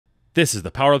This is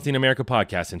the Powerlifting America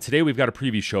podcast, and today we've got a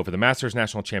preview show for the Masters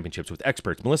National Championships with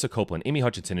experts Melissa Copeland, Amy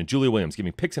Hutchinson, and Julia Williams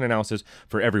giving picks and analysis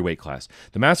for every weight class.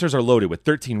 The Masters are loaded with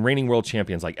 13 reigning world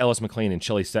champions like Ellis McLean and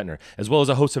Shelley Stettner, as well as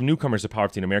a host of newcomers to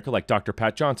Powerlifting America like Dr.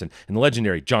 Pat Johnson and the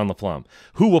legendary John LaFlamme.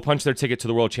 Who will punch their ticket to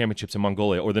the World Championships in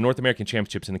Mongolia or the North American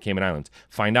Championships in the Cayman Islands?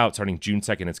 Find out starting June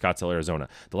 2nd in Scottsdale, Arizona.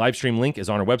 The live stream link is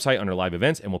on our website under live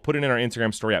events, and we'll put it in our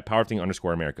Instagram story at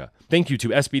Powerlifting_America. Thank you to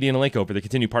SBD and Eleiko for the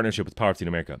continued partnership with Powerlifting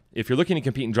America. If you're looking to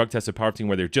compete in drug-tested powerlifting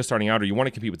where they're just starting out or you want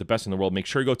to compete with the best in the world, make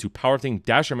sure you go to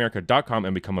powerlifting-america.com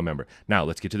and become a member. Now,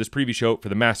 let's get to this preview show for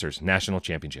the Masters National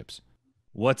Championships.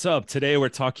 What's up? Today, we're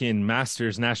talking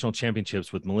Masters National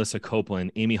Championships with Melissa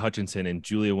Copeland, Amy Hutchinson, and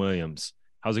Julia Williams.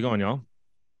 How's it going, y'all?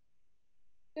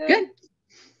 Good.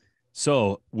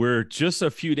 So we're just a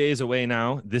few days away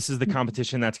now. This is the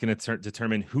competition that's going to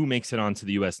determine who makes it onto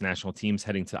the U.S. national teams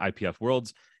heading to IPF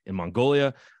Worlds in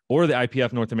Mongolia or the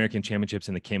IPF North American Championships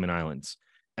in the Cayman Islands.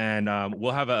 And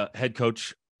we'll have a head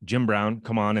coach, Jim Brown,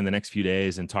 come on in the next few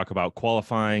days and talk about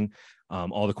qualifying,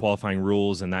 all the qualifying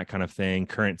rules and that kind of thing,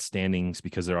 current standings,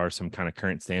 because there are some kind of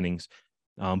current standings.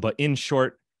 But in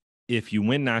short, if you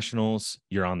win nationals,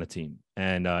 you're on the team.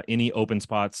 And any open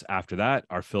spots after that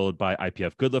are filled by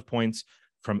IPF Goodlift points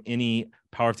from any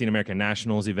Powerlifting America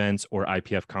Nationals events or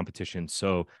IPF competitions.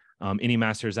 So any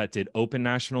masters that did open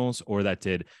nationals or that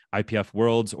did IPF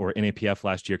Worlds or NAPF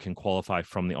last year can qualify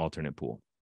from the alternate pool.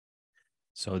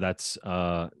 So that's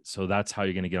how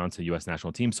you're going to get onto the U.S.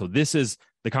 national team. So this is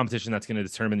the competition that's going to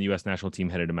determine the U.S. national team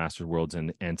headed to Masters Worlds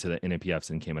and to the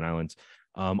NAPFs in Cayman Islands.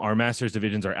 Our Masters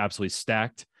divisions are absolutely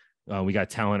stacked. We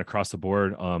got talent across the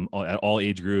board at all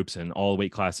age groups and all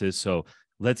weight classes. So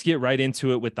let's get right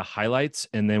into it with the highlights,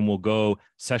 and then we'll go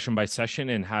session by session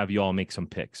and have you all make some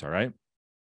picks. All right.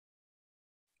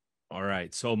 All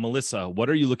right. So Melissa, what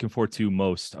are you looking forward to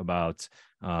most about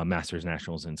Masters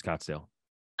Nationals in Scottsdale?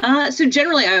 So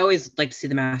generally, I always like to see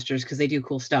the Masters because they do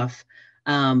cool stuff.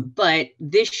 But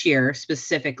this year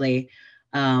specifically,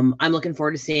 I'm looking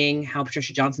forward to seeing how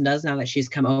Patricia Johnson does now that she's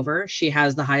come over. She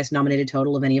has the highest nominated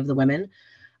total of any of the women.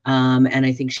 And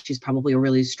I think she's probably a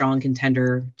really strong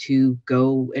contender to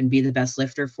go and be the best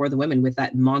lifter for the women with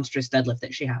that monstrous deadlift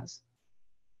that she has.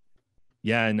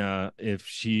 Yeah, and if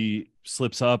she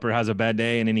slips up or has a bad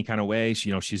day in any kind of way,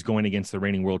 she's going against the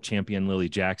reigning world champion Lily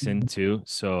Jackson too.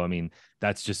 So I mean,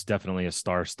 that's just definitely a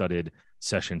star-studded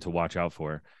session to watch out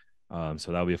for.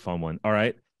 So that'll be a fun one. All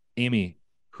right, Amy,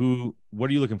 what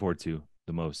are you looking forward to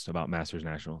the most about Masters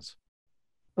Nationals?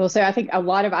 Well, so I think a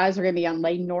lot of eyes are going to be on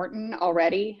Layne Norton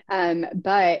already.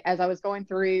 But as I was going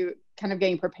through kind of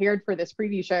getting prepared for this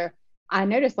preview show, I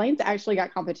noticed Layne's actually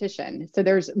got competition. So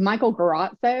there's Michael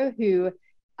Garazzo, who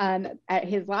at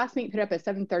his last meet put up a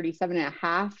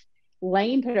 737.5.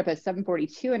 Layne put up a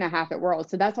 742.5 at Worlds.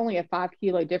 So that's only a 5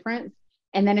 kilo difference.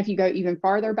 And then if you go even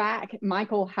farther back,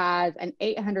 Michael has an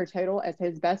 800 total as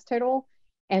his best total.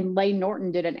 And Layne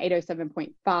Norton did an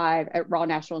 807.5 at Raw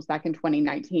Nationals back in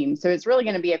 2019. So it's really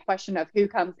going to be a question of who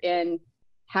comes in,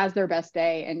 has their best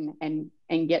day,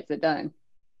 and gets it done.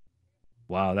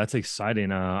 Wow, that's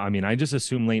exciting. I mean, I just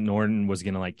assumed Layne Norton was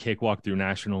going to like cakewalk through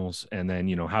nationals and then,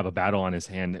 have a battle on his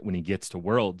hand when he gets to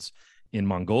Worlds in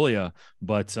Mongolia.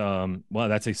 But, well,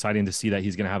 that's exciting to see that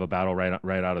he's going to have a battle right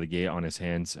out of the gate on his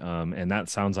hands. And that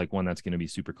sounds like one that's going to be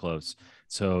super close.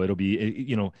 So it'll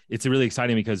be, it's really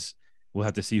exciting because we'll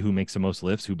have to see who makes the most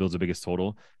lifts, who builds the biggest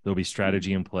total. There'll be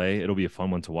strategy in play. It'll be a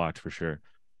fun one to watch for sure.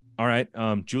 All right,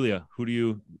 Julia, what are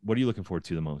you looking forward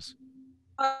to the most?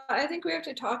 I think we have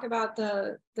to talk about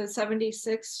the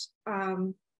 76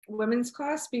 women's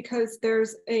class because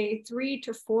there's a 3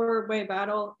 to 4 way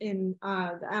battle in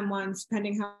the M1s,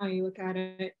 depending how you look at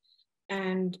it.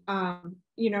 And,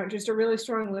 just a really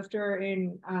strong lifter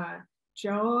in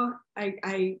Joa.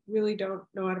 I really don't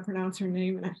know how to pronounce her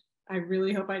name, and I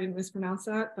really hope I didn't mispronounce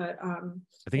that. But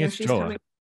I think it's Joa.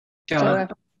 Joa.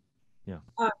 Yeah.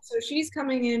 So she's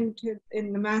coming in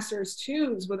the Masters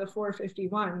 2s with a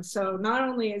 451. So not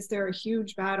only is there a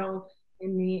huge battle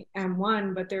in the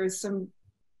M1, but there's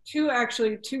two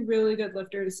really good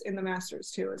lifters in the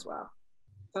Masters 2 as well.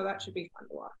 So that should be fun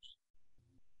to watch.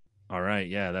 All right.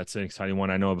 Yeah, that's an exciting one.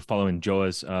 I know following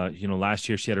Joa's, last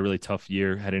year she had a really tough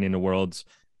year heading into Worlds.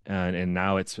 And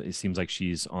now it seems like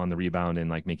she's on the rebound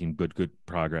and like making good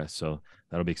progress. So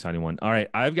that'll be an exciting one. All right.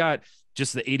 I've got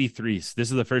just the 83s.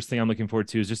 This is the first thing I'm looking forward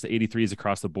to is just the 83s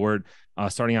across the board.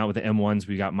 Starting out with the M1s,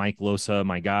 we got Mike Losa,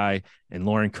 my guy, and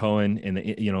Lauren Cohen.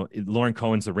 And Lauren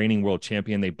Cohen's the reigning world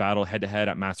champion. They battled head to head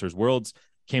at Masters Worlds,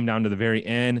 came down to the very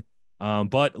end.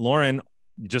 But Lauren,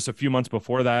 just a few months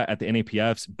before that at the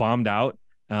NAPFs, bombed out,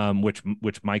 which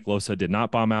Mike Losa did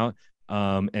not bomb out.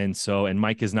 And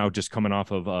Mike is now just coming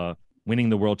off of winning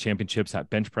the world championships at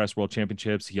bench press world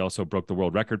championships. He also broke the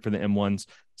world record for the M1s.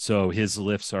 So his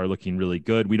lifts are looking really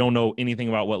good. We don't know anything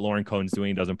about what Lauren Cohen's doing.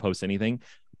 He doesn't post anything.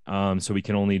 So we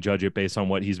can only judge it based on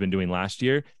what he's been doing last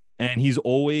year. And he's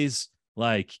always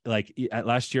like at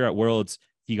last year at Worlds,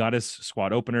 he got his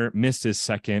squat opener, missed his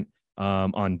second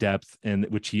on depth, and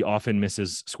which he often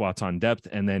misses squats on depth,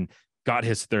 and then got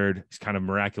his third kind of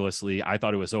miraculously. I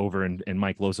thought it was over and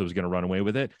Mike Losa was going to run away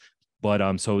with it.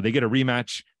 But so they get a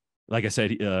rematch. Like I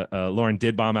said, Lauren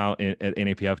did bomb out at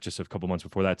NAPF just a couple months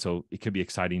before that. So it could be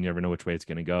exciting. You never know which way it's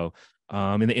going to go.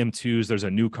 In the M2s, there's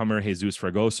a newcomer, Jesus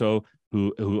Fragoso,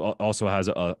 who also has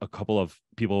a couple of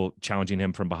people challenging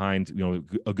him from behind, you know,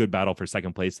 a good battle for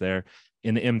second place there.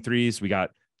 In the M3s, we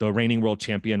got the reigning world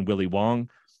champion, Willie Wong.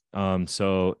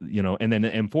 So, you know, and then the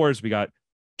M4s, we got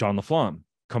John LaFlamme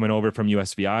coming over from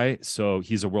USVI. So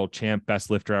he's a world champ, best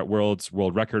lifter at Worlds,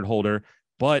 world record holder,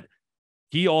 but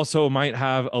he also might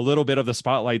have a little bit of the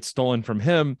spotlight stolen from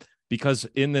him, because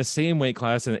in the same weight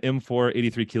class in the M4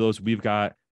 83 kilos, we've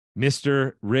got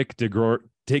Mr. Rick De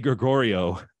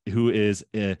Gregorio, who is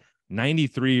a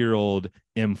 93-year-old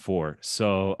M4.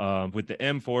 So with the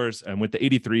M4s and with the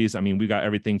 83s, I mean, we got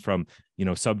everything from, you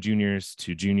know, sub juniors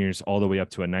to juniors, all the way up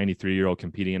to a 93-year-old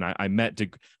competing. And I met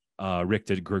Rick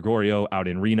De Gregorio out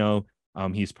in Reno.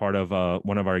 He's part of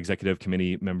one of our executive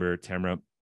committee member, Tamara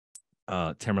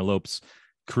Lopes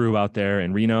crew out there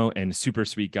in Reno, and super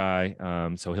sweet guy.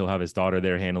 So he'll have his daughter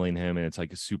there handling him, and it's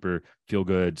like a super feel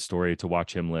good story to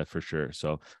watch him lift for sure.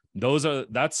 So that's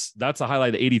a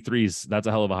highlight. The 83s, that's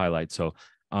a hell of a highlight. So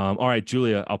all right,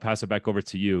 Julia, I'll pass it back over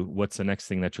to you. What's the next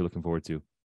thing that you're looking forward to?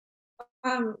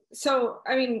 So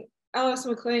I mean, Ellis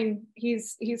McLean,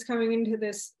 he's coming into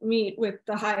this meet with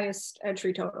the highest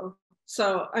entry total.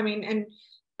 So I mean, and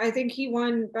I think he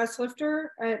won best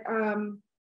lifter at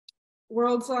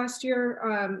Worlds last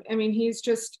year. I mean,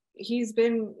 he's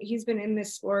been in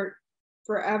this sport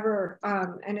forever,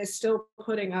 and is still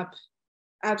putting up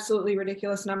absolutely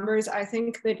ridiculous numbers. I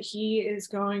think that he is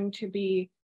going to be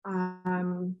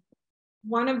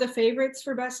one of the favorites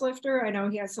for best lifter. I know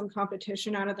he has some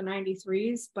competition out of the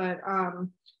 93s, but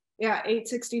yeah,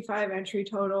 865 entry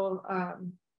total,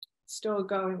 still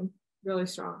going really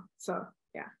strong. So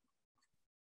yeah.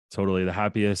 Totally. The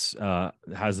happiest,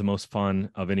 has the most fun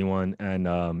of anyone.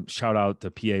 And shout out to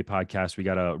PA Podcast. We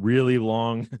got a really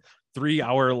long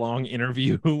 3-hour long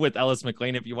interview with Ellis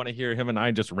McLean. If you want to hear him and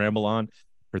I just ramble on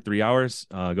for 3 hours,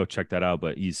 go check that out.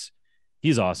 But he's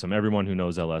awesome. Everyone who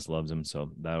knows LS loves him.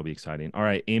 So that'll be exciting. All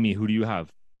right, Amy, who do you have?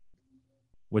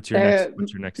 What's your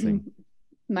next thing?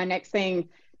 My next thing,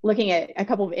 looking at a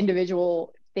couple of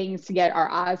individual things to get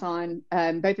our eyes on.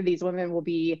 Both of these women will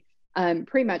be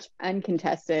pretty much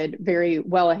uncontested, very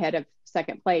well ahead of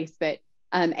second place. But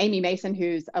Amy Mason,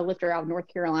 who's a lifter out of North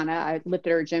Carolina, I lift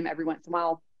at her gym every once in a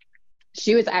while.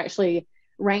 She was actually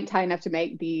ranked high enough to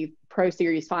make the Pro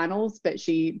Series finals, but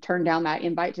she turned down that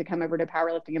invite to come over to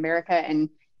Powerlifting America and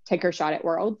take her shot at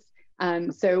Worlds.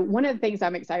 So one of the things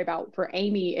I'm excited about for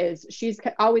Amy is she's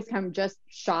always come just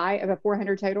shy of a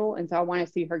 400 total. And so I want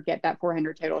to see her get that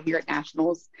 400 total here at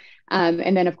Nationals.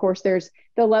 And then of course there's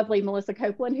the lovely Melissa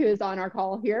Copeland, who is on our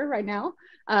call here right now.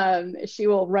 She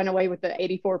will run away with the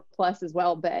 84 plus as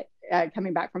well, but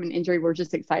coming back from an injury, we're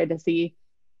just excited to see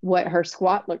what her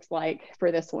squat looks like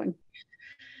for this one.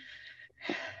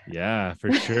 Yeah,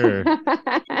 for sure.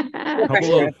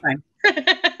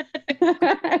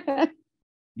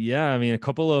 Yeah, I mean, a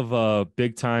couple of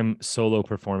big time solo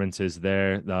performances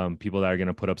there. People that are going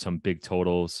to put up some big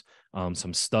totals,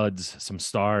 some studs, some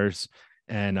stars,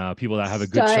 and people that have a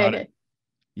good shot at,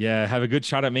 have a good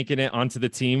shot at making it onto the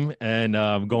team and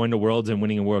going to Worlds and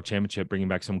winning a world championship, bringing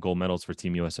back some gold medals for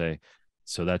Team USA.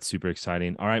 So that's super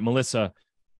exciting. All right, Melissa,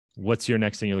 what's your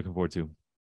next thing you're looking forward to?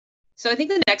 So I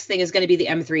think the next thing is going to be the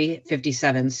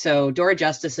M357. So Dora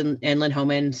Justice and Lynn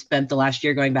Homan spent the last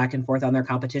year going back and forth on their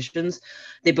competitions.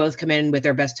 They both come in with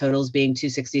their best totals being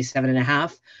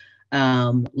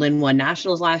 267.5. Lynn won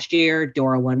nationals last year.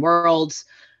 Dora won Worlds.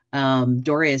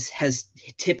 Dora has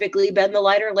typically been the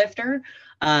lighter lifter.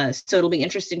 So it'll be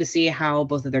interesting to see how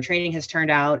both of their training has turned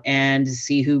out and to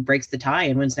see who breaks the tie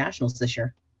and wins nationals this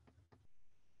year.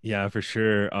 Yeah, for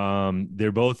sure.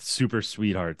 They're both super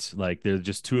sweethearts. Like, they're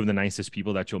just two of the nicest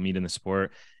people that you'll meet in the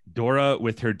sport. Dora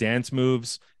with her dance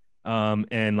moves,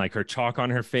 and like her chalk on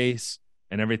her face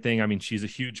and everything. I mean, she's a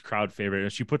huge crowd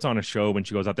favorite. She puts on a show when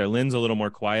she goes out there. Lynn's a little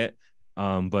more quiet,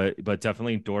 but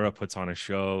definitely Dora puts on a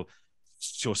show.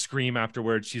 She'll scream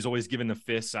afterwards. She's always giving the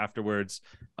fists afterwards,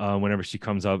 whenever she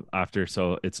comes up after.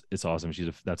 So it's awesome.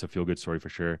 That's a feel good story for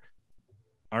sure.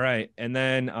 All right. And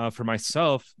then for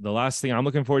myself, the last thing I'm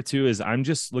looking forward to is I'm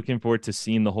just looking forward to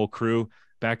seeing the whole crew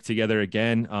back together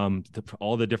again.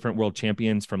 All the different world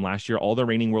champions from last year, all the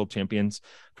reigning world champions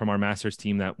from our Masters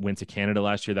team that went to Canada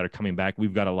last year that are coming back.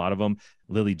 We've got a lot of them.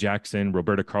 Lily Jackson,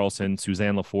 Roberta Carlson,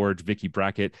 Suzanne LaForge, Vicky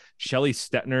Brackett, Shelly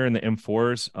Stetner in the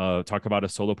M4s. Talk about a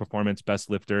solo performance, best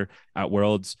lifter at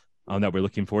Worlds that we're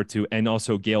looking forward to. And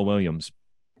also Gail Williams.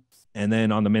 And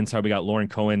then on the men's side, we got Lauren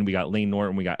Cohen, we got Lane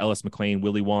Norton, we got Ellis McLean,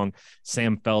 Willie Wong,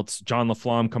 Sam Feltz, John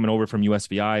LaFlamme coming over from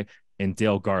USVI, and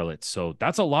Dale Garlett. So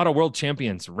that's a lot of world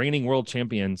champions, reigning world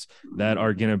champions that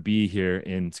are going to be here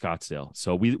in Scottsdale.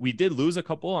 So we did lose a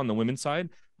couple on the women's side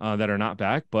that are not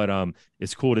back, but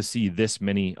it's cool to see this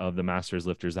many of the Masters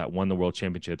lifters that won the world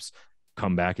championships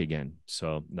come back again.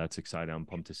 So that's exciting. I'm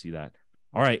pumped to see that.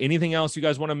 All right. Anything else you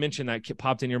guys want to mention that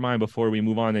popped in your mind before we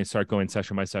move on and start going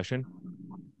session by session?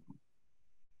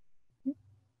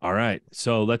 All right.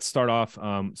 So let's start off.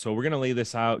 So we're going to lay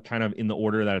this out kind of in the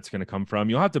order that it's going to come from.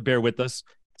 You'll have to bear with us.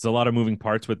 There's a lot of moving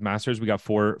parts with Masters. We got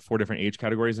four different age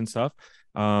categories and stuff.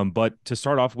 But to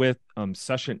start off with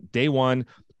day one,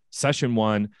 session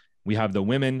one, we have the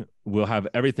women. We'll have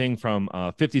everything from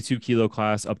 52 kilo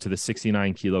class up to the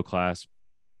 69 kilo class.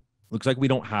 Looks like we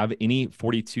don't have any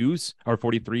 42s or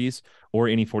 43s or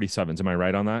any 47s. Am I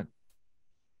right on that?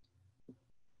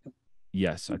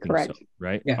 Yes, I think Correct. so.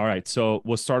 Right. Yeah. All right. So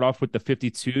we'll start off with the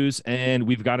 52s, and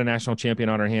we've got a national champion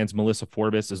on our hands, Melissa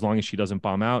Forbes. As long as she doesn't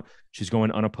bomb out, she's going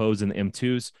unopposed in the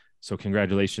M2s. So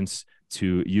congratulations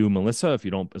to you, Melissa. As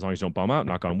long as you don't bomb out,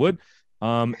 knock on wood.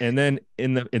 And then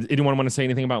anyone want to say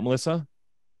anything about Melissa?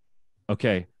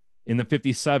 Okay. In the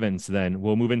 57s, then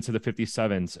we'll move into the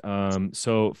 57s.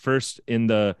 So first in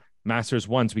the Masters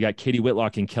ones, we got Katie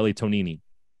Whitlock and Kelly Tonini.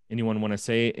 Anyone want to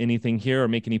say anything here or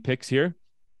make any picks here?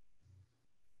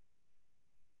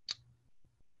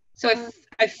 So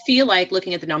I feel like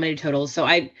looking at the nominated totals. So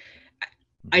I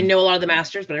know a lot of the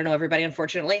Masters, but I don't know everybody,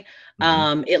 unfortunately.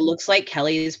 It looks like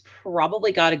Kelly's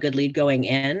probably got a good lead going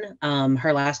in.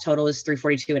 Her last total is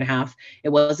 342.5. It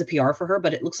was a PR for her,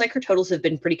 but it looks like her totals have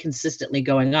been pretty consistently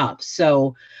going up.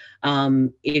 So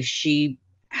if she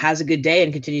has a good day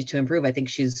and continues to improve, I think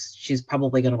she's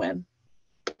probably going to win.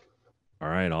 All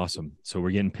right, awesome. So we're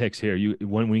getting picks here.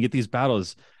 When we get these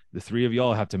battles, the three of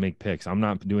y'all have to make picks. I'm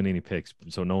not doing any picks,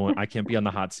 so I can't be on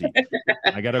the hot seat.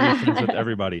 I got to be friends with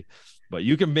everybody, but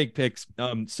you can make picks.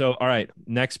 So, all right,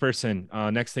 next person,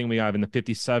 next thing we have in the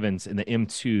 57s, in the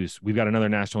M2s, we've got another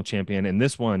national champion, and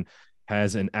this one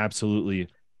has an absolutely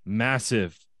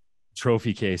massive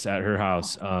trophy case at her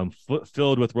house,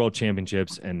 filled with world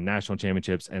championships and national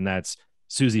championships, and that's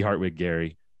Susie Hartwig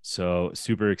Gary. So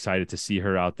super excited to see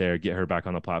her out there, get her back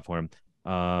on the platform.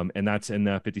 And that's in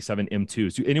the 57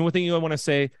 M2s. Anything you want to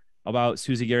say about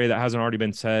Susie Gary that hasn't already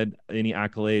been said? Any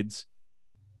accolades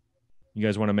you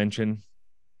guys want to mention?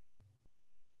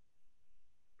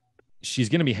 She's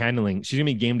going to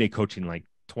be game day coaching like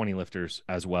 20 lifters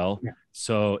as well. Yeah.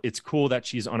 So it's cool that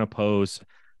she's unopposed,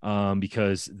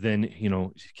 because then, it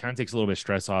kind of takes a little bit of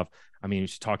stress off. I mean,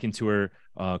 she's talking to her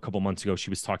a couple months ago. She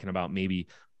was talking about maybe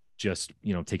just,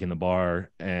 taking the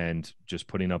bar and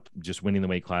just winning the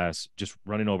weight class, just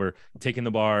running over, taking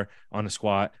the bar on a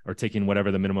squat, or taking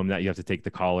whatever the minimum that you have to take, the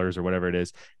collars or whatever it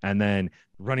is, and then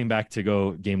running back to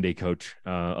go game day coach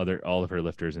all of her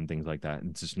lifters and things like that.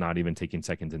 It's just not even taking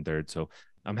seconds and thirds. So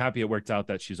I'm happy it worked out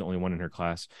that she's the only one in her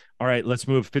class. All right, let's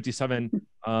move 57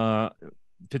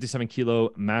 kilo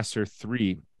master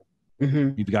 3.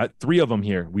 You've got 3 of them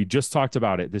here. We just talked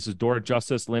about it. This is Dora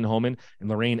Justice, Lynn Holman, and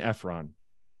Lorraine Efron.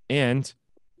 And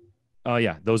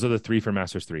those are the 3 for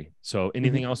Masters 3. So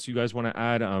anything else you guys want to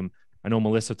add? I know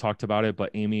Melissa talked about it,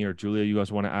 but Amy or Julia, you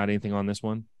guys want to add anything on this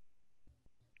one?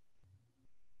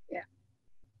 Yeah.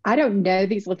 I don't know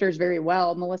these lifters very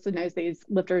well. Melissa knows these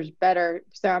lifters better.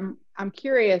 So I'm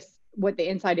curious what the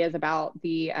insight is about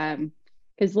the,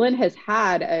 because Lynn has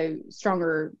had a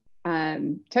stronger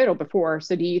total before.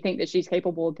 So do you think that she's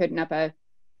capable of putting up a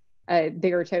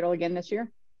bigger total again this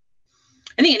year?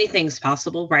 I think anything's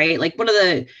possible, right? Like one of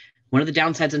the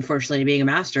downsides, unfortunately, to being a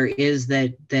master is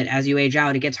that as you age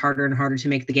out, it gets harder and harder to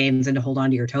make the gains and to hold on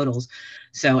to your totals.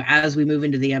 So as we move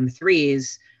into the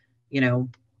M3s,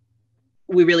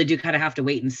 we really do kind of have to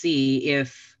wait and see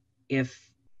if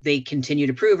they continue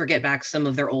to prove or get back some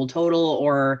of their old total,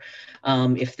 or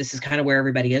if this is kind of where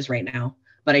everybody is right now.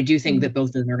 But I do think that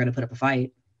both of them are going to put up a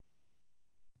fight.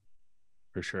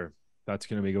 For sure. That's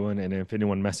going to be going. And if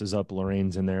anyone messes up,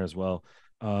 Lorraine's in there as well.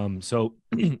 So,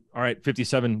 all right,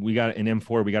 57, we got an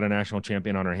M4. We got a national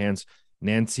champion on our hands,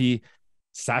 Nancy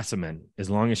Sassaman. As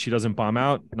long as she doesn't bomb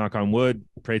out, knock on wood,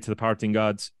 pray to the powerlifting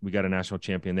gods, we got a national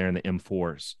champion there in the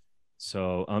M4s.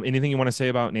 So anything you want to say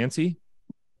about Nancy?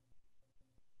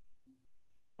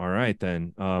 All right,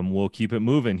 then we'll keep it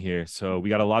moving here. So we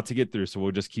got a lot to get through, so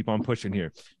we'll just keep on pushing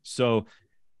here. So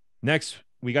next,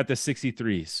 we got the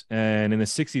 63s. And in the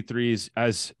 63s,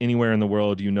 as anywhere in the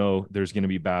world, there's going to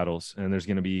be battles and there's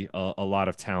going to be a lot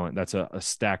of talent. That's a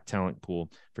stacked talent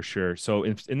pool for sure. So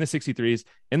in the 63s,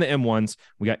 in the M1s,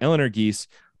 we got Eleanor Geese,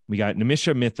 we got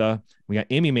Namisha Mitha, we got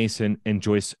Amy Mason, and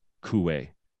Joyce Kuwe.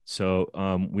 So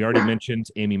we already mentioned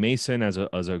Amy Mason as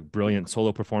a brilliant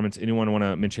solo performance. Anyone want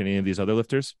to mention any of these other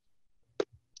lifters?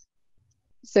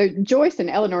 So Joyce and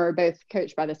Eleanor are both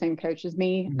coached by the same coach as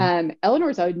me.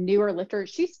 Eleanor's a newer lifter.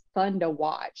 She's fun to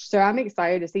watch. So I'm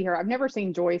excited to see her. I've never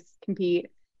seen Joyce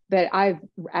compete, but I've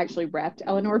actually repped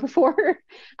Eleanor before.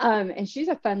 And she's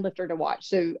a fun lifter to watch.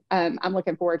 So I'm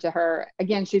looking forward to her.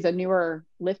 Again, she's a newer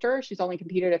lifter. She's only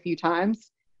competed a few times.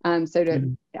 I'm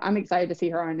excited to see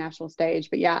her on a national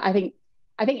stage. But yeah, I think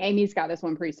Amy's got this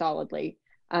one pretty solidly.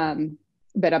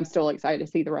 But I'm still excited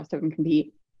to see the rest of them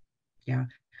compete. Yeah.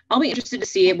 I'll be interested to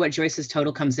see what Joyce's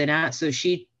total comes in at. So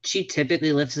she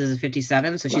typically lifts as a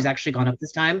 57. So she's actually gone up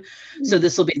this time. So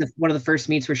this will be one of the first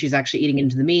meets where she's actually eating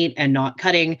into the meat and not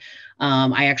cutting.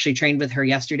 I actually trained with her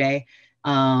yesterday.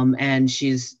 And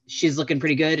she's looking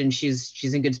pretty good, and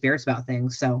she's in good spirits about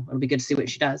things. So it'll be good to see what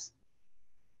she does.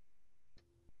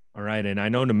 All right. And I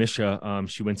know Namisha,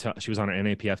 she was on our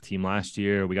NAPF team last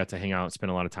year. We got to hang out, spend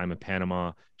a lot of time in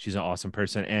Panama. She's an awesome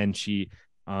person. And she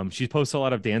posts a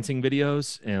lot of dancing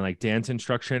videos and like dance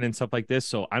instruction and stuff like this.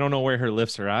 So I don't know where her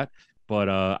lifts are at, but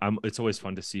it's always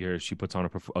fun to see her. She puts on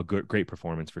a great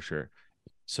performance for sure.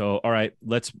 So, all right,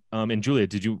 let's, and Julia,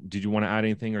 did you want to add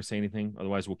anything or say anything?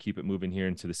 Otherwise we'll keep it moving here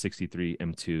into the 63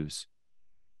 M2s.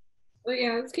 Well,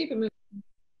 yeah, let's keep it moving.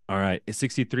 All right.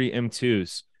 63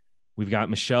 M2s. We've got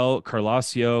Michelle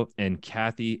Carlasio and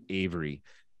Kathy Avery.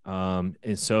 And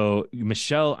so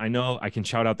Michelle, I know I can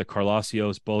shout out the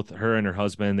Carlasios, both her and her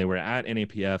husband. They were at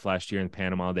NAPF last year in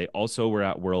Panama. They also were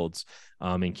at Worlds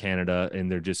in Canada, and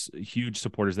they're just huge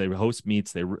supporters. They host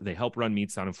meets. They help run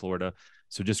meets down in Florida.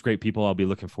 So just great people. I'll be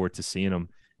looking forward to seeing them.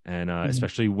 And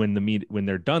especially when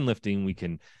they're done lifting, we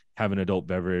can have an adult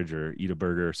beverage or eat a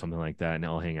burger or something like that, and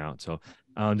I'll hang out. So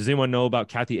does anyone know about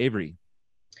Kathy Avery?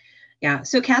 Yeah.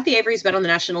 So Kathy Avery's been on the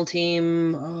national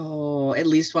team, at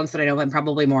least once that I know, and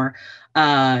probably more.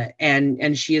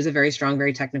 And she is a very strong,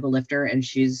 very technical lifter, and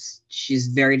she's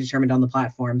very determined on the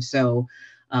platform. So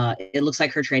it looks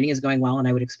like her training is going well, and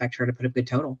I would expect her to put a good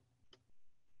total.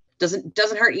 Doesn't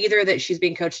hurt either that she's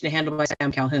being coached and handled by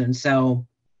Sam Calhoun. So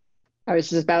I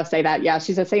was just about to say that. Yeah,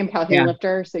 she's a Sam Calhoun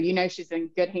lifter, so she's in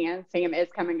good hands. Sam is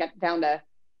coming down to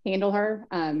handle her,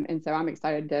 and so I'm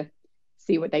excited to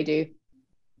see what they do.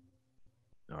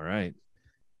 All right.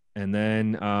 And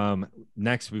then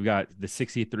next we've got the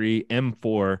 63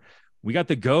 M4. We got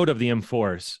the GOAT of the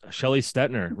M4s, Shelly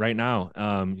Stetner right now.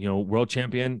 World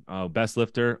champion, best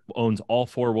lifter, owns all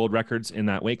 4 world records in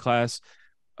that weight class.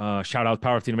 Shout out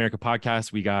Powerlifting America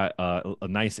podcast. We got a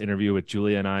nice interview with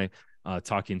Julia and I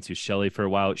talking to Shelly for a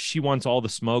while. She wants all the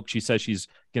smoke. She says she's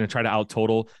going to try to out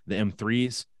total the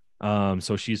M3s.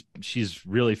 So she's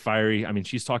really fiery. I mean,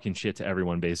 she's talking shit to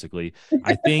everyone basically.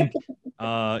 I think,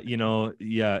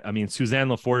 Suzanne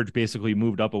LaForge basically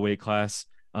moved up a weight class,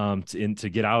 to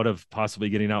get out of possibly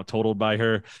getting out totaled by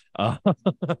her.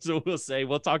 So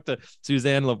we'll talk to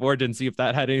Suzanne LaForge and see if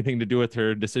that had anything to do with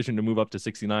her decision to move up to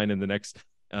 69 in the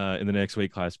next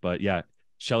weight class. But yeah,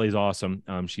 Shelly's awesome.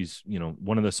 She's,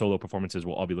 one of the solo performances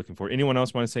we'll all be looking for. Anyone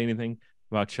else want to say anything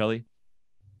about Shelly?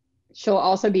 She'll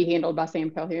also be handled by Sam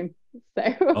Calhoun.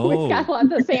 So we've got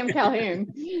lots of Sam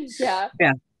Calhoun. Yeah.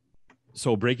 Yeah.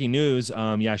 So breaking news.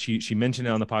 She mentioned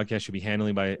it on the podcast. She'll be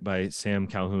handling by Sam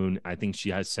Calhoun. I think she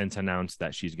has since announced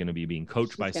that she's going to be being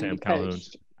coached by Sam Calhoun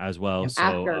as well.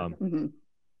 So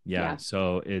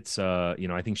so it's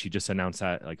I think she just announced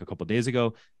that like a couple of days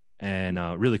ago, and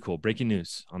really cool breaking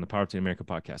news on the Powerlifting America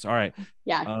podcast. All right.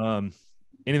 Yeah.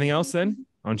 Anything else then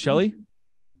on Shelly?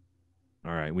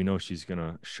 All right. We know she's going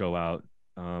to show out.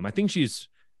 I think she's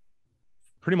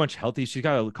pretty much healthy. She's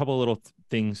got a couple of little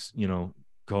things,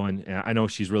 going. And I know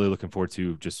she's really looking forward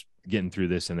to just getting through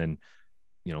this and then,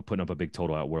 putting up a big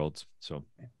total at Worlds. So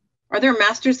are there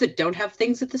masters that don't have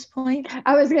things at this point?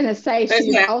 I was going to say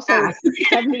she's also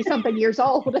 70 something years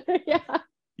old.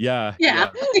 Yeah.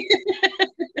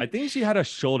 I think she had a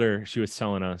shoulder she was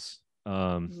telling us.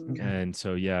 And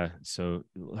so a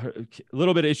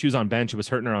little bit of issues on bench. It was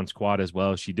hurting her on squat as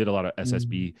well. She did a lot of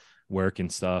SSB work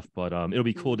and stuff, but it'll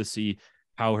be cool to see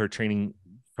how her training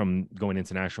from going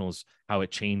into nationals, how it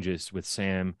changes with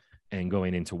Sam and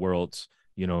going into Worlds.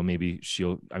 Maybe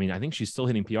I think she's still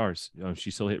hitting PRs.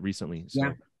 She still hit recently.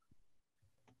 So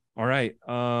All right.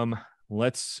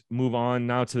 Let's move on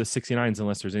now to the 69s,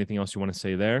 unless there's anything else you want to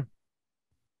say there.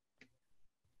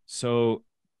 So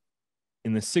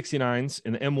in the 69s,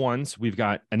 in the M1s, we've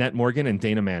got Annette Morgan and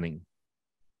Dana Manning.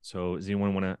 So does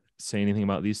anyone want to say anything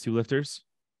about these two lifters?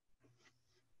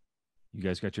 You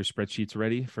guys got your spreadsheets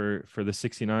ready for the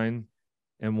 69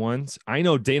 M1s? I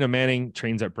know Dana Manning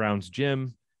trains at Brown's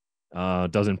Gym,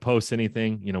 doesn't post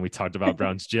anything. You know, we talked about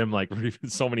Brown's Gym like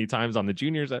so many times on the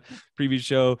juniors at previous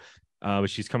show, but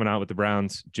she's coming out with the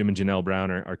Browns. Jim and Janelle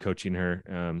Brown are coaching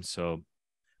her. So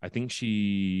I think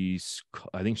she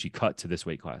cut to this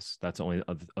weight class. That's the only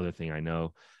other thing I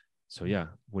know. So yeah,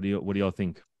 what do y'all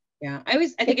think? Yeah, I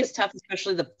think it's tough,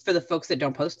 especially for the folks that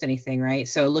don't post anything, right?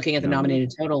 So looking at the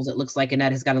nominated totals, it looks like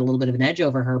Annette has got a little bit of an edge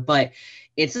over her, but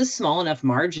it's a small enough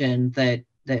margin that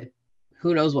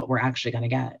who knows what we're actually going to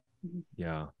get.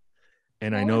 Yeah,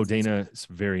 and I know Dana is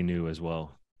very new as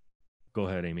well. Go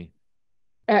ahead, Amy.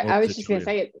 I was just going to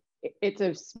say it's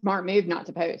a smart move not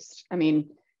to post. I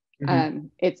mean,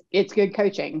 it's good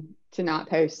coaching to not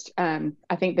post. I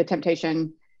think the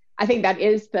temptation, I think that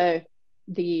is the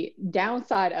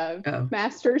downside of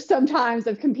masters sometimes,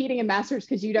 of competing in masters,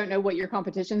 because you don't know what your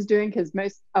competition's doing, because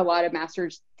a lot of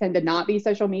masters tend to not be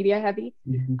social media heavy.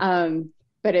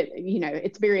 But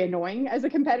it's very annoying as a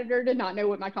competitor to not know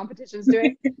what my competition's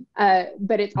doing.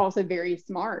 But it's also very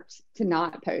smart to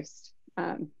not post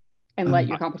and let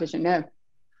your competition know.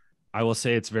 I will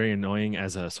say it's very annoying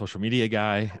as a social media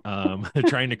guy,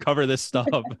 trying to cover this stuff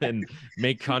and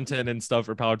make content and stuff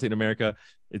for Powerlifting America.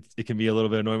 It can be a little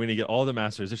bit annoying when you get all the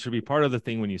masters. It should be part of the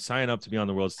thing when you sign up to be on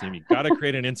the world's team. You got to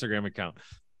create an Instagram account.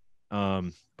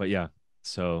 But yeah,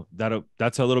 so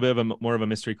that's a little bit of more of a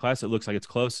mystery class. It looks like it's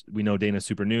close. We know Dana's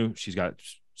super new. She's got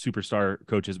superstar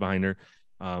coaches behind her.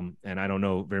 And I don't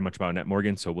know very much about Annette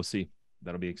Morgan, so we'll see.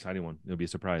 That'll be an exciting one. It'll be a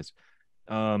surprise.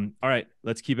 All right,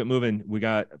 let's keep it moving. We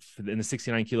got in the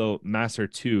 69 kilo master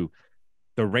 2,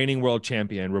 the reigning world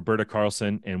champion, Roberta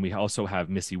Carlson, and we also have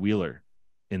Missy Wheeler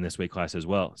in this weight class as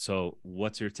well. So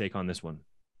what's your take on this one?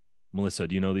 Melissa,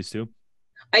 do you know these two?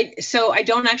 I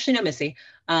don't actually know Missy.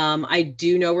 I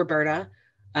do know Roberta.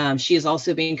 She is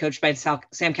also being coached by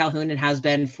Sam Calhoun and has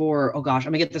been for, I'm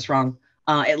gonna get this wrong,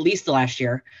 at least the last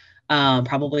year,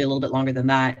 probably a little bit longer than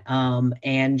that.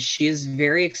 And she is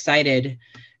very excited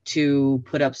to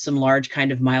put up some large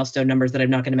kind of milestone numbers that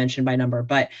I'm not going to mention by number,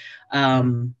 but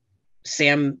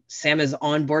Sam is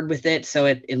on board with it. So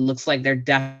it looks like they're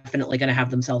definitely going to have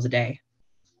themselves a day.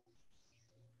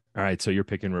 All right. So you're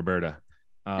picking Roberta.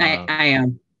 I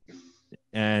am.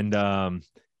 And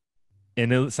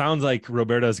it sounds like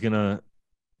Roberta's going to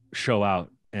show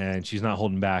out and she's not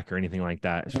holding back or anything like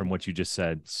that from what you just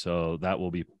said. So that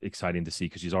will be exciting to see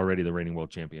because she's already the reigning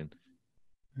world champion.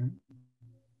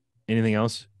 Anything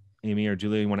else, Amy or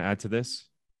Julia, you want to add to this?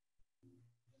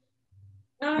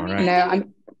 All right. No,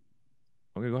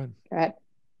 okay, go ahead. Go ahead.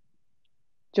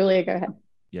 Julia, go ahead.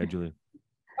 Yeah, Julia.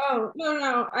 Oh,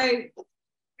 no. I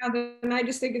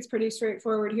just think it's pretty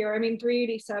straightforward here. I mean,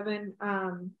 387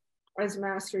 as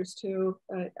masters too,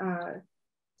 but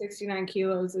 69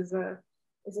 kilos is a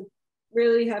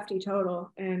really hefty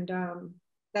total, and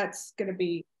that's going to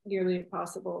be nearly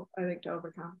impossible, I think, to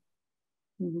overcome.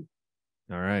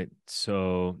 All right.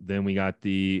 So then we got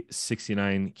the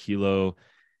 69 kilo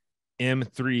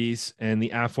M3s and the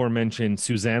aforementioned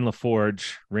Suzanne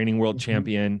LaForge, reigning world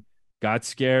champion, got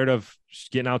scared of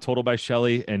getting out totaled by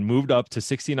Shelly and moved up to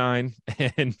 69.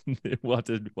 And we'll have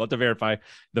to verify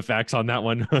the facts on that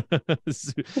one.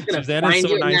 Suzanne is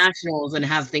so nice. Nationals and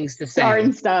have things to say.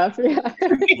 And stuff. Yeah.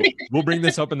 We'll bring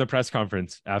this up in the press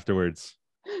conference afterwards.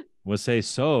 We'll say,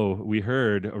 so we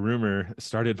heard a rumor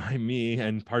started by me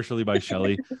and partially by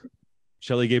Shelly.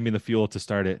 Shelly gave me the fuel to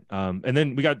start it. And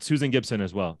then we got Susan Gibson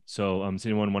as well. So does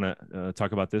anyone want to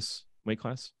talk about this weight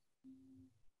class?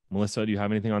 Melissa, do you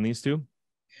have anything on these two?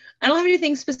 I don't have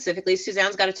anything specifically.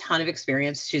 Suzanne's got a ton of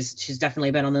experience. She's definitely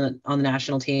been on the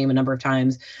national team a number of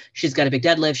times. She's got a big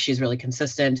deadlift. She's really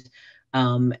consistent.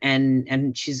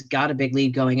 And she's got a big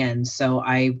lead going in. So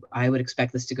I would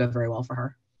expect this to go very well for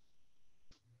her.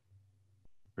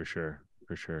 For sure.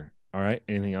 All right.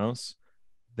 Anything else?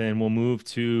 Then we'll move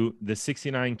to the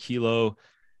 69 kilo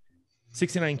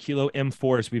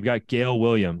M4s. We've got Gail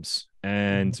Williams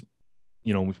and,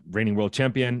 reigning world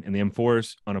champion in the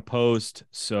M4s, unopposed.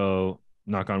 So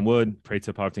knock on wood, pray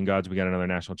to powerlifting gods. We got another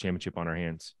national championship on our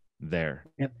hands there.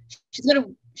 Yep. She's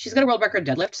got a world record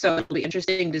deadlift. So it'll be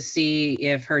interesting to see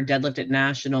if her deadlift at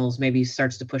nationals maybe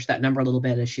starts to push that number a little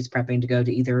bit as she's prepping to go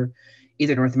to either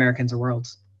North Americans or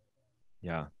worlds.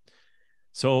 Yeah.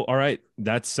 So, all right,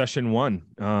 that's session one.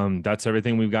 That's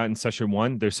everything we've got in session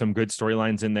one. There's some good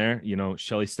storylines in there. You know,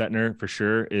 Shelly Stetner for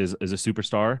sure is a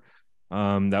superstar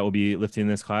that will be lifting in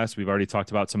this class. We've already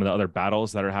talked about some of the other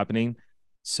battles that are happening.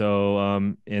 So,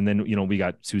 and then, you know, we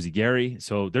got Susie Gary.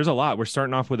 So there's a lot. We're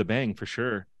starting off with a bang for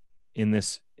sure in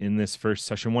this first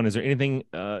session one. Is there anything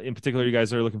in particular you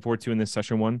guys are looking forward to in this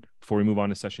session one before we move on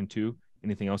to session two?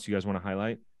 Anything else you guys want to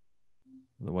highlight?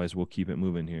 Otherwise, we'll keep it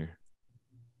moving here.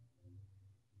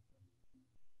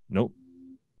 Nope.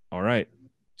 All right.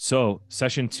 So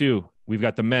session two, we've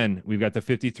got the men. We've got the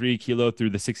 53 kilo through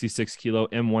the 66 kilo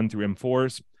M1 through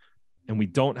M4s. And we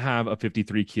don't have a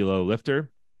 53 kilo lifter.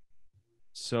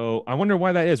 So I wonder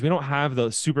why that is. We don't have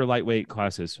the super lightweight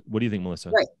classes. What do you think, Melissa?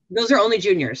 Right. Those are only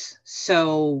juniors.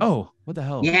 So. Oh, what the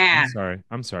hell? Yeah.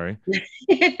 I'm sorry.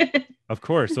 Of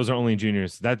course, those are only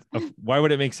juniors. Why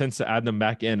would it make sense to add them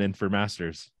back in and for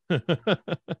masters?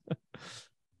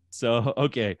 So,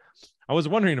 okay. I was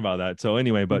wondering about that. So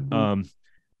anyway, but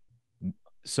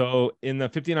so in the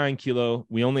 59 kilo,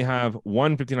 we only have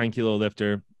one 59 kilo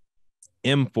lifter,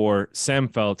 M4, Sam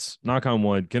Feltz, knock on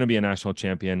wood, going to be a national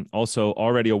champion, also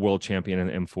already a world champion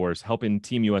in M4s, helping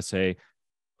Team USA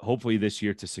hopefully this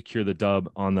year to secure the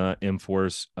dub on the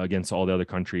M4s against all the other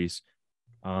countries.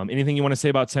 Anything you want to say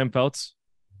about Sam Feltz,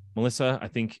 Melissa? I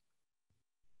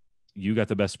you got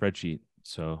the best spreadsheet.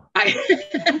 So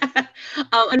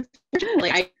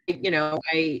unfortunately,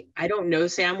 I don't know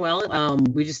Sam well.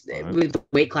 With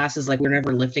weight classes, like we're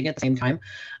never lifting at the same time.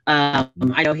 I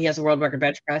know he has a world record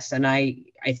bench press, and I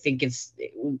think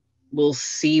we'll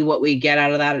see what we get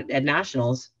out of that at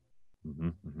nationals.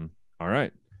 All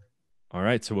right.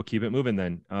 So we'll keep it moving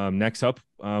then. Next up,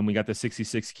 we got the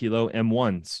 66 kilo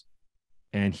M1s,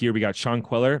 and here we got Sean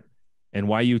Queller and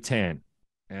YU Tan.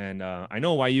 And I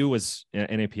know YU was an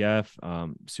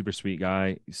NAPF, super sweet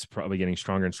guy. He's probably getting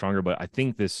stronger and stronger, but I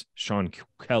think this Sean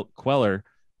Queller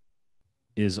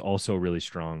is also really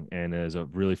strong and is a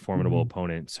really formidable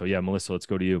opponent. So yeah, Melissa, let's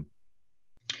go to you.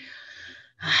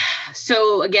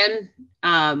 So again,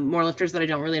 more lifters that I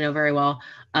don't really know very well.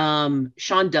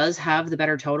 Sean does have the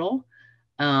better total.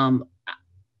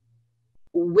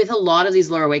 With a lot of these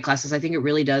lower weight classes, I think it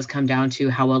really does come down to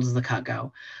how well does the cut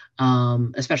go.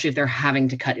 Especially if they're having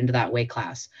to cut into that weight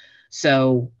class.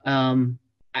 So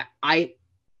I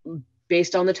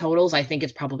based on the totals, I think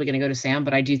it's probably going to go to Sam,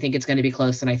 but I do think it's going to be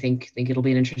close, and I think it'll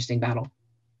be an interesting battle.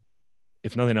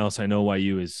 If nothing else, I know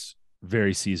YU is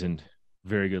very seasoned,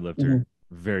 very good lifter,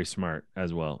 very smart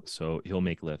as well. So he'll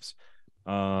make lifts.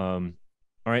 All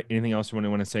right. Anything else you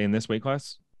want to say in this weight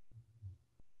class?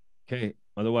 Okay.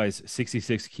 Otherwise,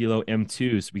 66 kilo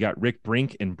M2s. We got Rick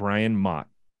Brink and Brian Mott.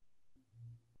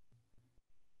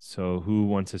 So who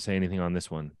wants to say anything on this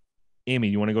one? Amy,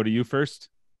 you want to go to you first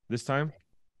this time?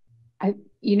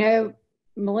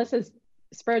 Melissa's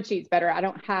spreadsheet's better. I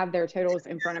don't have their totals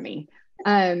in front of me.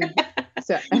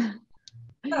 So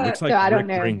looks like I don't Rick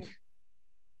know. Brink.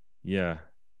 Yeah.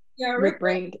 Yeah, Rick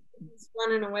Brink is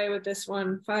running away with this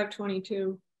one,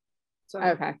 522. So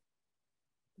okay.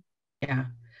 Yeah.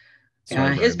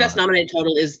 His best nominated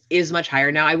total is much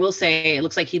higher. Now, I will say it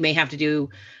looks like he may have to do.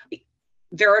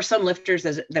 There are some lifters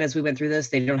that as we went through this,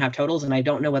 they don't have totals, and I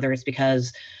don't know whether it's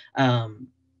because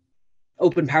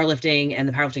Open Powerlifting and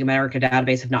the Powerlifting America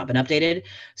database have not been updated.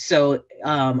 So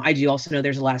I do also know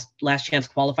there's a last chance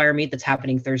qualifier meet that's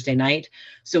happening Thursday night.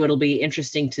 So it'll be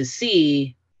interesting to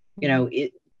see,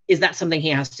 is that something he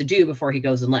has to do before he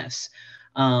goes and lifts?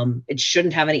 It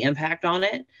shouldn't have any impact on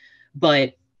it,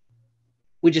 but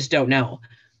we just don't know.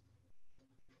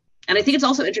 And I think it's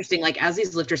also interesting, like as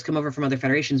these lifters come over from other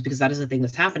federations, because that is the thing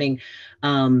that's happening,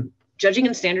 judging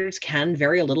and standards can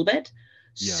vary a little bit.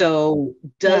 Yeah. So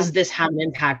does this have an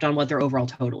impact on what their overall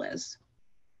total is?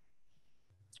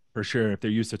 For sure. If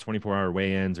they're used to 24-hour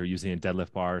weigh-ins or using a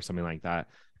deadlift bar or something like that,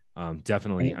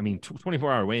 definitely. Right. I mean,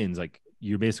 24-hour weigh-ins, like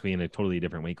you're basically in a totally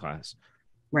different weight class.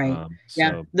 Right.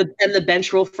 Yeah. The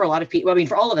bench rule for a lot of people, I mean,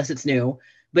 for all of us, it's new,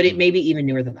 but it may be even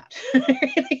newer than that.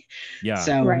 Yeah.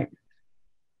 So, right.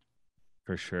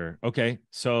 For sure. Okay.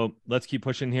 So let's keep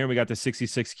pushing here. We got the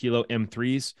 66 kilo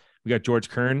M3s. We got George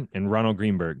Kern and Ronald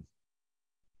Greenberg.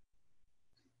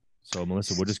 So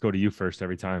Melissa, we'll just go to you first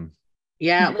every time.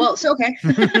 Yeah. Well, so, okay.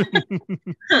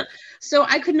 So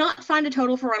I could not find a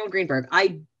total for Ronald Greenberg.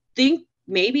 I think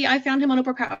maybe I found him on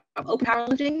Open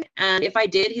Powerlifting. And if I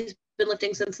did, he's been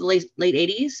lifting since the late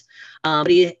 80s.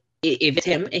 But if it's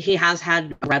him, he has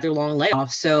had a rather long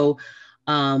layoff. So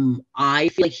I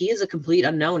feel like he is a complete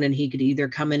unknown, and he could either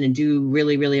come in and do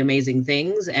really, really amazing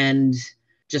things and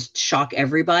just shock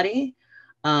everybody.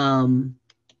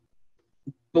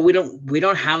 but we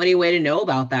don't have any way to know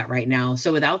about that right now.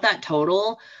 So without that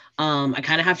total, I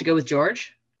kind of have to go with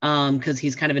George because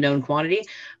he's kind of a known quantity.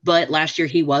 But last year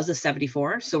he was a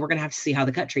 74, so we're gonna have to see how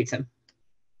the cut treats him.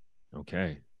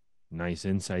 Okay, nice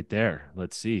insight there.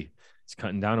 Let's see. He's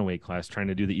cutting down a weight class, trying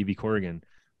to do the EV Corrigan.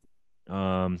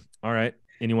 All right.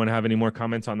 Anyone have any more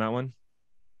comments on that one?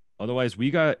 Otherwise,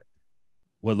 we got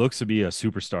what looks to be a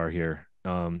superstar here.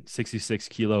 66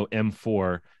 kilo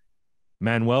M4,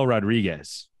 Manuel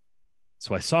Rodriguez.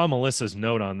 So I saw Melissa's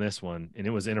note on this one, and it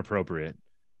was inappropriate.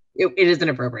 It is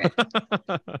inappropriate. That's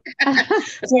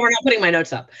why we're not putting my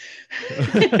notes up.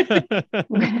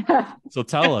 So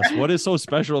tell us, what is so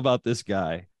special about this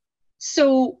guy?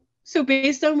 So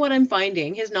based on what I'm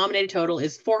finding, his nominated total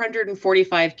is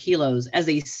 445 kilos as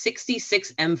a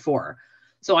 66 M4.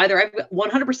 So either I've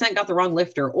 100% got the wrong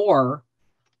lifter, or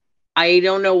I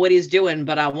don't know what he's doing,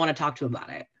 but I want to talk to him about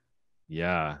it.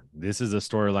 Yeah, this is a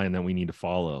storyline that we need to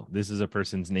follow. This is a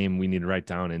person's name we need to write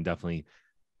down and definitely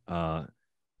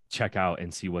check out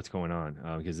and see what's going on,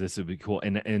 because this would be cool.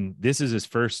 And this is his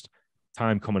first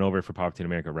time coming over for Powerlifting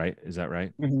America, right? Is that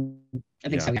right? Mm-hmm. I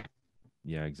think so.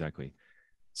 Yeah, exactly.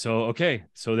 So, okay.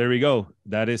 So there we go.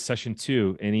 That is session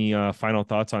 2. Any final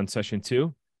thoughts on session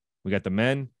 2? We got the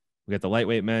men, we got the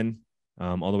lightweight men,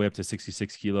 all the way up to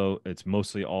 66 kilo. It's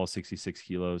mostly all 66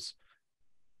 kilos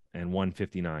and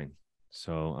 159.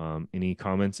 So any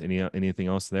comments, anything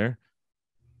else there?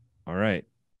 All right.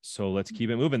 So let's keep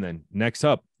it moving then. Next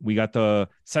up, we got the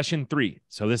session 3.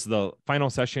 So this is the final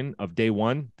session of day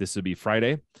 1. This will be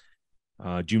Friday,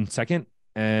 June 2nd.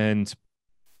 And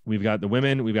we've got the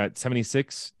women, we've got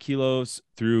 76 kilos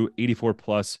through 84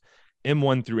 plus,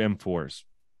 M1 through M4s.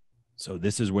 So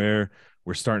this is where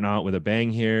we're starting out with a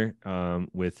bang here.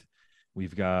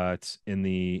 We've got in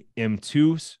the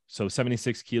M2s, so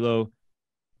 76 kilo.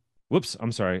 Whoops,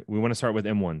 I'm sorry. We want to start with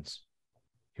M1s.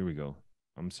 Here we go.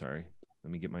 I'm sorry.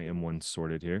 Let me get my M1s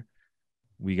sorted here.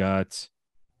 We got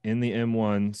in the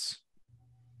M1s,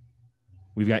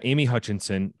 we've got Amy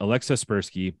Hutchinson, Alexa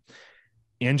Spersky,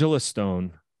 Angela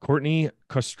Stone, Courtney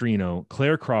Costrino,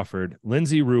 Claire Crawford,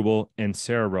 Lindsay Rubel, and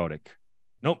Sarah Rodick.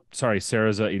 Nope, sorry,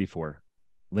 Sarah's 84.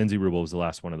 Lindsay Rubel was the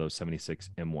last one of those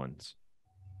 76 M1s.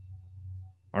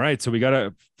 All right, so we got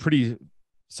a pretty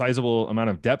sizable amount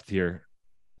of depth here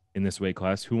in this weight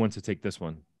class. Who wants to take this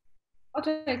one? I'll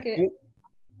take it.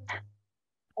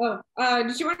 Oh,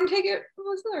 did you want to take it,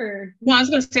 Melissa? Or? No, I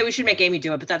was going to say we should make Amy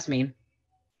do it, but that's mean.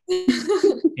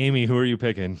 Amy, who are you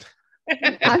picking?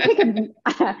 I'm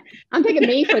picking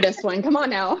me for this one. Come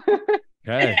on now.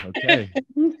 Okay.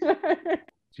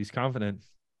 She's confident.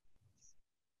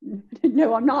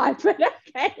 No, I'm not, but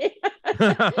okay.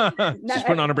 She's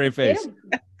putting on a brave face.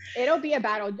 It'll be a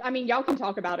battle. I mean, y'all can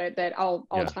talk about it, but I'll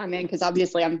chime in because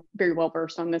obviously I'm very well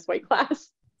versed on this weight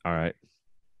class. All right.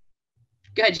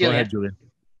 Go ahead, Julia.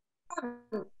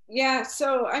 Yeah,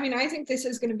 so I mean, I think this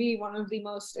is going to be one of the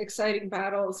most exciting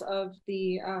battles of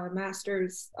the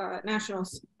Masters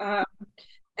Nationals.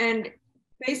 And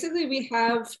basically, we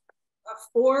have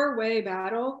a 4-way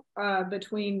battle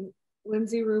between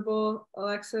Lindsay Rubel,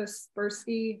 Alexa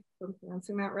Spersky, if I'm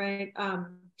pronouncing that right,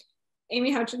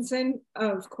 Amy Hutchinson,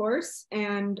 of course,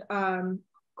 and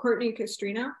Courtney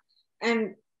Costrino.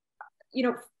 And,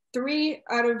 3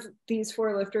 out of these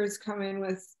 4 lifters come in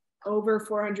with over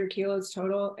 400 kilos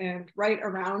total and right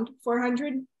around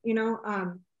 400, in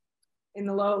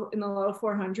the low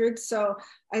 400s. So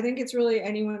I think it's really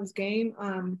anyone's game.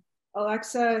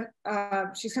 Alexa,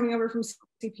 she's coming over from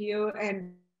CPU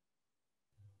and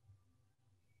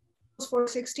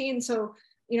 416. So,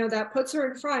 that puts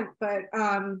her in front, but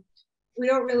we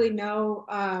don't really know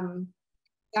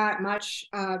that much.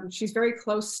 She's very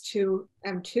close to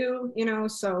M2,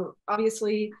 so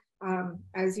obviously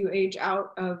as you age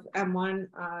out of M1,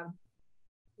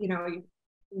 you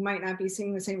might not be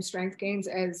seeing the same strength gains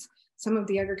as some of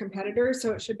the other competitors.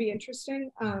 So it should be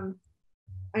interesting.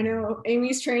 I know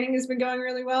Amy's training has been going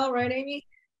really well, right, Amy?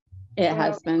 It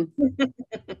has been.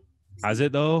 Has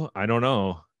it though? I don't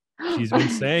know. She's been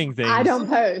saying things. I don't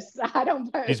post.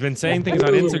 She's been saying things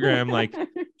on Instagram like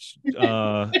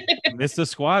missed a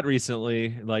squat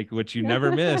recently, like which you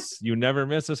never miss. You never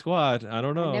miss a squat. I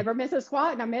don't know. I never miss a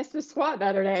squat, and I missed a squat the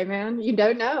other day, man. You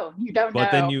don't know.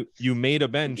 But then you made a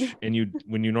bench and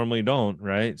when you normally don't,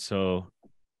 right? So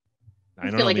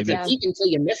I feel like it's a peak until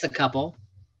you miss a couple.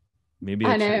 Maybe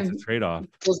it's a trade-off.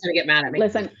 Who's gonna get mad at me?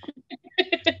 Listen,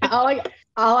 all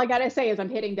I gotta say is I'm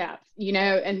hitting depth,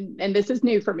 and this is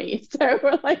new for me. So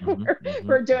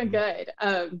we're doing good.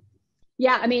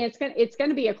 Yeah, I mean it's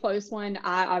gonna be a close one.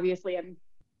 I obviously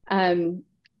am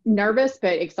nervous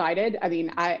but excited. I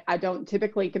mean, I don't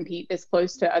typically compete this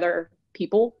close to other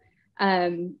people.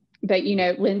 But, you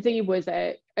know, Lindsay was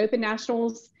at Open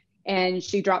Nationals and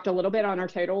she dropped a little bit on her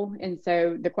total. And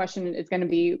so the question is going to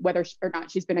be whether or not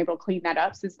she's been able to clean that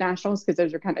up since Nationals, because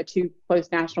those are kind of two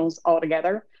close Nationals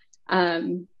altogether.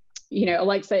 You know,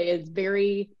 Alexa is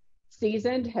very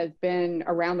seasoned, has been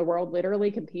around the world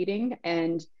literally competing,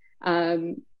 and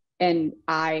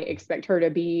I expect her to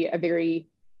be a very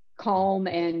calm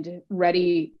and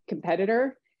ready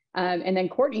competitor. And then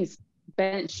Courtney's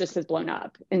bench just has blown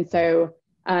up. And so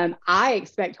I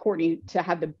expect Courtney to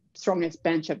have the strongest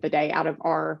bench of the day out of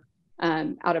our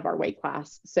weight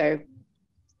class. So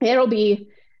it'll be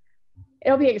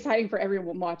exciting for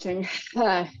everyone watching.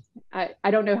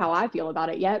 I don't know how I feel about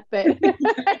it yet, but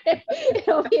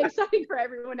it'll be exciting for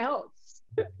everyone else.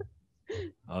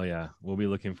 Oh yeah, we'll be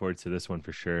looking forward to this one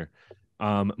for sure.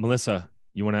 Melissa,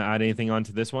 you want to add anything on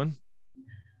to this one?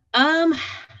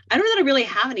 I don't know that I really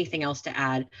have anything else to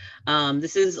add.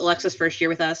 This is Alexa's first year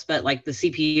with us, but like the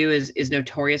CPU is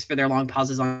notorious for their long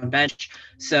pauses on bench.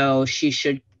 So she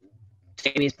should,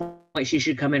 to Amy's point, she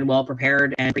should come in well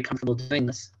prepared and pretty comfortable doing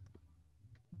this.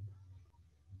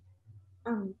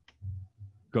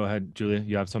 Go ahead, Julia.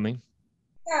 You have something?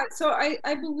 Yeah, so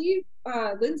I believe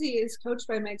Lindsay is coached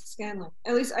by Meg Scanlon.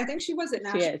 At least I think she was at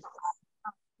National.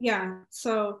 Yeah,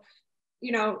 so,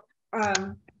 you know, like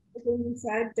you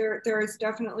said, there is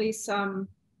definitely some,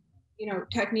 you know,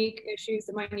 technique issues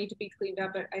that might need to be cleaned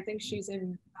up, but I think she's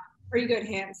in pretty good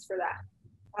hands for that.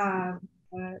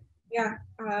 Yeah,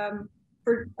 are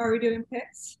we doing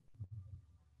picks?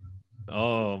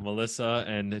 Oh, Melissa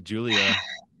and Julia.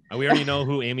 We already know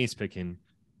who Amy's picking.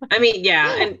 I mean,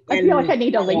 yeah. And I feel like I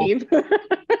need to leave.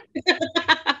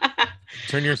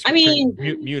 Turn your screen,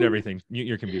 mute everything. Mute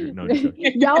your computer. No, just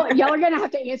y'all are gonna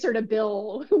have to answer to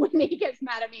Bill when he gets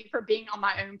mad at me for being on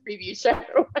my own preview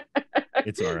show.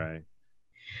 It's all right.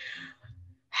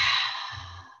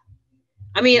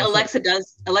 I mean, Alexa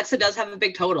does have a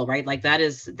big total, right? Like that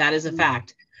is a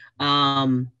fact.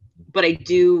 But I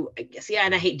guess, yeah,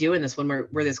 and I hate doing this when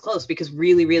we're this close, because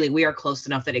really, really we are close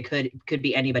enough that it could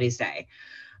be anybody's day.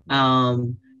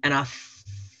 And I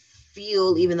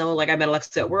feel, even though like I met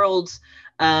Alexa at Worlds,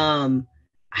 I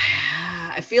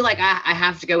feel like I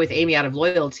have to go with Amy out of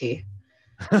loyalty.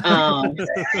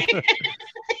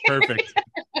 Perfect.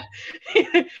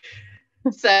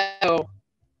 So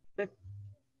there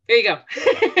you go.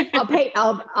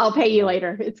 I'll pay you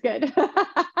later. It's good. All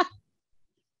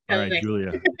right,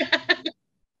 Julia.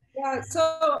 Yeah,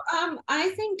 so I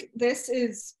think this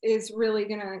is really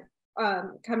gonna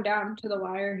come down to the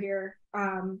wire here.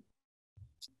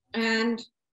 And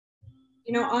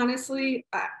you know, honestly,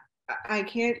 I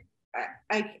can't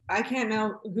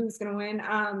know who's gonna win.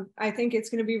 I think it's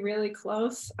gonna be really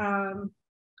close.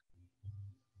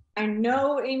 I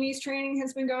know Amy's training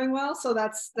has been going well, so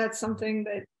that's something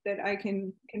that I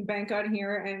can bank on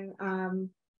here. And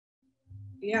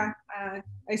yeah,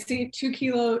 I see 2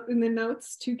 kilo in the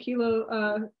notes, 2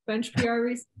 kilo bench PR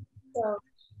recently. So,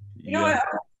 you know what?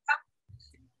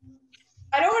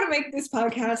 I don't want to make this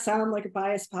podcast sound like a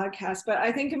biased podcast, but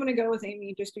I think I'm going to go with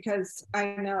Amy just because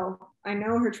I know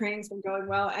her training's been going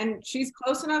well, and she's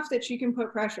close enough that she can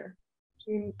put pressure.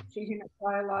 She can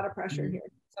apply a lot of pressure here.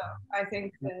 So I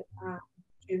think that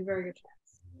she has a very good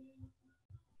chance.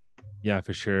 Yeah,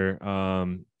 for sure.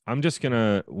 I'm just going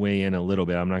to weigh in a little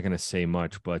bit. I'm not going to say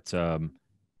much, but if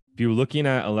you're looking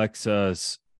at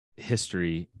Alexa's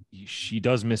history, she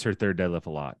does miss her third deadlift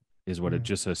a lot, is what it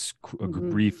just a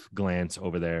brief glance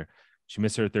over there. She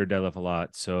missed her third deadlift a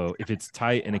lot. So if it's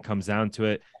tight and it comes down to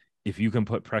it, if you can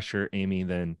put pressure, Amy,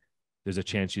 then there's a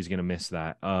chance she's going to miss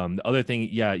that. The other thing,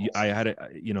 yeah, I had it,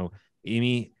 you know,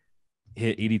 Amy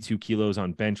hit 82 kilos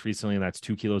on bench recently, and that's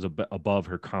 2 kilos above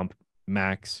her comp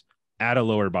max at a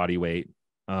lower body weight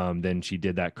than she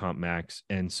did that comp max.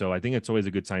 And so I think it's always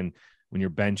a good sign when your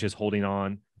bench is holding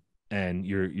on and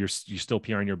you're still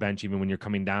PRing your bench, even when you're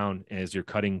coming down as you're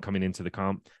coming into the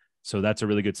comp. So that's a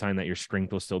really good sign that your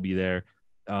strength will still be there.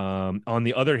 On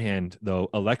the other hand, though,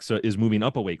 Alexa is moving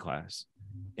up a weight class.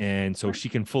 And so she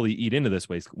can fully eat into this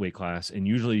weight class. And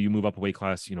usually you move up a weight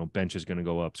class, you know, bench is going to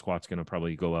go up, squat's going to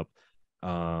probably go up.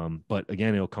 But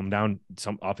again, it'll come down.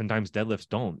 Oftentimes deadlifts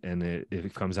don't. And if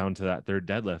it comes down to that third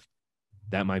deadlift,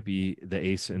 that might be the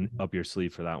ace up your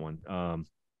sleeve for that one.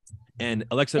 And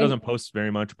Alexa doesn't post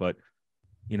very much, but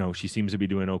you know, she seems to be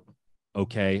doing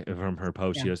okay from her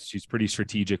post. Yeah. She's pretty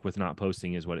strategic with not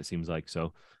posting, is what it seems like.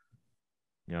 So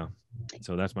yeah.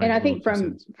 So that's my, and I think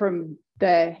from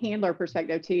the handler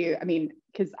perspective too, I mean,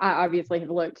 because I obviously have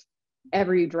looked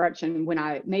every direction when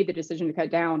I made the decision to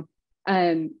cut down.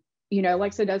 You know,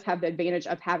 Alexa does have the advantage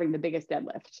of having the biggest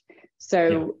deadlift.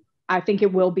 So I think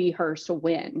it will be hers to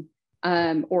win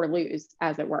or lose,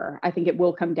 as it were. I think it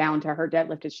will come down to her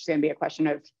deadlift. It's just going to be a question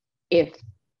of if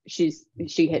she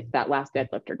hits that last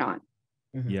deadlift or not.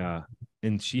 Yeah.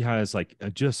 And she has like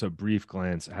just a brief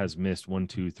glance, has missed 1,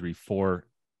 2, 3, 4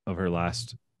 of her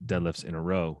last deadlifts in a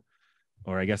row.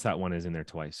 Or I guess that one is in there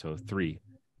twice. So 3.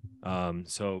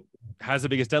 So has the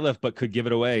biggest deadlift, but could give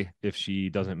it away if she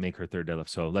doesn't make her third deadlift.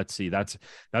 So let's see. That's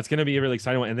going to be a really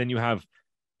exciting one. And then you have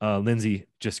Lindsay,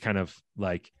 just kind of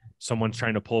like someone's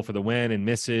trying to pull for the win and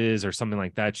misses or something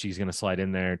like that. She's going to slide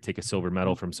in there, take a silver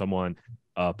medal from someone,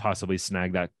 possibly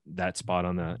snag that spot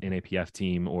on the NAPF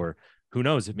team, or who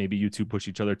knows, if maybe you two push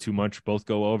each other too much, both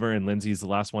go over and Lindsay's the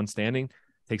last one standing,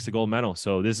 takes the gold medal.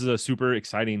 So this is a super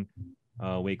exciting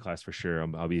weight class for sure.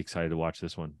 I'll be excited to watch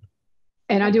this one.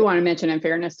 And I do want to mention, in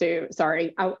fairness to,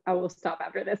 sorry, I will stop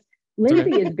after this.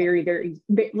 Lindsay is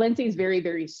Lindsay's very,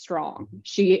 very strong.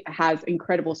 She has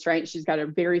incredible strength. She's got a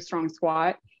very strong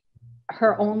squat.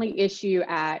 Her only issue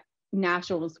at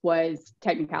nationals was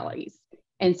technicalities.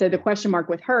 And so the question mark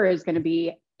with her is going to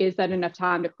be, is that enough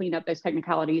time to clean up those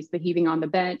technicalities, the heaving on the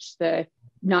bench, the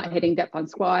not hitting depth on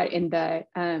squat, and the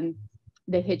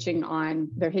hitching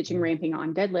ramping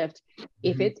on deadlift.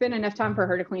 If it's been enough time for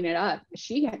her to clean it up,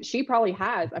 she probably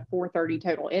has a 430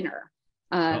 total in her.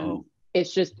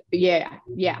 It's just,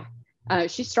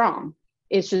 she's strong.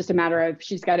 It's just a matter of,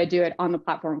 she's got to do it on the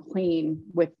platform clean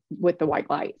with the white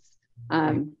lights.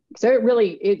 So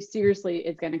it seriously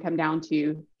is going to come down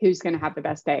to who's going to have the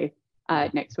best day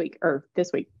next week, or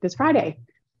this Friday.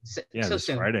 This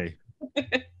Friday.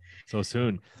 So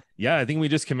soon. Yeah, I think we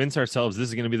just convinced ourselves this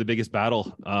is going to be the biggest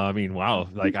battle. I mean, wow.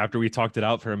 Like after we talked it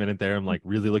out for a minute there, I'm like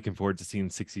really looking forward to seeing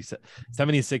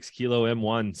 76 kilo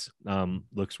M1s.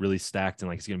 Looks really stacked, and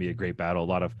like it's going to be a great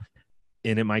battle.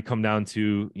 And it might come down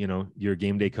to, your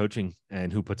game day coaching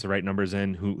and who puts the right numbers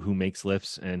in, who makes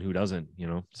lifts and who doesn't,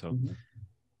 so.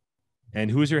 And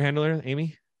who's your handler,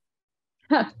 Amy?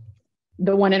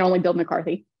 The one and only Bill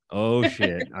McCarthy. Oh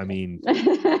shit. I mean,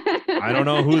 I don't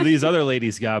know who these other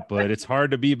ladies got, but it's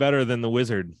hard to be better than the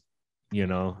wizard,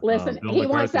 Listen, he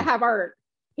wants to have our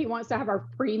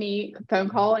pre-meet phone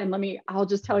call, and I'll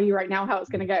just tell you right now how it's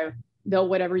going to go. Bill,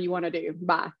 whatever you want to do,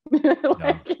 bye.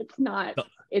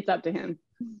 It's up to him.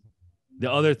 The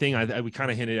other thing we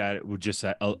kind of hinted at it, would just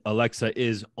that Alexa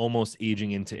is almost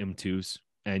aging into M2s,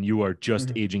 and you are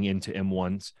just aging into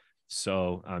M1s.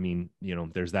 So, I mean,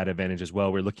 there's that advantage as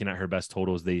well. We're looking at her best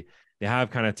totals. They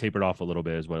have kind of tapered off a little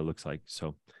bit is what it looks like.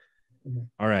 So,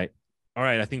 all right.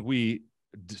 I think we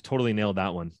totally nailed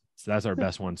that one. So that's our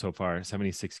best one so far.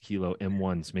 76 kilo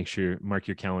M1s. Make sure, mark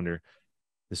your calendar.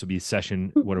 This will be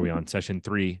session. What are we on? Session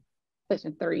 3.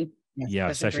 Session 3.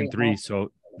 Yeah. Session 3.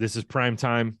 So this is prime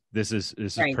time. This is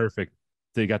perfect.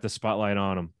 They got the spotlight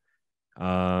on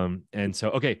them. And so,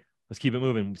 okay, let's keep it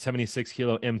moving. 76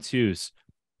 kilo M2s.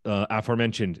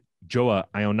 Aforementioned Joa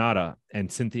Ionata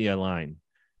and Cynthia Line.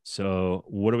 So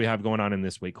what do we have going on in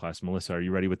this weight class? Melissa, are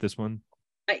you ready with this one?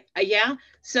 Yeah.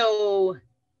 So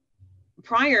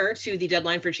prior to the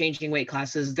deadline for changing weight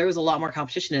classes, there was a lot more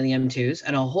competition in the M2s,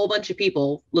 and a whole bunch of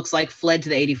people looks like fled to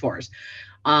the 84s.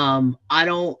 I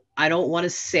don't want to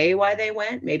say why they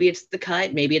went. Maybe it's the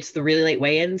cut, maybe it's the really late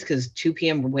weigh-ins, because 2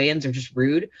 p.m. weigh-ins are just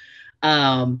rude.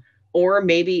 Or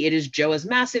maybe it is Joa's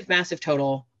massive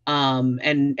total.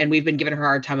 And we've been giving her a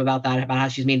hard time about that, about how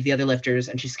she's mean to the other lifters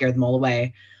and she scared them all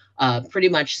away, pretty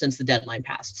much since the deadline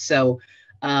passed. So,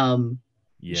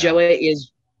 Joa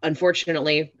is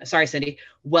unfortunately, sorry, Cindy,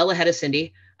 well ahead of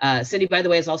Cindy. Cindy, by the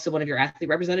way, is also one of your athlete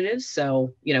representatives.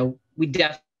 So, we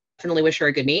definitely wish her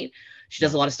a good meet. She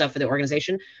does a lot of stuff for the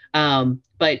organization.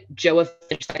 But Joa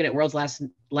finished second at Worlds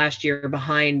last year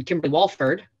behind Kimberly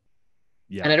Walford.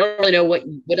 Yeah. And I don't really know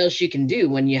what else you can do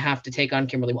when you have to take on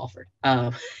Kimberly Walford.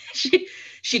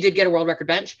 She did get a world record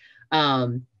bench.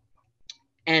 And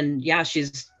yeah,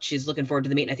 she's looking forward to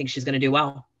the meet. And I think she's going to do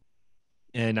well.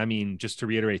 And I mean, just to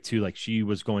reiterate too, like she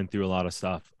was going through a lot of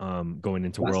stuff going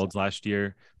into Worlds last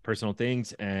year, personal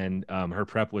things, and her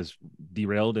prep was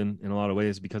derailed in a lot of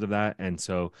ways because of that. And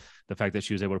so the fact that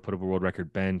she was able to put up a world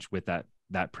record bench with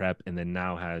that prep, and then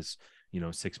now has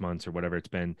 6 months or whatever it's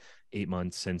been, 8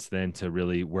 months since then to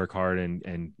really work hard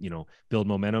and build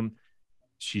momentum,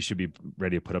 she should be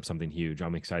ready to put up something huge.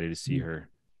 I'm excited to see her.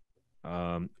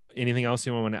 Anything else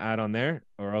you want to add on there,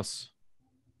 or else?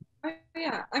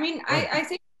 Yeah, I mean, I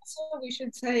think also we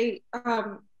should say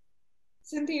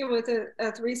Cynthia with a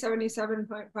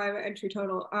 377.5 entry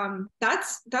total.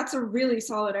 That's a really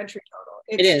solid entry total.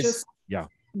 It is. Just, yeah.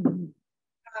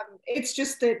 It's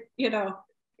just that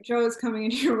Joe is coming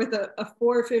in here with a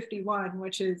 451,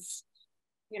 which is,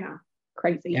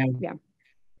 crazy. Yeah.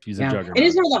 She's a It juggernaut.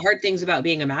 is one of the hard things about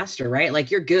being a master, right?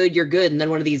 Like you're good, and then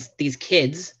one of these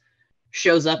kids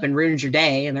shows up and ruins your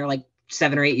day, and they're like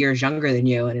 7 or 8 years younger than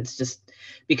you, and it's just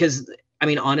because, I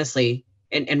mean, honestly,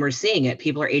 and we're seeing it.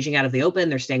 People are aging out of the open.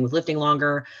 They're staying with lifting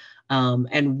longer,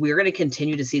 and we're going to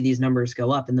continue to see these numbers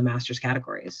go up in the masters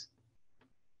categories.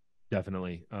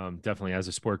 Definitely. Definitely as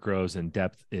the sport grows in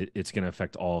depth, it's going to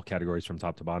affect all categories from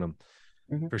top to bottom.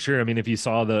 Mm-hmm. For sure. I mean, if you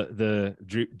saw the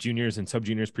juniors and sub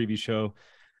juniors preview show,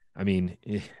 I mean,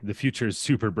 the future is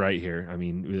super bright here. I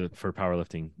mean, for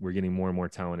powerlifting, we're getting more and more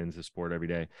talent into the sport every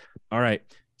day. All right.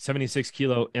 76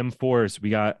 kilo M4s. We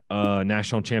got a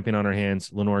national champion on our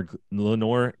hands, Lenore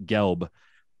Gelb.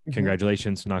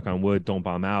 Congratulations. Knock on wood. Don't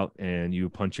bomb out. And you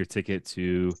punch your ticket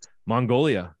to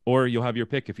Mongolia, or you'll have your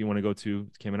pick if you want to go to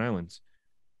Cayman Islands.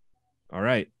 All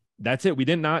right. That's it. We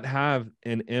did not have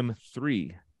an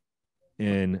M3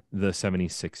 in the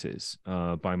 76s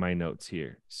by my notes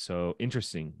here. So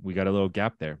interesting. We got a little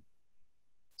gap there.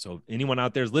 So anyone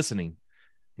out there is listening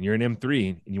and you're an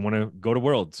M3 and you want to go to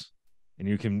Worlds and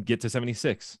you can get to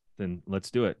 76, then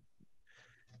let's do it.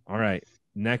 All right.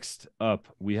 Next up,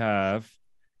 we have,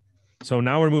 so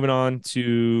now we're moving on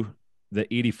to the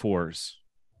 84s.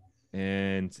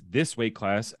 And this weight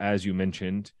class, as you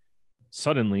mentioned,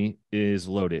 suddenly is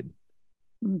loaded.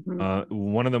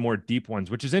 One of the more deep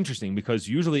ones, which is interesting because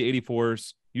usually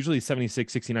 84s, usually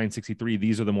 76, 69, 63,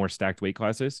 these are the more stacked weight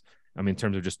classes. I mean, in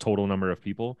terms of just total number of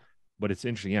people, but it's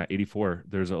interesting. Yeah. 84,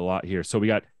 there's a lot here. So we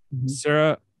got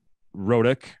Sarah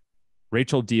Rodick,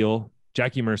 Rachel Deal,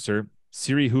 Jackie Mercer,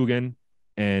 Siri Hugan,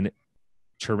 and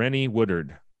Chereni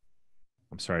Woodard.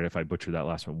 I'm sorry if I butchered that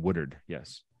last one. Woodard.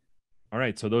 Yes. All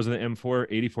right. So those are the M4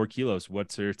 84 kilos.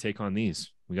 What's your take on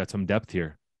these? We got some depth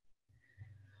here.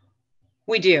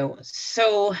 We do.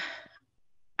 So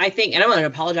I think, and I'm going to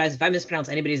apologize if I mispronounce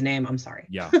anybody's name. I'm sorry.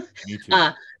 Yeah, me too.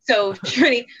 So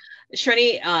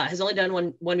Chereni has only done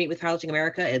one meet with Powerlifting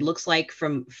America. It looks like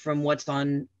from what's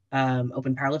on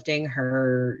Open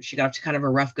Powerlifting, she got off to kind of a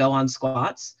rough go on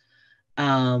squats.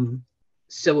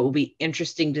 So it will be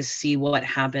interesting to see what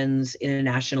happens in a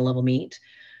national level meet,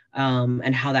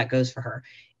 and how that goes for her.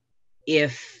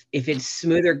 If it's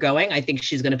smoother going, I think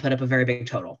she's going to put up a very big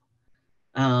total.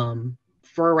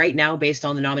 For right now, based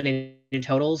on the nominated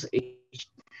totals,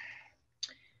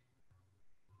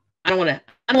 I don't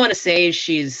want to say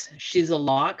she's a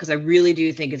lock, because I really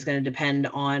do think it's going to depend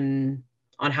on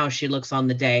how she looks on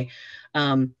the day.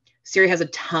 Siri has a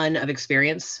ton of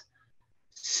experience,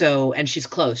 so, and she's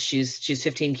close. She's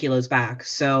 15 kilos back.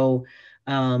 So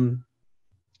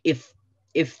if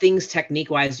things technique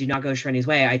wise do not go Chereni's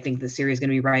way, I think the Siri is going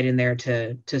to be right in there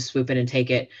to swoop in and take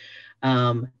it.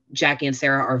 Jackie and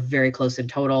Sarah are very close in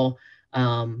total.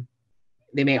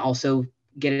 They may also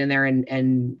get in there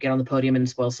and get on the podium and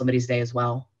spoil somebody's day as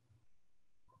well.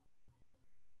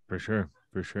 For sure.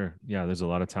 Yeah, there's a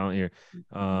lot of talent here.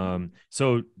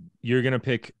 So you're going to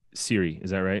pick Siri,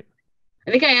 is that right?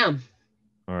 I think I am.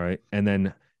 All right. And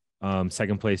then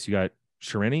second place, you got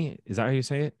Chereni. Is that how you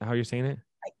say it? How you're saying it?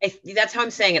 That's how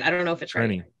I'm saying it. I don't know if it's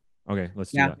Chereni. right. Okay,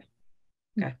 let's do that.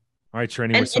 Okay. All right,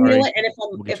 Chereni, And, we're sorry. And, you know what?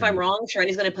 And if I'm wrong,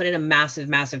 Chereni's going to put in a massive,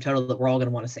 massive total that we're all going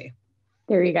to want to see.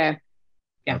 There you go.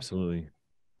 Yeah. Absolutely.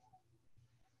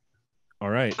 All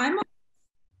right.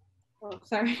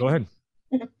 Sorry. Go ahead.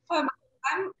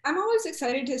 I'm always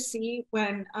excited to see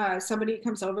when somebody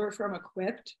comes over from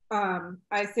Equipped.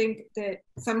 I think that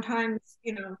sometimes,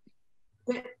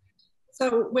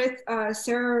 so with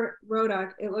Sarah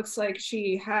Rodak, it looks like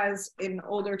she has an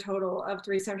older total of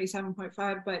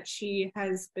 377.5, but she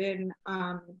has been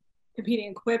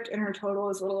competing Equipped and her total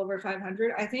is a little over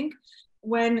 500. I think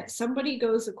when somebody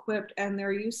goes Equipped and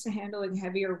they're used to handling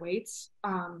heavier weights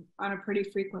on a pretty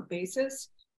frequent basis,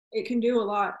 it can do a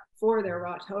lot for their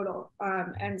raw total.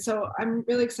 And so I'm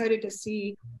really excited to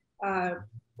see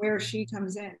where she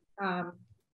comes in.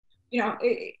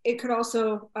 It could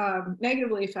also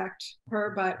negatively affect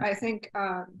her, but I think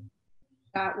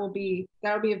that'll be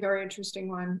a very interesting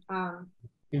one.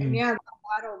 And yeah, the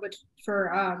battle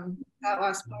for that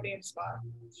last podium spot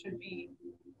should be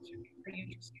pretty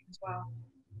interesting as well.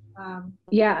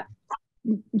 Yeah.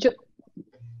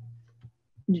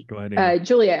 Go ahead,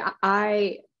 Julia,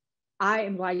 I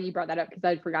am glad you brought that up because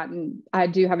I'd forgotten. I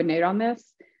do have a note on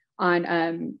this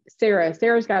on Sarah.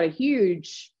 Sarah's got a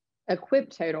huge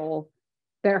Equipped total,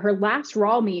 but her last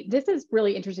raw meet, this is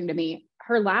really interesting to me.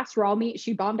 Her last raw meet,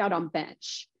 she bombed out on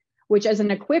bench, which as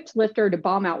an Equipped lifter to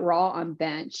bomb out raw on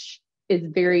bench is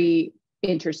very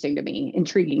interesting to me,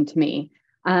 intriguing to me.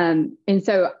 And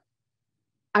so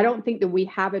I don't think that we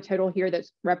have a total here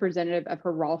that's representative of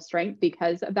her raw strength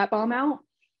because of that bomb out.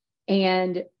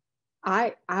 And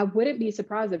I wouldn't be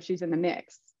surprised if she's in the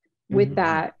mix with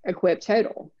that equipped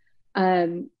total.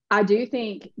 I do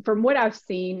think from what I've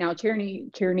seen now,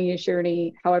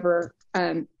 Charity, however,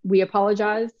 we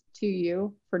apologize to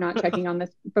you for not checking on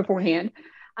this beforehand.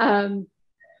 I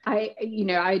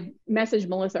messaged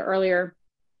Melissa earlier.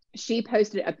 She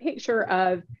posted a picture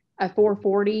of a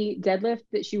 440 deadlift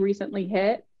that she recently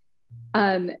hit.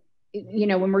 When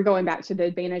we're going back to the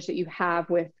advantage that you have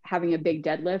with having a big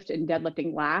deadlift and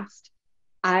deadlifting last,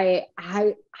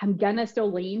 I'm gonna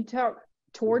still lean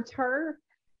towards her,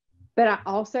 but I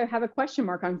also have a question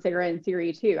mark on Sarah and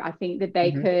Siri too. I think that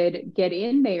they could get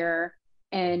in there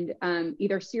and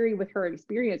either Siri with her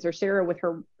experience or Sarah with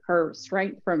her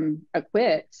strength from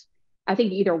equipped. I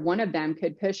think either one of them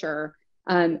could push her.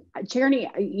 Charity,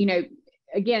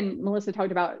 again, Melissa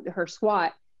talked about her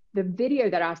squat. The video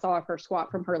that I saw of her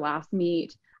squat from her last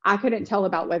meet, I couldn't tell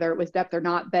about whether it was depth or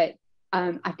not, but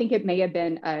I think it may have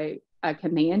been a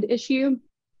command issue.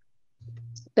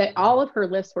 But all of her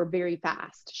lifts were very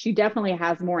fast. She definitely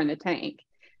has more in the tank.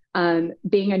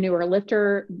 Being a newer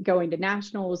lifter, going to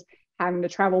nationals, having to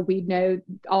travel, we know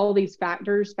all these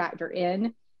factors factor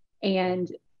in,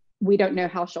 and we don't know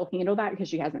how she'll handle that because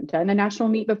she hasn't done a national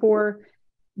meet before.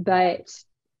 But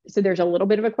so there's a little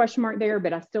bit of a question mark there,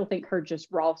 but I still think her just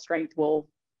raw strength will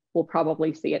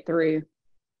probably see it through.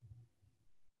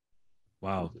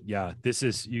 Wow. Yeah.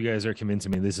 You guys are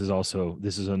convincing me. This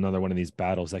is another one of these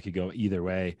battles that could go either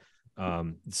way.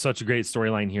 Such a great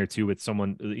storyline here too, with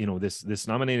someone, this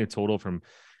nominated total from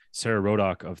Sarah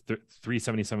Rodock of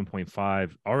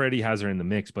 377.5 already has her in the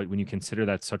mix. But when you consider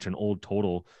that's such an old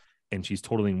total and she's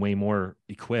totaling way more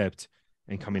equipped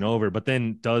and coming over, but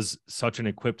then does such an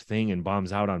equipped thing and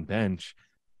bombs out on bench,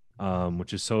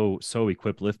 which is so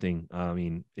equipped lifting. I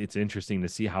mean, it's interesting to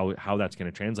see how that's going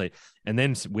to translate. And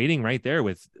then waiting right there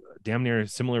with damn near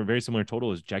very similar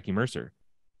total as Jackie Mercer.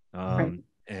 Right.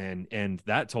 And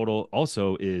that total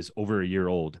also is over a year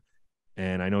old.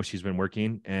 And I know she's been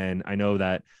working, and I know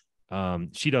that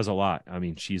she does a lot. I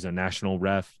mean, she's a national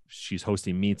ref. She's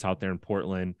hosting meets out there in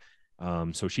Portland.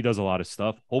 So she does a lot of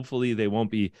stuff. Hopefully they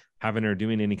won't be having her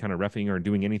doing any kind of reffing or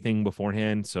doing anything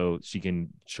beforehand, so she can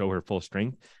show her full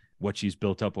strength, what she's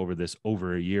built up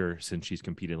over a year since she's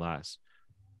competed last.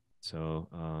 So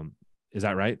is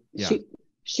that right? Yeah.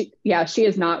 She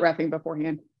is not reffing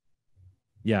beforehand.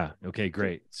 Yeah. Okay,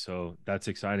 great. So that's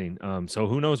exciting. So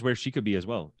who knows where she could be as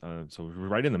well. So we're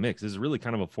right in the mix. This is really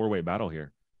kind of a 4-way battle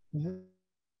here.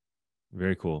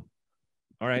 Very cool.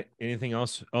 All right. Anything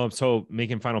else? Oh, so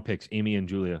making final picks, Amy and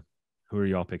Julia. Who are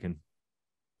y'all picking?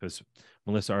 Because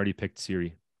Melissa already picked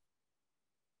Siri.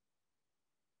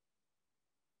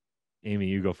 Amy,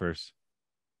 you go first.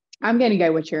 I'm going to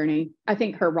go with Charity. I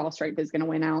think her raw strength is going to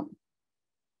win out.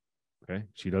 Okay.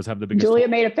 She does have the biggest. Julia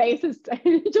made a face as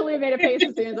soon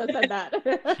as I said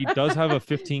that. She does have a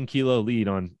 15 kilo lead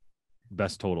on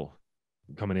best total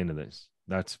coming into this.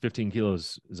 That's 15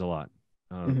 kilos is a lot.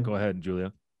 Go ahead,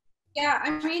 Julia. Yeah,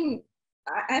 I mean,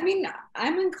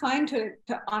 I'm inclined to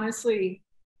honestly,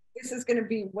 this is going to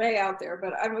be way out there,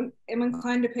 but I'm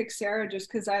inclined to pick Sarah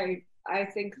just because I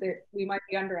think that we might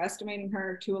be underestimating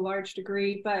her to a large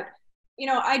degree. But,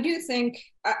 I do think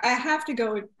I have to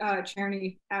go with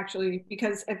Charity, actually,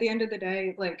 because at the end of the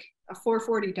day, like a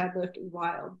 440 deadlift is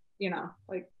wild,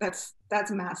 like that's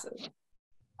massive.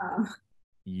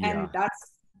 And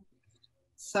that's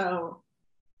so,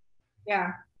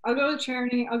 yeah, I'll go with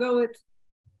Charity. I'll go with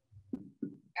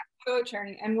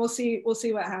Charity, and we'll see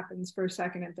what happens for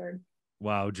second and third.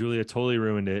 Wow, Julia totally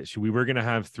ruined it. We were going to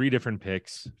have 3 different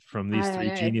picks from these 3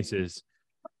 geniuses.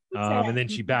 And then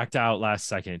she backed out last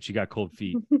second. She got cold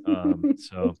feet.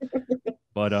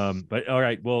 But all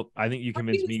right. Well, I think you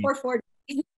convinced me.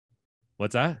 440.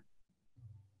 What's that?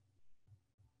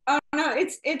 Oh no,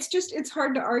 it's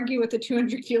hard to argue with a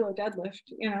 200 kilo deadlift,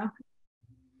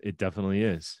 It definitely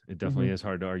is. It definitely is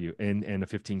hard to argue. And a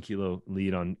 15 kilo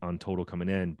lead on total coming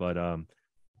in. But all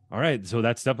right. So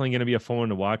that's definitely going to be a fun one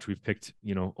to watch. We've picked,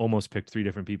 almost picked 3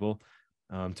 different people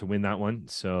to win that one.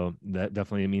 So that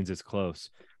definitely means it's close.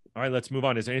 All right, let's move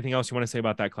on. Is there anything else you want to say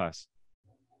about that class?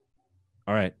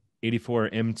 All right,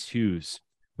 84 M2s.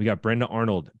 We got Brenda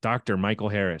Arnold, Dr. Michael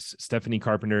Harris, Stephanie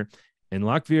Carpenter, and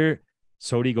Lakvir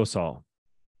Sodi Gosal.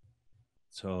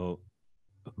 So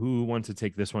who wants to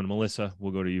take this one? Melissa,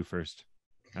 we'll go to you first,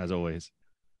 as always.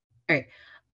 All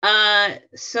right.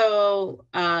 So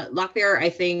Lakvir, I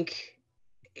think,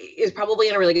 is probably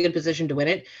in a really good position to win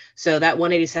it. So that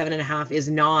 187.5 is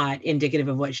not indicative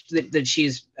of what that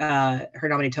she's her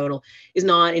nominated total is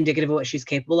not indicative of what she's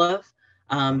capable of.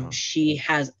 She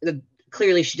has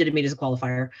clearly she did a meet as a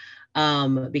qualifier.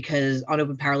 because on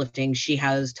Open Powerlifting, she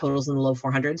has totals in the low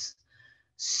 400s.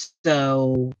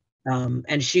 So,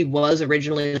 and she was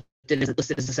originally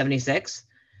listed as a 76.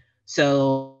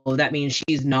 So that means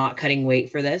she's not cutting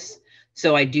weight for this.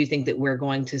 So I do think that we're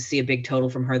going to see a big total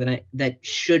from her that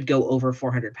should go over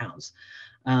 400 pounds.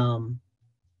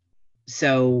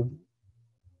 So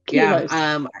Kilos.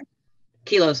 yeah,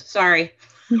 kilos. Sorry.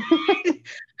 I don't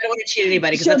want to cheat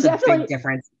anybody because that's a big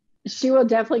difference. She will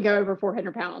definitely go over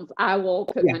 400 pounds. I will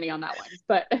put money on that one,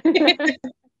 but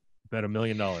bet $1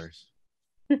 million.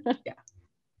 Yeah.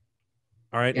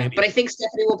 All right. Yeah. But I think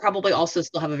Stephanie will probably also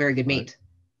still have a very good meet.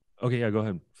 Okay. Yeah. Go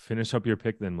ahead. Finish up your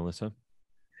pick then, Melissa.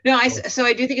 No, so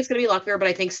I do think it's going to be Locklear, but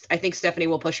I think Stephanie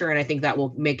will push her, and I think that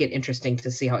will make it interesting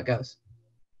to see how it goes.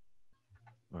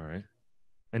 All right.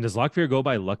 And does Locklear go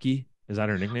by Lucky? Is that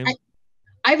her nickname?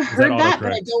 I've heard that,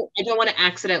 but I don't want to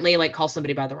accidentally like call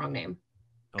somebody by the wrong name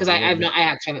because I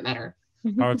actually haven't met her.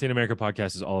 Powerlifting America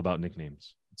podcast is all about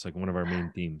nicknames. It's like one of our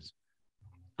main themes.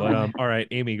 But all right,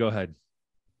 Amy, go ahead.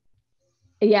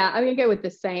 Yeah, I'm gonna go with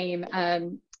the same.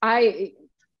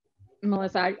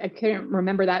 Melissa, I couldn't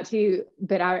remember that too,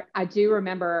 but I do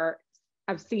remember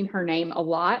I've seen her name a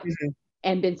lot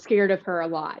and been scared of her a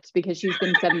lot because she's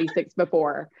been 76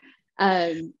 before.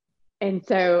 And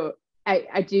so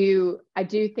I do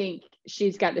think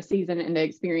she's got the season and the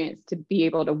experience to be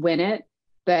able to win it,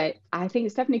 but I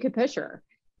think Stephanie could push her.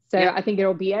 So yeah. I think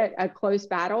it'll be a close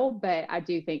battle, but I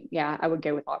do think, yeah, I would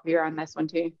go with Locklear on this one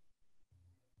too.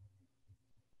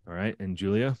 All right. And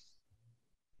Julia?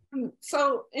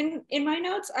 So in my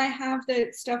notes, I have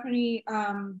that Stephanie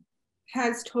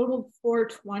has totaled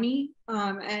 420,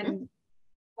 and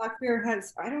Locklear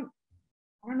has, I don't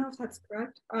know if that's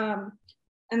correct. And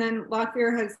then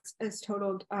Locklear has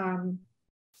totaled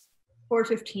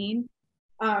 415,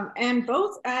 and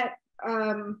both at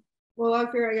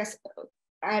Locklear, I guess,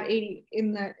 at 80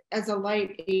 as a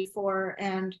light 84,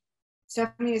 and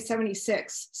Stephanie is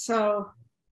 76. So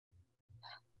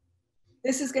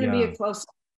this is going to be a close.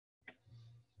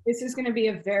 This is going to be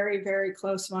a very, very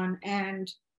close one.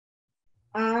 And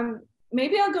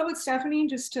maybe I'll go with Stephanie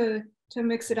just to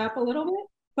mix it up a little bit.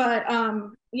 But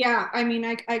yeah, I mean,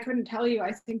 I couldn't tell you.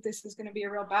 I think this is going to be a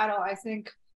real battle. I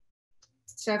think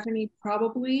Stephanie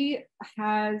probably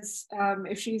has,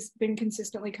 if she's been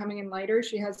consistently coming in lighter,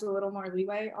 she has a little more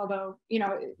leeway. Although,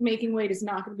 making weight is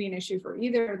not going to be an issue for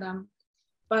either of them.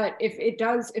 But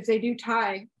if they do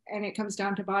tie and it comes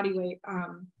down to body weight,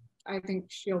 I think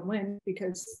she'll win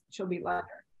because she'll be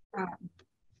lighter.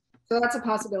 So that's a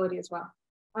possibility as well.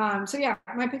 So yeah,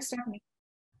 I might pick Stephanie.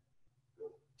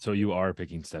 So you are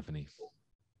picking Stephanie.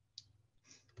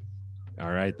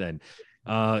 All right, then.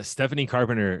 Stephanie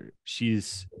Carpenter,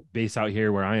 she's based out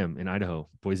here where I am in Idaho,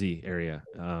 Boise area.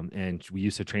 And we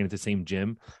used to train at the same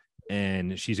gym,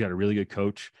 and she's got a really good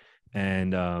coach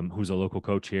and who's a local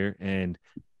coach here. And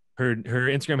her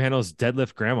Instagram handle is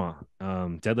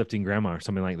deadlifting grandma or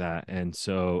something like that. And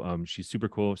so she's super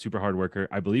cool, super hard worker.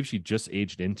 I believe she just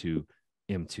aged into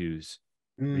M2s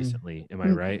recently. Am I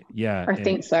right? Yeah. I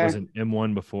think so. Was an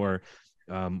M1 before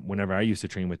whenever I used to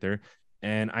train with her.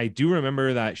 And I do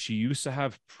remember that she used to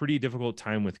have pretty difficult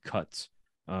time with cuts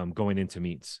going into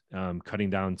meets,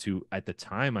 cutting down to, at the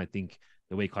time, I think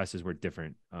the weight classes were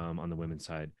different on the women's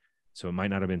side. So it might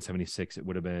not have been 76. It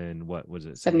would have been, what was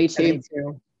it? 72.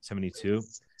 72.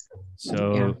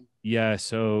 So yeah.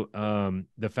 So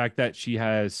the fact that she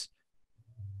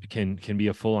can be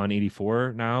a full on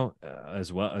 84 now,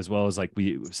 as well as like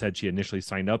we said, she initially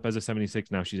signed up as a 76.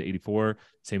 Now she's 84.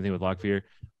 Same thing with Locklear.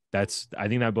 I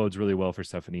think that bodes really well for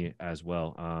Stephanie as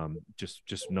well.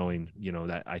 Just knowing,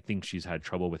 that I think she's had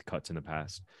trouble with cuts in the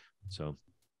past. So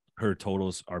her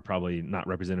totals are probably not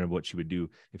representative of what she would do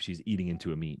if she's eating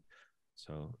into a meet.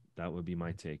 So that would be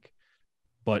my take.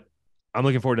 But I'm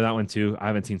looking forward to that one too. I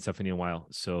haven't seen Stephanie in a while,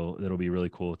 so it'll be really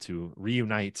cool to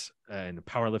reunite in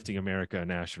Powerlifting America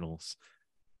Nationals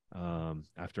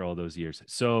after all those years.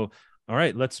 So, all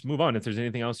right, let's move on. If there's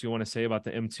anything else you want to say about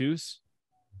the M2s.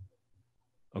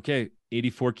 Okay,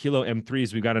 84 kilo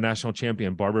M3s. We've got a national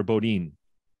champion, Barbara Bodine.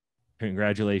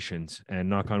 Congratulations, and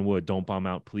knock on wood, don't bomb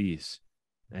out, please.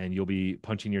 And you'll be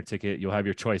punching your ticket. You'll have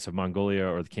your choice of Mongolia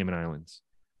or the Cayman Islands.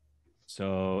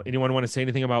 So anyone want to say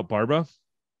anything about Barbara?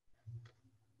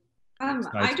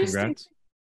 I just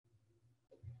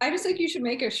think you should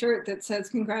make a shirt that says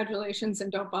congratulations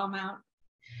and don't bomb out.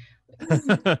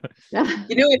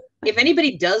 If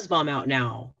anybody does bomb out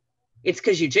now, it's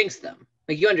because you jinxed them.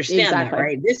 Like, you understand that,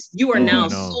 right? You are now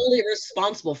solely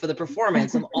responsible for the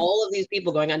performance of all of these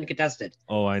people going uncontested.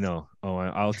 Oh, I know. Oh,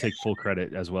 I'll take full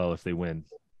credit as well if they win.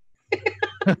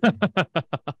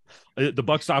 The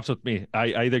buck stops with me.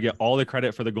 I either get all the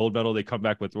credit for the gold medal, they come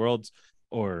back with worlds,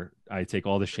 or I take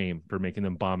all the shame for making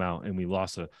them bomb out and we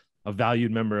lost a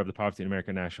valued member of the Powerlifting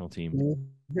America national team.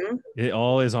 Mm-hmm. It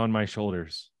all is on my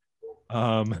shoulders.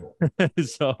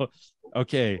 So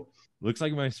okay, looks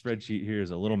like my spreadsheet here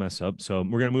is a little messed up. So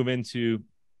we're gonna move into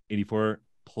 84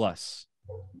 plus,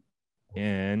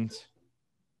 and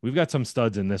we've got some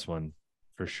studs in this one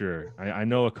for sure. I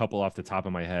know a couple off the top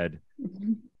of my head.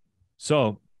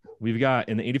 So we've got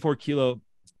in the 84 kilo,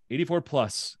 84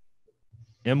 plus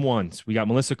M1s, we got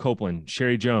Melissa Copeland,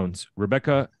 Sherry Jones,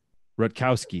 Rebecca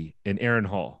Rutkowski, and Erin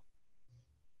Hall.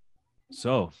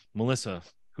 So Melissa,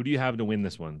 who do you have to win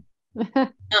this one?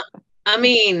 I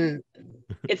mean,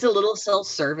 it's a little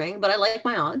self-serving, but I like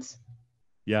my odds.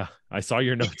 Yeah, I saw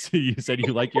your notes. You said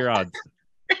you like your odds.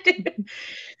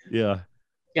 Yeah.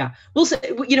 Yeah. Well, so,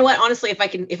 you know what? Honestly, if I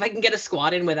can get a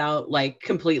squat in without like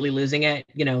completely losing it,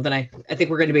 then I think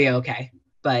we're going to be okay.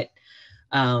 But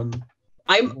I'm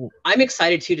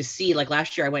excited to see, like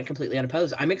last year I went completely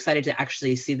unopposed. I'm excited to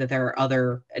actually see that there are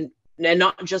other, and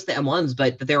not just the M1s,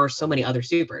 but that there are so many other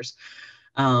supers.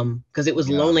 Because it was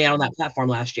lonely out on that platform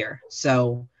last year.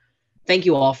 So thank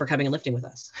you all for coming and lifting with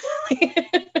us.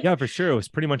 Yeah, for sure. It was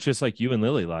pretty much just like you and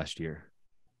Lily last year.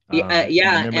 And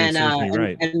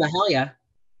Mahalia.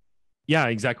 Yeah,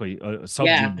 exactly.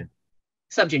 Sub-junior.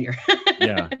 Sub-junior.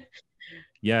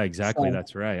 Yeah, exactly. So,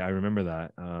 that's right. I remember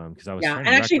that. Because I was and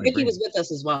actually Vicky was with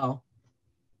us as well.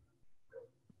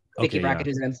 Vicky Brackett,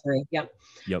 who's in M3. Yep.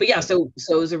 But yeah, so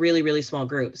it was a really, really small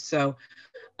group. So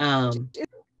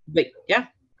but yeah.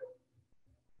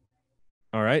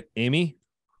 All right, Amy.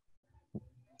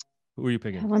 Who are you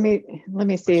picking? Let me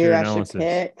see who I should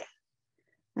pick.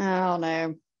 I don't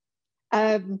know.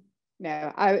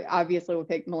 No, I obviously will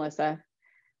pick Melissa.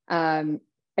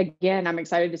 Again, I'm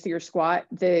excited to see her squat.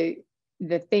 The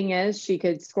thing is, she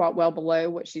could squat well below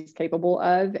what she's capable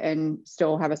of and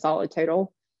still have a solid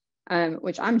total,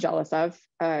 which I'm jealous of,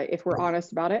 if we're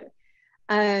honest about it.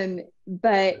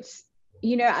 But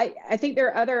I think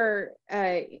there are other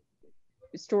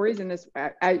stories in this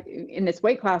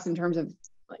weight class in terms of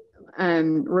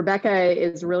Rebecca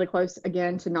is really close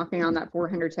again to knocking on that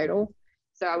 400 total.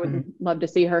 So I would love to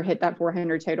see her hit that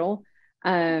 400 total.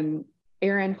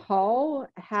 Erin Hall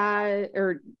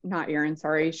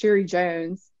Sherry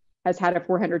Jones has had a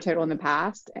 400 total in the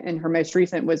past, and her most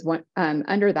recent was one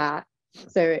under that.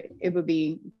 So it would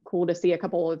be cool to see a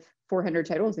couple of 400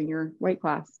 totals in your weight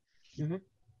class. Mm-hmm.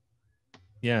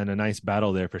 Yeah, and a nice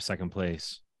battle there for second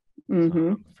place.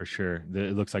 For sure.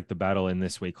 It looks like the battle in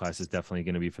this weight class is definitely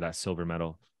going to be for that silver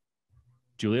medal.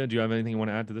 Julia, do you have anything you want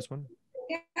to add to this one?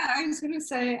 Yeah, I was going to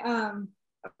say,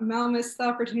 Mel missed the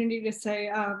opportunity to say,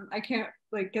 I can't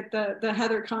get the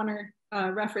Heather Connor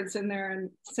reference in there and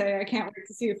say, I can't wait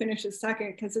to see who finishes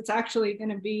second, because it's actually going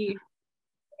to be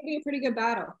a pretty good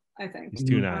battle, I think. It's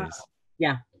too nice.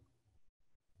 Yeah.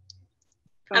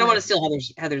 I don't want to steal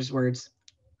Heather's words.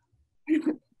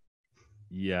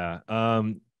 Yeah.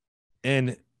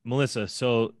 And Melissa,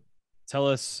 so tell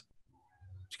us,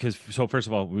 so first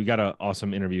of all, we got an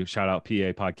awesome interview, shout out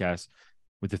PA podcast,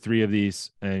 with the three of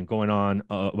these and going on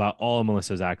about all of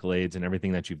Melissa's accolades and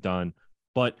everything that you've done.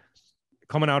 But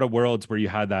coming out of Worlds where you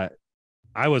had that,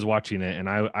 I was watching it and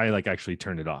I actually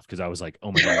turned it off because I was like,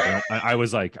 oh my God. I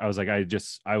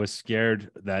was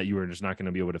scared that you were just not going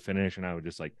to be able to finish. And I would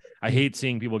just I hate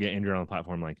seeing people get injured on a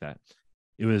platform like that.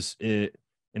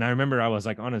 And I remember I was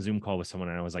on a Zoom call with someone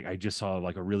and I was I just saw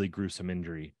a really gruesome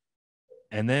injury.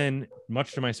 And then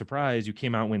much to my surprise, you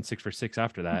came out and went 6 for 6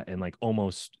 after that. And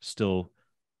almost still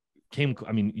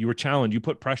you were challenged, you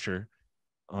put pressure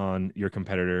on your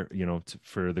competitor,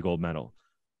 for the gold medal.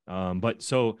 But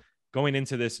so going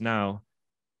into this now,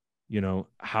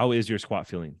 how is your squat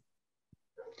feeling?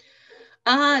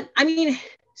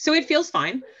 So it feels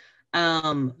fine.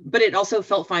 But it also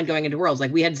felt fine going into Worlds.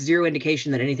 We had zero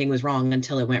indication that anything was wrong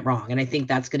until it went wrong. And I think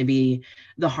that's going to be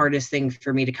the hardest thing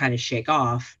for me to kind of shake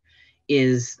off,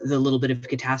 is the little bit of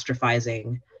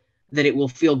catastrophizing that it will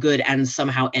feel good and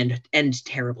somehow end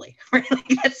terribly. Right?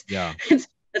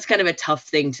 That's kind of a tough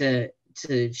thing to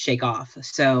shake off.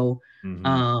 So,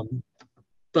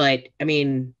 but I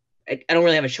don't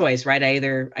really have a choice, right?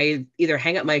 I either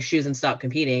hang up my shoes and stop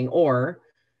competing, or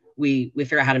we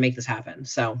figure out how to make this happen.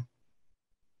 So.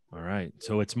 All right.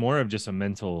 So it's more of just a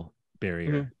mental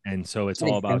barrier. And so it's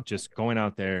all about just going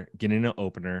out there, getting an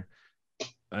opener,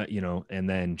 and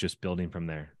then just building from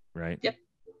there. Right. Yep.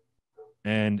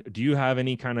 And do you have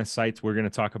any kind of sites? We're going to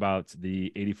talk about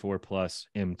the 84 plus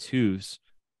M2s,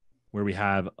 where we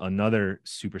have another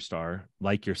superstar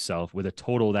like yourself with a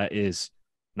total that is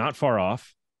not far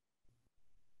off.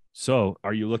 So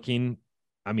are you looking,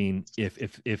 I mean,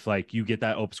 if like you get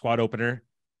that squad opener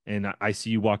and I see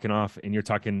you walking off and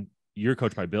you're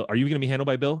coached by Bill, are you going to be handled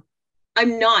by Bill?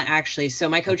 I'm not actually. So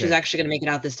my coach is Okay. actually going to make it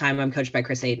out this time. I'm coached by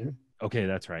Chris Aiden. Okay,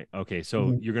 that's right. Okay,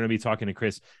 so you're going to be talking to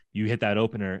Chris. You hit that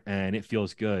opener and it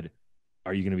feels good.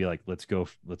 Are you going to be like, let's go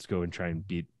and try and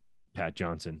beat Pat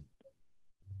Johnson?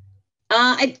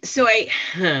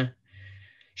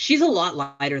 She's a lot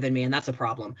lighter than me, and that's a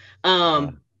problem. Yeah.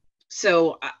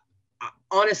 So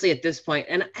honestly, at this point,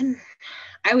 and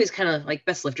I always kind of like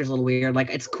best lifter's a little weird. Like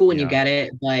it's cool when you get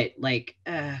it, but like,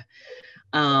 and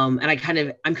I'm kind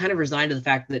of resigned to the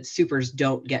fact that supers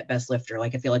don't get best lifter.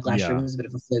 Like I feel like last year was a bit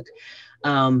of a fluke.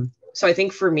 So I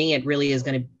think for me, it really is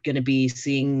going to be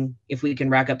seeing if we can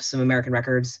rack up some American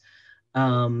records,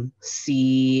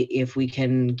 see if we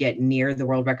can get near the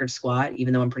world record squat,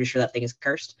 even though I'm pretty sure that thing is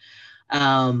cursed,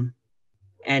 and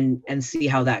see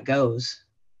how that goes.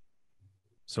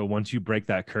 So once you break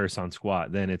that curse on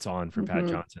squat, then it's on for Pat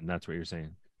Johnson. That's what you're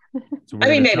saying. So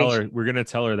we're gonna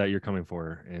tell her that you're coming for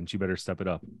her, and she better step it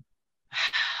up.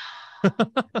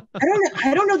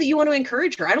 I don't know that you want to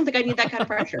encourage her. I don't think I need that kind of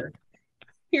pressure.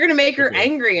 You're gonna make her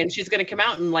angry, and she's gonna come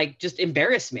out and like just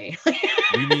embarrass me.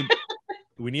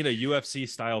 we need a UFC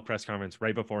style press conference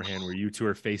right beforehand where you two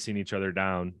are facing each other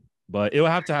down. But it will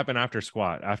have to happen after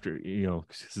squat. After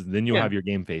then you'll have your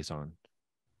game face on.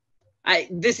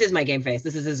 This is my game face.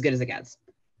 This is as good as it gets.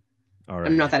 All right.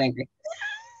 I'm not that angry.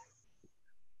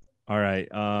 All right.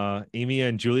 Amy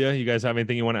and Julia, you guys have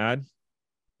anything you want to add?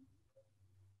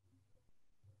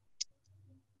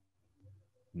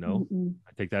 No.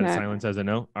 I take that silence as a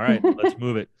no. All right, let's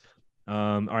move it.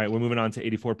 All right, we're moving on to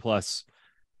 84 plus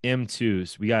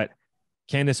M2s. We got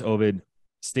Candace Ovid,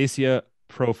 Stacia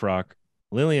Profrock,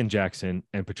 Lillian Jackson,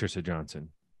 and Patricia Johnson.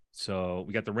 So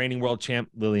we got the reigning world champ,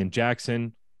 Lillian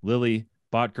Jackson. Lily,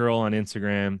 Bot Girl on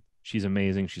Instagram. She's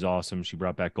amazing. She's awesome. She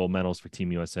brought back gold medals for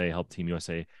Team USA, helped Team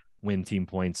USA win team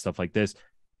points, stuff like this.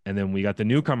 And then we got the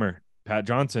newcomer, Pat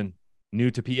Johnson,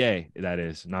 new to PA, that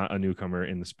is, not a newcomer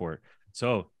in the sport.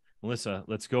 So, Melissa,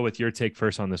 let's go with your take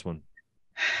first on this one.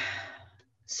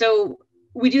 So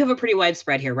we do have a pretty wide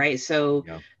spread here, right? So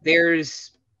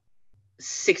there's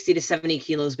 60 to 70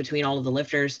 kilos between all of the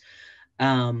lifters.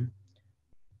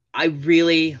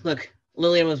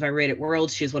 Lillian was my rated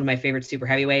world. She's one of my favorite super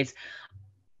heavyweights.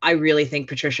 I really think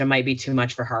Patricia might be too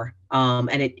much for her.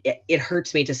 And it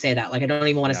hurts me to say that. Like, I don't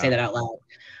even want to say that out loud.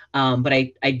 But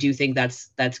I do think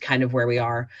that's kind of where we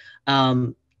are.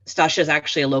 Stasha is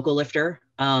actually a local lifter.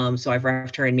 So I've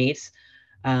reffed her in meets.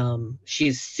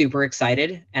 She's super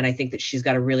excited. And I think that she's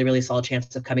got a really, really solid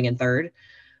chance of coming in third.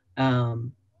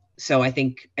 So I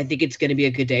think it's going to be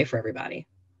a good day for everybody.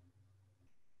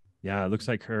 Yeah, it looks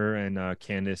like her and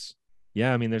Candace.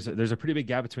 Yeah, I mean, there's a pretty big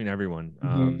gap between everyone.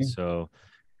 So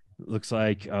it looks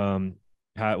like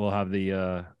Pat will have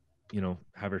the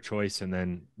have her choice, and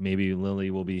then maybe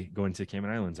Lily will be going to Cayman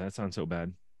Islands. That sounds so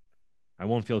bad. I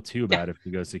won't feel too bad if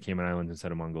he goes to Cayman Islands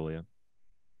instead of Mongolia.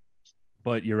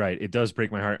 But you're right. It does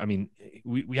break my heart. I mean,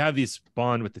 we have these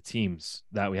bond with the teams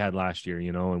that we had last year,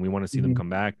 and we want to see them come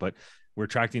back, but we're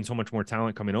attracting so much more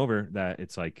talent coming over that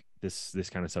it's like this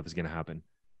kind of stuff is going to happen.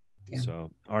 Yeah.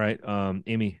 So, all right.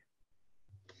 Amy,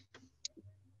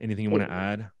 anything you want to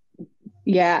add?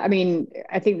 Yeah. I mean,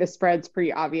 I think the spread's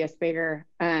pretty obvious there.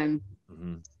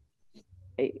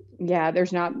 Yeah,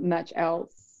 there's not much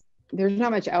else. There's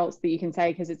not much else that you can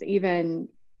say, because it's even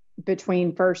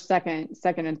between first, second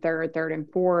and third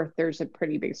and fourth, there's a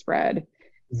pretty big spread.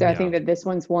 So I think that this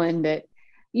one's one that,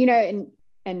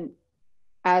 and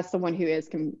as someone who is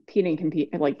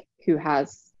compete, like who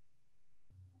has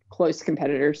close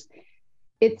competitors,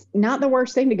 it's not the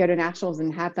worst thing to go to nationals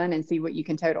and have fun and see what you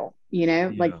can total,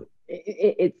 like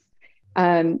it's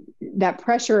that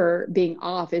pressure being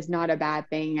off is not a bad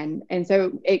thing. And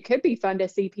so it could be fun to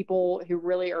see people who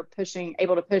really are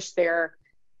able to push their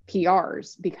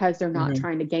PRs because they're not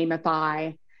trying to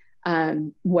gamify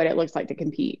what it looks like to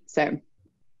compete. So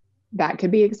that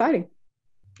could be exciting.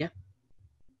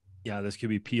 Yeah, this could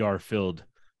be a PR filled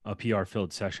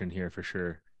session here for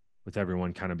sure, with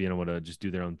everyone kind of being able to just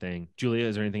do their own thing. Julia,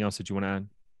 is there anything else that you want to add?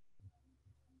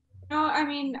 No, I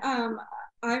mean,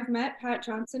 I've met Pat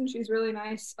Johnson. She's really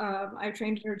nice. I've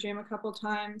trained in her gym a couple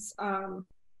times.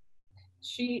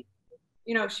 She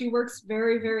works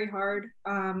very, very hard.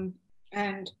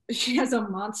 And she has a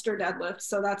monster deadlift.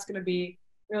 So that's going to be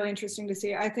really interesting to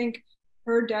see. I think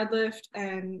her deadlift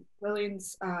and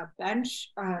Lillian's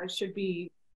bench should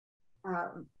be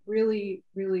really,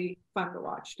 really fun to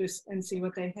watch and see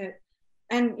what they hit.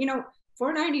 And,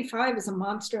 495 is a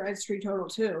monster S3 total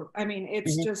too. I mean,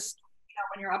 it's just,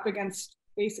 when you're up against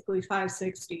basically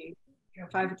 560,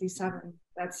 557.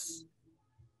 That's,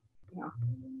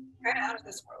 kind of out of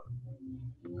this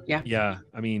world. Yeah.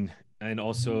 I mean, and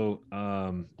also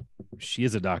she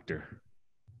is a doctor.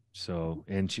 So,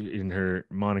 and her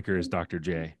moniker is Dr.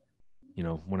 J,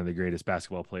 one of the greatest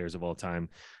basketball players of all time.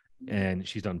 And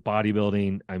she's done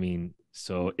bodybuilding. I mean,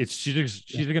 so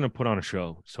she's going to put on a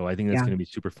show. So I think that's going to be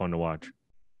super fun to watch.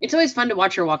 It's always fun to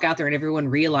watch her walk out there and everyone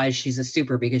realize she's a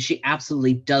super, because she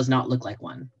absolutely does not look like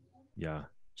one. Yeah.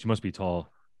 She must be tall.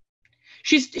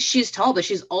 She's tall, but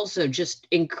she's also just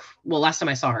last time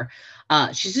I saw her,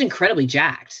 she's just incredibly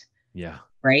jacked. Yeah.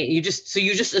 Right. You just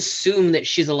assume that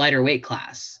she's a lighter weight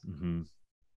class. Mm-hmm.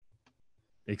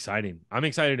 Exciting. I'm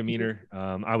excited to meet her.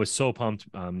 I was so pumped.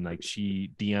 Like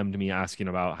she DM'd me asking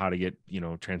about how to get,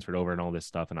 transferred over and all this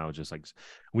stuff. And I was just like,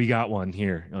 we got one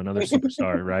here, another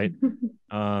superstar. Right.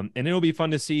 And it'll be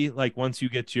fun to see, like, once you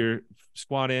get your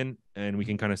squad in and we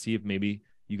can kind of see if maybe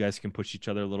you guys can push each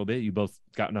other a little bit. You both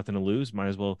got nothing to lose. Might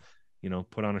as well,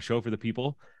 put on a show for the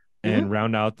people and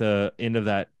round out the end of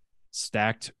that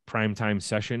stacked primetime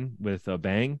session with a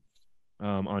bang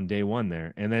on day one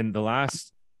there. And then the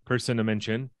last person to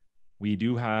mention, we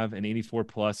do have an 84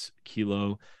 plus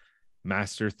kilo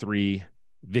master 3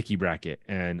 Vicky bracket,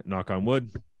 and knock on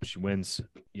wood, she wins,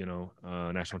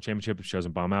 national championship if she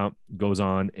doesn't bomb out, goes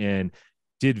on. And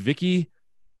did Vicky,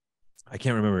 I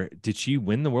can't remember, did she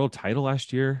win the world title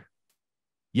last year?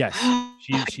 Yes,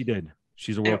 she did.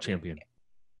 She's a world champion.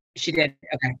 She did.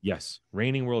 Okay. Yes,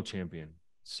 reigning world champion.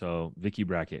 So Vicky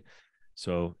bracket.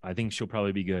 So I think she'll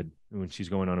probably be good when she's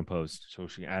going unopposed. So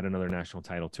she add another national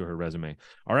title to her resume.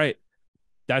 All right.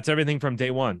 That's everything from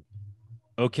day one.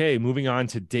 Okay. Moving on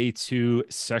to day 2,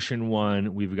 session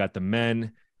 1. We've got the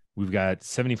men. We've got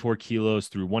 74 kilos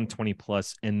through 120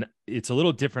 plus. And it's a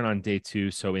little different on day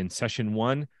 2. So in session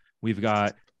 1, we've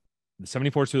got the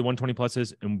 74s through the 120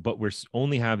 pluses, but we're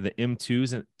only have the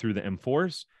M2s through the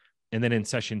M4s. And then in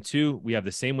session 2, we have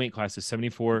the same weight class as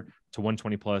 74 to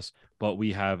 120 plus, but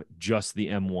we have just the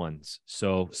M1s.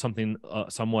 So something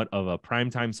somewhat of a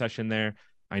primetime session there.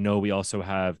 I know we also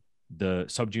have the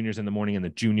sub juniors in the morning and the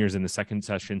juniors in the second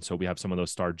session. So we have some of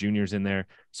those star juniors in there.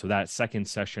 So that second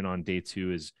session on day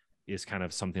 2 is kind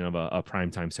of something of a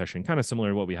primetime session, kind of similar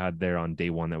to what we had there on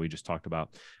day 1 that we just talked about.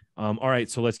 All right,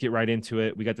 so let's get right into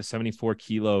it. We got the 74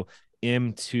 kilo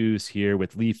M2s here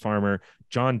with Lee Farmer,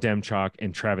 John Demchok,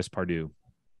 and Travis Pardue.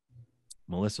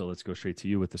 Melissa, let's go straight to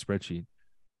you with the spreadsheet.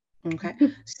 Okay.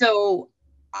 So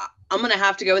I'm going to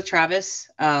have to go with Travis.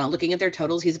 Looking at their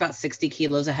totals, he's about 60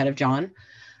 kilos ahead of John.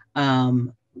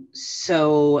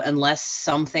 So unless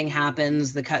something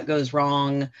happens, the cut goes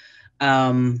wrong,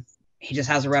 he just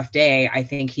has a rough day, I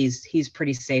think he's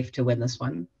pretty safe to win this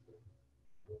one.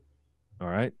 All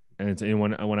right. And does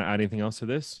anyone want to add anything else to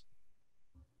this?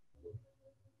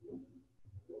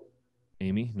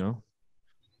 Amy, no?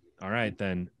 All right,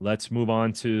 then let's move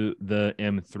on to the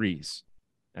M3s.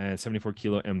 And 74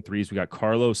 kilo M3s, we got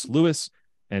Carlos Lewis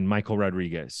and Michael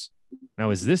Rodriguez. Now,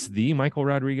 is this the Michael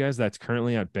Rodriguez that's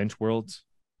currently at Bench Worlds?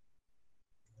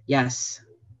 Yes.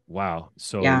 Wow.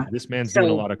 So yeah. This man's doing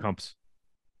a lot of comps.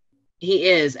 He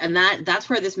is. And that's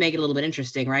where this makes it a little bit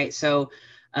interesting, right? So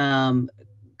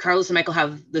Carlos and Michael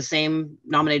have the same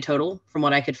nominated total from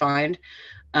what I could find.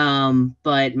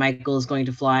 But Michael is going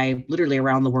to fly literally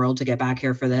around the world to get back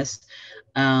here for this.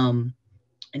 And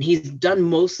he's done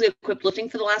mostly equipped lifting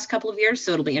for the last couple of years.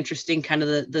 So it'll be interesting, kind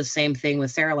of the same thing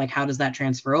with Sarah, like how does that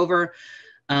transfer over?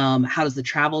 How does the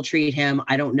travel treat him?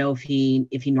 I don't know if he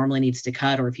normally needs to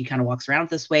cut or if he kind of walks around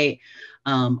this weight.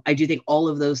 I do think all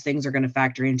of those things are going to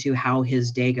factor into how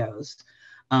his day goes.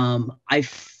 I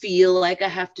feel like I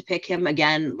have to pick him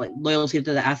again, like loyalty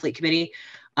to the athlete committee.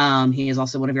 He is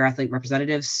also one of your athlete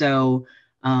representatives. So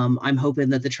I'm hoping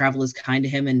that the travel is kind to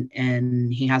him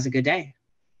and he has a good day.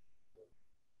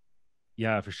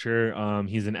 Yeah, for sure.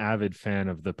 He's an avid fan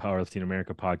of the Powerlifting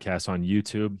America podcast on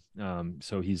YouTube.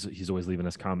 So he's always leaving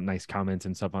us nice comments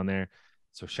and stuff on there.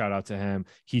 So shout out to him.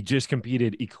 He just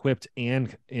competed equipped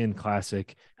and in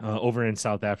classic over in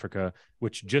South Africa,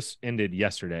 which just ended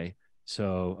yesterday.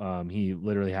 So he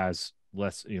literally has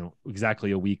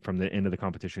exactly a week from the end of the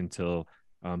competition till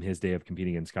his day of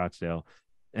competing in Scottsdale.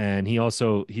 And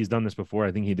he's done this before.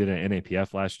 I think he did an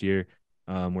NAPF last year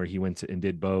where he went and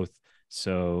did both.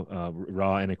 So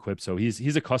raw and equipped. So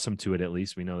he's accustomed to it. At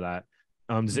least we know that.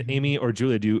 Does Amy or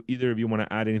Julia, do either of you want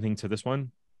to add anything to this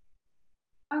one?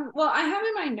 Well, I have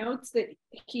in my notes that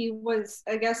he was,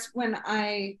 I guess when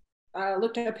I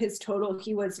looked up his total,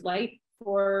 he was light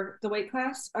for the weight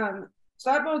class. So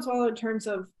that bodes well in terms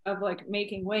of like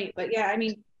making weight. But yeah, I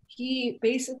mean, he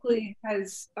basically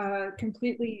has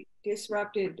completely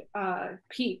disrupted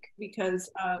peak because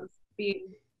of being,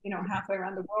 halfway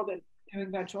around the world and doing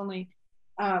bench only.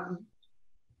 I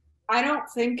don't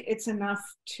think it's enough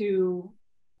to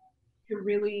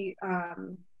really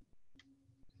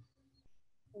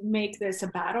make this a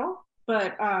battle,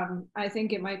 but I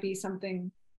think it might be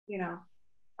something,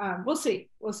 we'll see.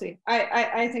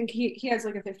 I think he has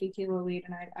like a 50-kilo lead,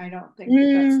 and I don't think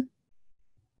that's.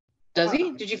 Does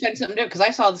he? Did you find something different? Because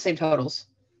I saw the same totals.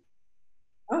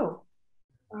 Oh.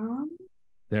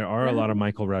 There are a lot of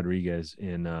Michael Rodriguez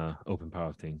in Open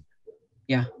Powerlifting.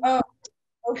 Yeah. Oh,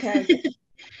 okay.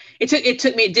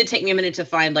 It did take me a minute to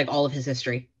find like all of his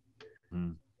history.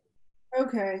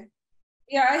 Okay.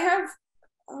 Yeah, I have.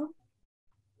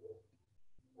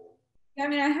 I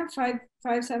mean, I have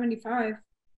 575,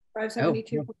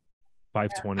 572.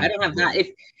 520. I don't have that.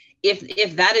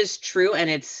 If that is true and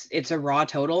it's a raw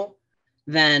total,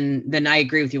 then I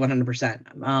agree with you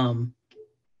 100%.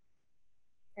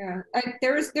 Yeah,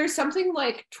 there's something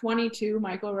like 22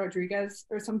 Michael Rodriguez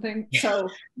or something. So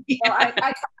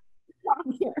I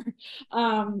here.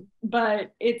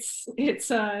 But it's if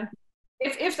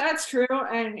that's true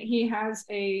and he has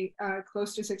a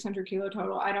close to 600 kilo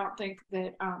total, I don't think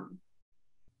that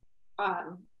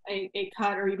a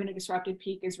cut or even a disrupted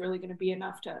peak is really going to be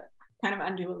enough to kind of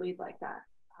undo a lead like that.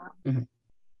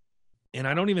 And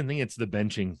I don't even think it's the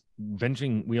benching.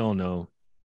 Benching, we all know,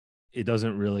 it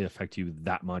doesn't really affect you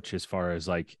that much as far as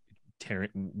like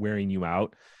wearing you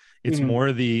out. It's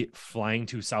more the flying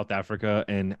to South Africa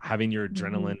and having your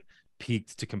adrenaline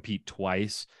peaked to compete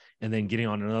twice, and then getting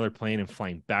on another plane and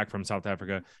flying back from South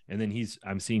Africa. And then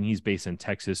I'm seeing he's based in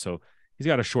Texas, so he's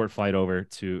got a short flight over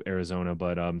to Arizona,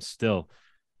 but still,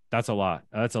 that's a lot.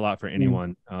 That's a lot for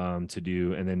anyone to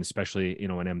do. And then especially, an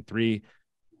M3,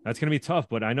 that's going to be tough,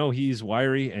 but I know he's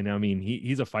wiry, and I mean,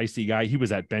 he's a feisty guy. He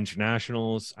was at bench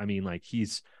nationals. I mean, like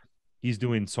he's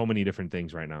doing so many different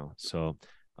things right now. So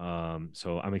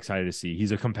I'm excited to see.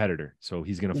 He's a competitor, so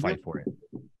he's going to fight for it.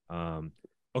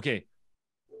 Okay.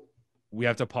 We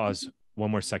have to pause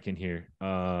one more second here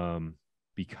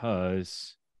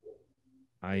because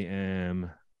I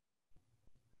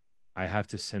have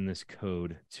to send this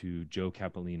code to Joe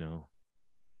Capolino.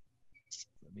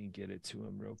 Let me get it to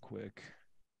him real quick.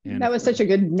 And that was such a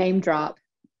good name drop.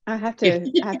 I have to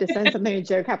send something to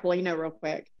Joe Capolino real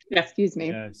quick. Yeah. Excuse me.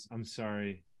 Yes, I'm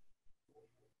sorry.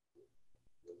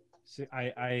 So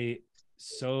I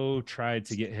so tried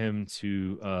to get him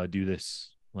to do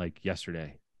this like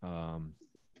yesterday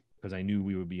because I knew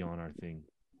we would be on our thing.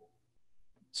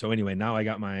 So anyway, now I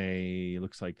got my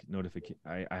looks like notification.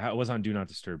 I was on Do Not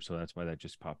Disturb, so that's why that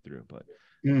just popped through. But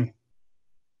let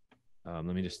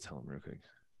me just tell him real quick.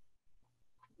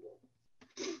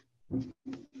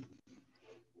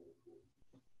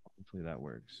 Hopefully that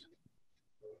works.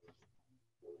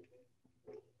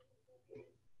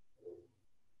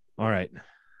 All right.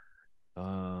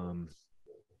 And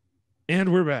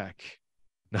we're back.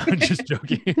 No, I'm just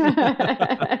joking.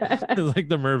 It's like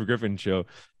the Merv Griffin show,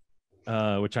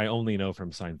 which I only know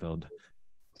from Seinfeld.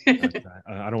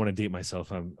 I don't want to date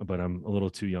myself, but I'm a little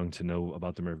too young to know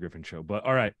about the Merv Griffin show. But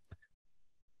all right.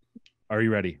 Are you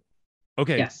ready?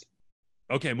 Okay. Yes.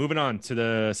 Okay, moving on to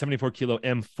the 74 kilo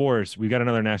M4s. We've got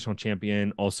another national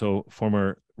champion, also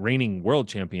former reigning world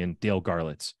champion, Dale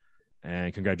Garlitz.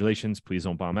 And congratulations. Please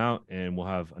don't bomb out. And we'll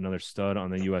have another stud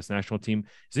on the U.S. national team.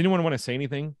 Does anyone want to say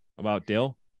anything about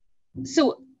Dale?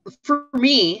 So for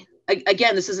me,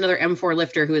 again, this is another M4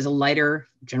 lifter who is a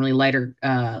generally lighter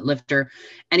lifter.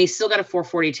 And he's still got a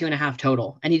 442.5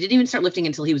 total. And he didn't even start lifting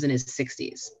until he was in his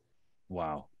 60s.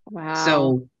 Wow.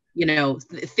 So,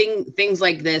 things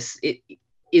like this, it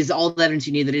is all the evidence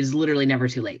you need that it is literally never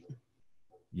too late.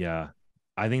 Yeah.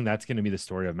 I think that's going to be the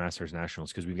story of Masters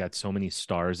Nationals because we've got so many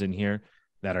stars in here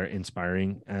that are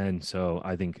inspiring. And so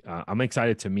I think I'm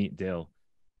excited to meet Dale.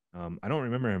 I don't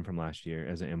remember him from last year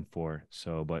as an M4.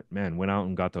 So, but man, went out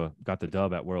and got the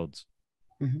dub at Worlds.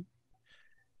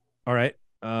 All right.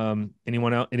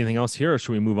 Anything else here, or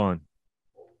should we move on?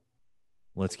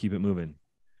 Let's keep it moving.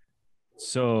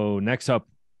 So next up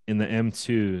in the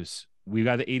M2s, we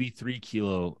got the 83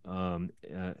 kilo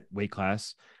weight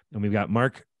class, and we've got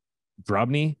Mark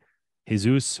Drobny,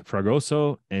 Jesus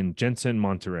Fragoso, and Jensen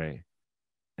Monterrey.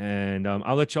 And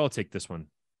I'll let y'all take this one.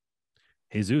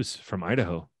 Jesus from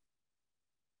Idaho,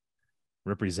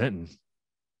 representing.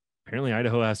 Apparently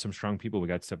Idaho has some strong people. We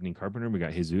got Stephanie Carpenter, we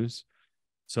got Jesus.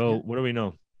 So what do we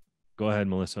know? Go ahead,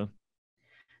 Melissa.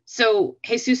 So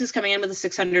Jesus is coming in with a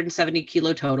 670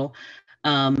 kilo total.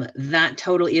 That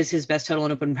total is his best total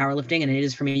in open powerlifting, and it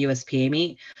is from a USPA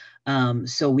meet.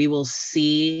 So we will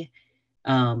see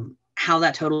how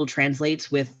that total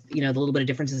translates with, the little bit of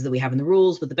differences that we have in the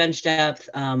rules with the bench depth.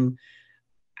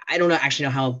 I don't actually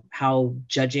know how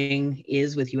judging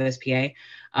is with USPA.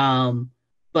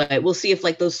 But we'll see if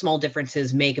like those small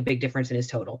differences make a big difference in his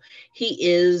total. He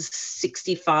is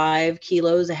 65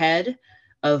 kilos ahead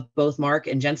of both Mark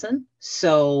and Jensen.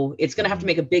 So it's going to have to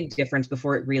make a big difference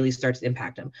before it really starts to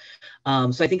impact him.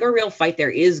 So I think our real fight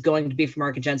there is going to be for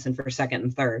Mark and Jensen for second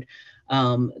and third.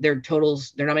 Their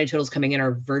nominated totals coming in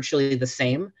are virtually the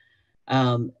same.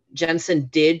 Jensen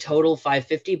did total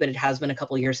 550, but it has been a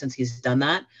couple of years since he's done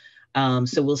that.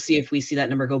 So we'll see if we see that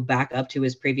number go back up to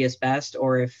his previous best,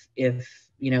 or if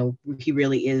he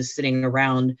really is sitting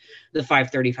around the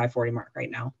 530, 540 mark right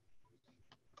now.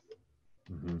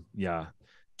 Mm-hmm. Yeah.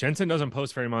 Jensen doesn't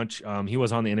post very much. He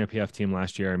was on the NAPF team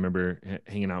last year. I remember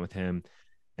hanging out with him,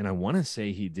 and I want to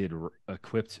say he did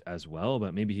equipped as well,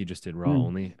 but maybe he just did raw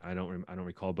only. I don't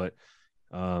recall, but,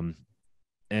 and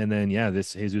then,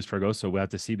 this Jesus Fragoso, we'll have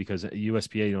to see, because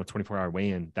USPA, 24-hour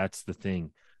weigh-in, that's the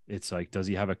thing. It's like, does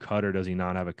he have a cut or does he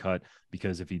not have a cut?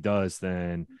 Because if he does,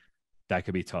 then that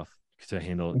could be tough to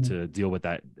handle, to deal with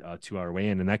that 2-hour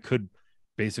weigh-in. And that could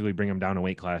basically bring him down a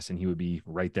weight class, and he would be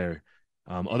right there.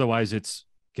 Otherwise, it's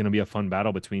going to be a fun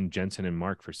battle between Jensen and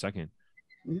Mark for second.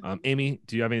 Amy,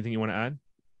 do you have anything you want to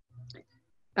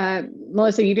add?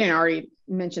 Melissa, you didn't already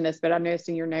mention this, but I noticed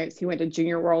in your notes, he went to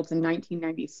Junior Worlds in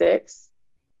 1996.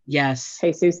 Yes.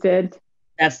 Jesus did.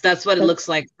 That's what it looks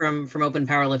like from Open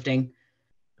Powerlifting.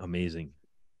 Amazing.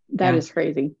 That is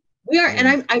crazy. We are,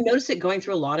 and I noticed it going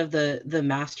through a lot of the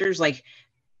masters, like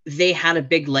they had a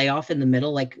big layoff in the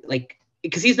middle, like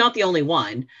because he's not the only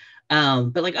one.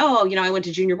 But like, I went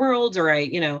to Junior Worlds, or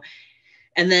and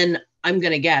then I'm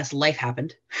going to guess life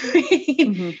happened.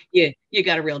 You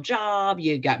got a real job,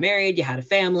 you got married, you had a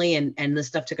family, and this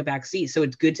stuff took a back seat. So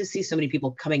it's good to see so many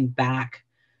people coming back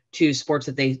to sports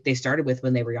that they started with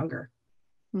when they were younger.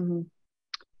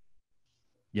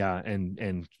 Yeah.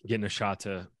 And getting a shot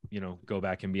to, go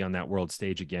back and be on that world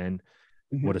stage again.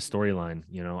 What a storyline.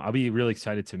 I'll be really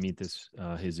excited to meet this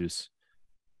Jesus.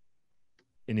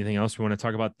 Anything else we want to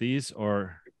talk about these,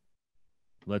 or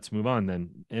let's move on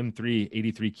then? M3,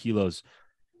 83 kilos.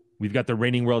 We've got the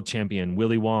reigning world champion,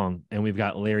 Willie Wong, and we've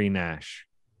got Larry Nash.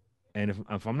 And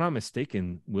if I'm not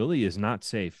mistaken, Willie is not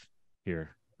safe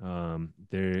here.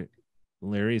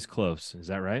 Larry's close. Is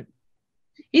that right?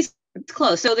 He's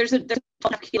close. So there's a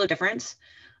 12 kilo difference.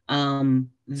 Say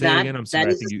that again. I'm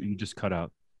sorry. I think you just cut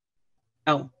out.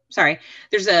 Oh, sorry.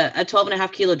 There's a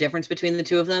 12.5 kilo difference between the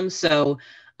two of them. So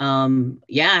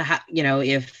if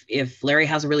Larry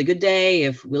has a really good day,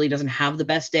 if Willie doesn't have the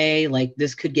best day, like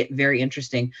this could get very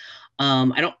interesting.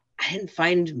 I didn't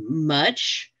find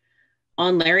much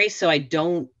on Larry, so I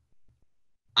don't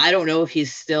know if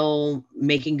he's still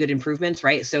making good improvements,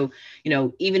 right? So,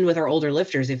 even with our older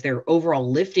lifters, if their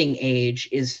overall lifting age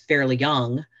is fairly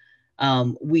young,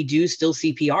 we do still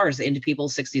see PRs into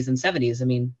people's 60s and 70s. I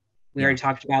mean, we already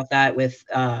talked about that with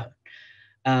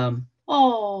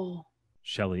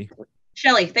Shelly,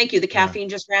 thank you. The caffeine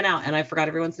just ran out and I forgot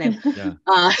everyone's name.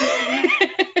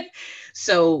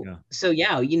 So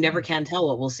you never can tell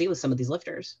what we'll see with some of these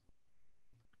lifters.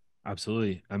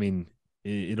 Absolutely. I mean,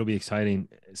 it'll be exciting.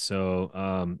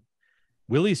 So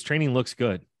Willie's training looks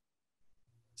good.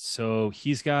 So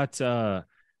he's got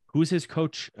who's his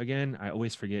coach again? I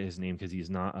always forget his name because he's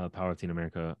not a Powerlifting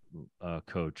America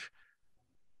coach.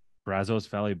 Brazos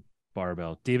Valley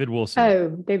Barbell, David Wilson. Oh,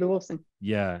 David Wilson.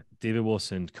 Yeah, David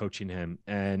Wilson coaching him.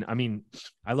 And I mean,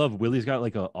 I love Willie's got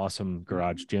like an awesome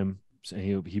garage gym. So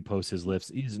he posts his lifts.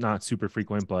 He's not super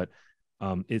frequent, but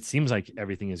it seems like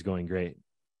everything is going great.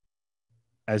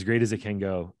 As great as it can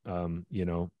go,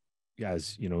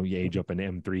 as you age up in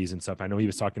M3s and stuff. I know he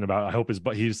was talking about, I hope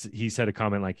he said a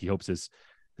comment like he hopes his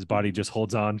body just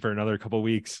holds on for another couple of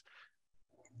weeks.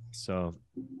 So,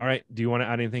 all right. Do you want to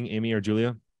add anything, Amy or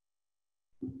Julia?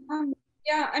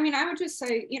 Yeah, I mean, I would just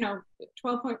say,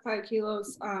 12.5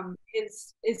 kilos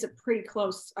is a pretty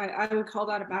close. I would call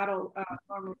that a battle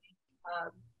normally.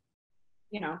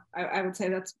 I would say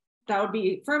that would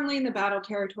be firmly in the battle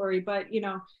territory, but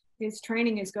his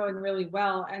training is going really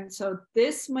well, and so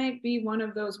this might be one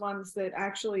of those ones that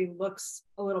actually looks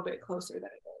a little bit closer than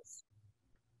it is.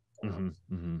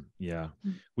 Yeah,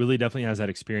 Willie definitely has that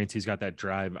experience. He's got that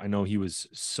drive. I know he was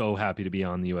so happy to be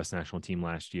on the U.S. national team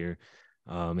last year.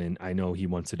 And I know he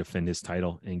wants to defend his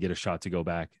title and get a shot to go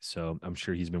back. So I'm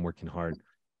sure he's been working hard,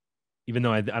 even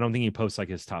though I don't think he posts like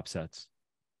his top sets.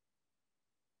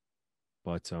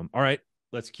 But all right,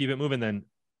 let's keep it moving then.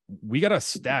 We got a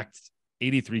stacked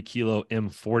 83 kilo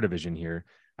M4 division here.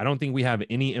 I don't think we have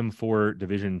any M4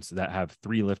 divisions that have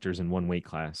 3 lifters in one weight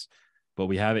class. but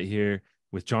we have it here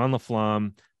with John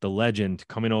LaFlamme, the legend,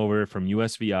 coming over from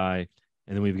USVI.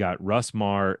 And then we've got Russ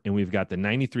Marr, and we've got the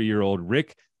 93-year-old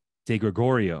Rick De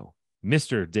Gregorio,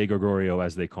 Mr. De Gregorio,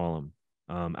 as they call him,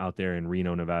 out there in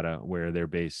Reno, Nevada, where they're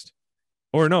based.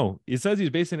 Or no, it says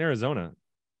he's based in Arizona.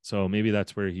 So maybe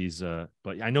that's where he's,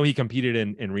 but I know he competed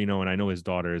in Reno, and I know his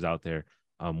daughter is out there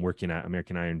working at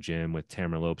American Iron Gym with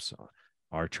Tamara Lopes,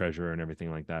 our treasurer, and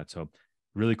everything like that. So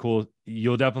really cool.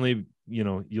 You'll definitely,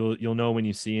 you'll know when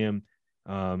you see him.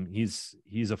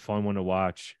 He's a fun one to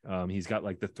watch. He's got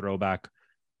like the throwback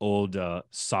old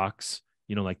socks,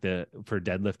 like for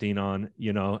deadlifting on,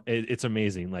 it's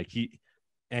amazing. Like he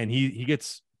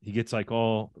gets like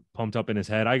all pumped up in his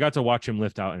head. I got to watch him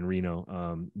lift out in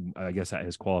Reno, I guess at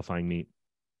his qualifying meet.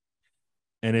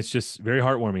 And it's just very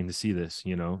heartwarming to see this,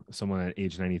 someone at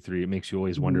age 93. It makes you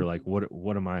always wonder, like,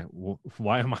 what am I,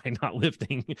 why am I not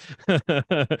lifting?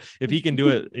 If he can do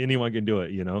it, anyone can do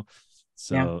it,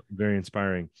 So very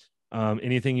inspiring.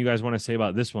 Anything you guys want to say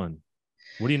about this one?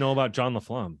 What do you know about John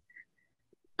LaFlamme?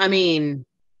 I mean,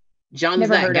 John's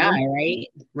Never that heard of guy, him. right?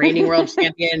 Reigning world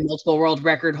champion, multiple world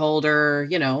record holder,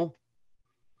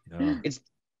 Yeah.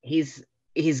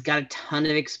 He's got a ton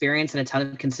of experience and a ton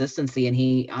of consistency, and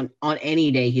he on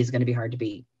any day he's going to be hard to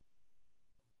beat.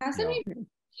 Hasn't he been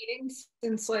competing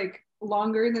since like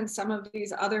longer than some of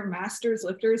these other masters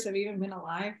lifters have even been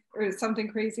alive, or something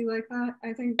crazy like that?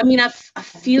 I think. I mean, I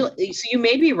feel so. You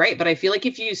may be right, but I feel like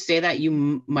if you say that,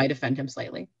 you might offend him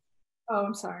slightly. Oh,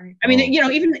 I'm sorry. I mean,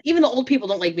 even the old people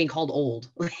don't like being called old.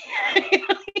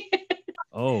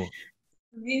 Oh,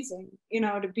 amazing!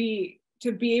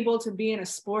 To be able to be in a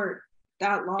sport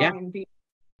that long and be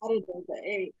competitive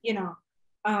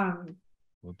at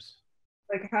whoops.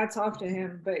 Like hats off to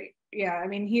him. But yeah, I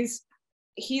mean, he's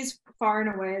far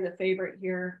and away the favorite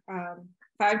here.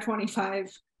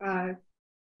 525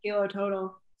 kilo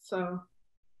total. So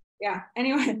yeah.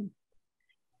 Anyway.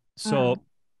 So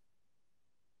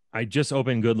I just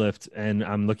opened Goodlift, and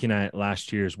I'm looking at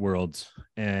last year's Worlds,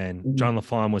 and John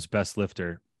LaFlamme was best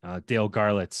lifter. Dale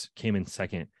Garlitz came in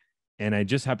second. And I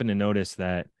just happened to notice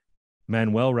that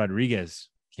Manuel Rodriguez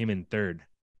came in third,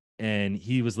 and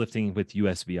he was lifting with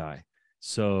USVI.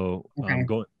 So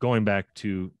going back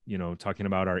to, talking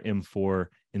about our M4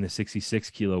 in the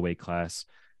 66 kilo weight class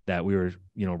that we were,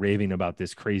 raving about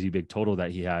this crazy big total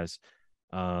that he has.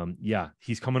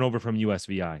 He's coming over from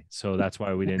USVI. So that's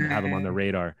why we didn't have him on the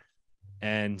radar.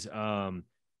 And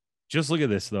just look at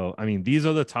this, though. I mean, these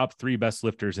are the top 3 best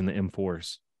lifters in the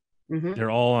M4s. Mm-hmm.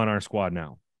 They're all on our squad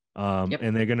now.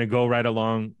 And they're going to go right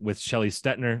along with Shelly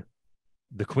Stetner,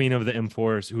 the queen of the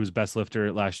M4s, who was best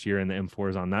lifter last year in the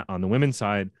M4s on the women's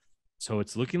side. So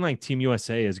it's looking like Team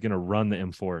USA is going to run the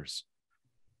M4s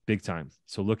big time.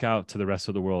 So look out to the rest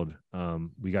of the world.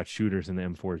 We got shooters in the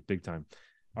M4s big time.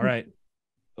 All right.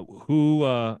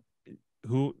 Who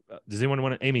does anyone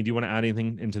want to, Amy, do you want to add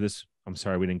anything into this? I'm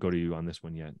sorry, we didn't go to you on this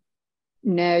one yet.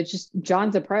 No, just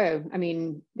John's a pro. I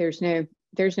mean, there's no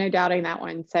doubting that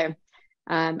one. So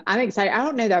I'm excited. I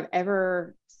don't know that I've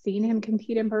ever seen him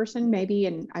compete in person, maybe,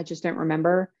 and I just don't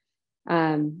remember.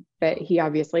 But he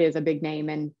obviously is a big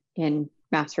name in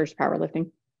masters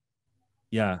powerlifting.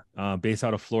 Yeah, based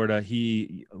out of Florida.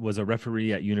 He was a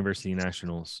referee at University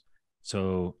Nationals.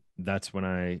 So that's when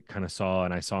I kind of saw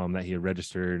him that he had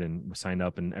registered and signed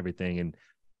up and everything. And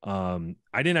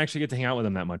I didn't actually get to hang out with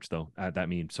him that much, though, at that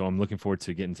meet. So I'm looking forward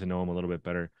to getting to know him a little bit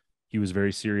better. He was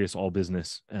very serious, all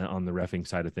business on the reffing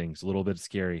side of things. A little bit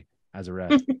scary as a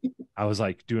ref. I was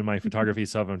like doing my photography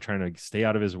stuff. I'm trying to stay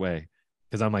out of his way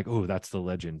because I'm like, oh, that's the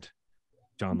legend,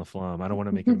 John LaFlamme. I don't want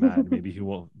to make him mad. Maybe he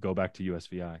won't go back to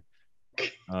USVI.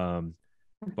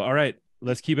 But all right,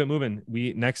 let's keep it moving.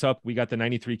 Next up, we got the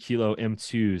 93 kilo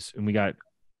M2s, and we got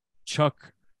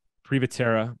Chuck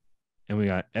Privatera, and we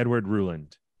got Edward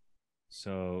Ruland.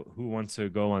 So who wants to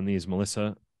go on these?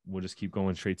 Melissa, we'll just keep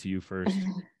going straight to you first.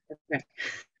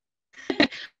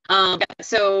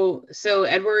 So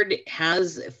Edward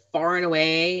has far and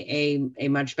away a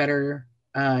much better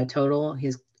total.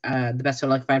 His the best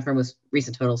total I could find for him was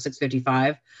recent total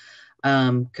 655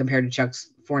 compared to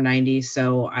Chuck's 490.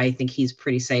 So I think he's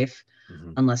pretty safe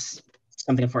unless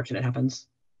something unfortunate happens.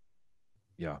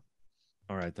 Yeah.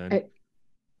 All right then.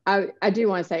 I do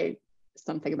want to say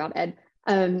something about Ed.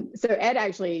 So Ed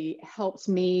actually helped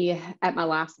me at my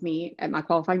last meet, at my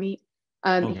qualifying meet.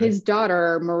 His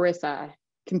daughter, Marissa,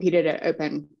 competed at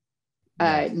Open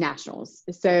Nationals.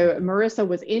 So Marissa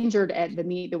was injured at the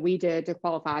meet that we did to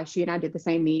qualify. She and I did the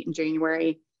same meet in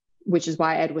January, which is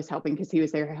why Ed was helping, because he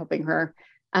was there helping her.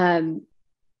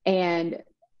 And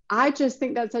I just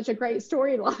think that's such a great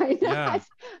storyline. Yeah.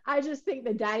 I just think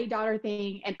the daddy-daughter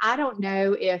thing, and I don't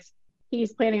know if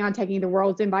he's planning on taking the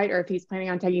World's invite or if he's planning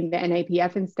on taking the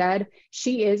NAPF instead.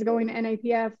 She is going to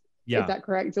NAPF. Yeah. Is that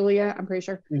correct, Julia? I'm pretty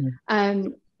sure.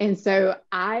 And so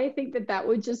I think that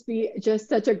would just be just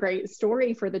such a great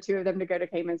story for the two of them to go to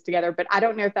Caymans together. But I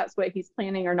don't know if that's what he's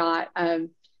planning or not.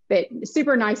 But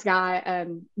super nice guy,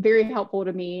 very helpful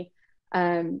to me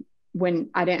when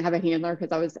I didn't have a handler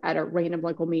because I was at a random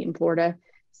local meet in Florida.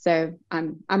 So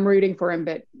I'm rooting for him.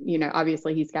 But, you know,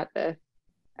 obviously he's got a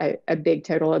big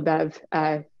total above.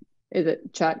 Is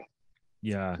it Chuck?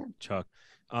 Yeah, Chuck.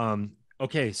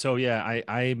 Okay, so yeah,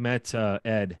 I met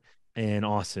Ed in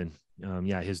Austin.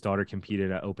 Yeah, his daughter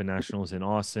competed at Open Nationals in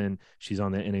Austin. She's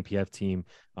on the NAPF team.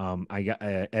 I got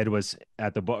Ed was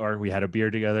at the bar. We had a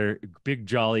beer together. Big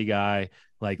jolly guy,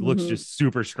 like looks just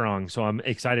super strong. So I'm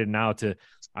excited now to.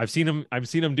 I've seen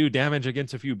him do damage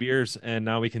against a few beers, and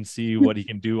now we can see what he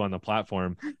can do on the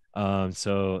platform.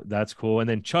 So that's cool. And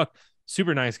then Chuck,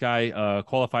 super nice guy,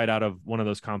 qualified out of one of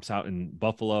those comps out in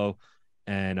Buffalo.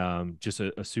 And just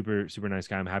a super nice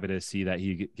guy. I'm happy to see that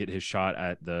he get his shot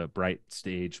at the bright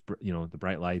stage, you know, the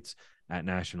bright lights at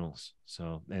nationals.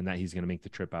 So, and that he's going to make the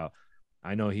trip out.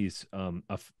 I know he's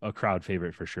a crowd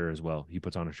favorite for sure as well. He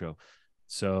puts on a show.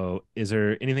 So is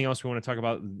there anything else we want to talk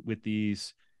about with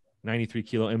these 93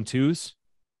 kilo M2s?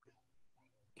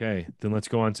 Okay, then let's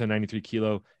go on to 93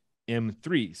 kilo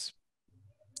M3s.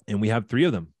 And we have 3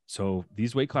 of them. So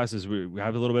these weight classes, we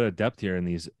have a little bit of depth here in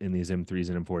these M3s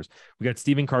and M4s. We got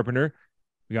Steven Carpenter,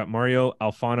 we got Mario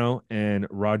Alfano, and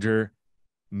Roger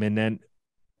I'm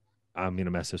gonna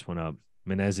mess this one up.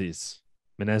 Menezes.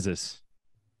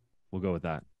 We'll go with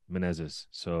that. Menezes.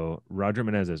 So Roger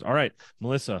Menezes. All right,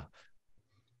 Melissa.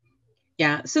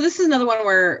 Yeah. So this is another one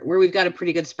where we've got a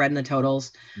pretty good spread in the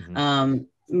totals.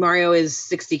 Mario is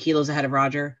 60 kilos ahead of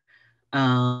Roger.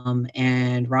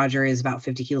 And Roger is about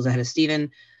 50 kilos ahead of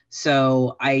Steven.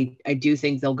 So I do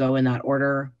think they'll go in that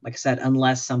order, like I said,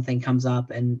 unless something comes up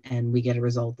and we get a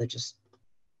result that just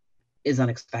is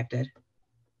unexpected.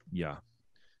 Yeah.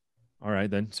 All right,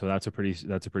 then. So that's a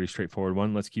pretty straightforward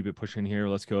one. Let's keep it pushing here.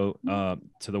 Let's go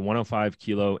to the 105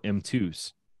 kilo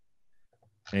M2s.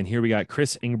 And here we got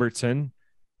Chris Ingbertson,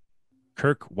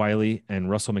 Kirk Wiley, and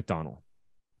Russell McDonald.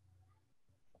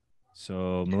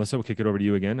 So Melissa, we'll kick it over to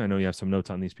you again. I know you have some notes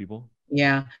on these people.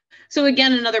 Yeah. So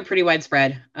again, another pretty wide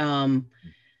spread.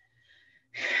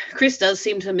 Chris does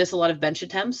seem to miss a lot of bench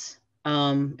attempts,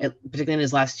 particularly in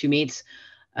his last 2 meets.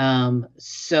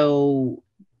 So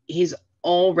he's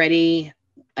already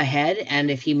ahead. And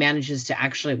if he manages to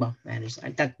actually,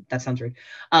 that sounds rude.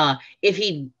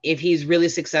 If he's really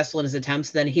successful in his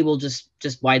attempts, then he will just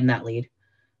widen that lead.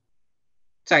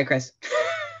 Sorry, Chris.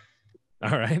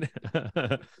 All right.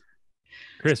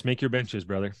 Chris, make your benches,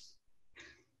 brother.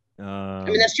 I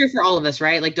mean, that's true for all of us,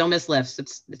 right? Like, don't miss lifts.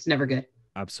 It's never good.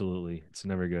 Absolutely. It's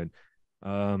never good.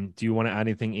 Do you want to add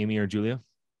anything, Amy or Julia?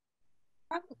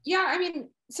 Yeah, I mean,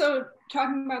 so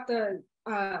talking about the,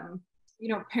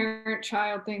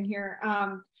 parent-child thing here,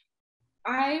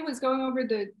 I was going over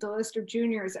the list of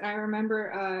juniors, and I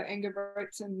remember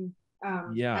Ingebrigtsen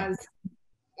as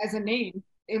a name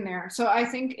in there. So I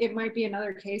think it might be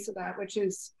another case of that, which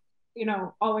is,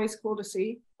 always cool to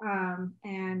see.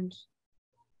 And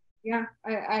yeah,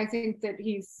 I think that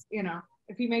he's,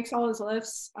 if he makes all his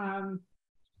lifts,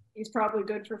 he's probably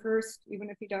good for first. Even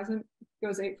if he doesn't,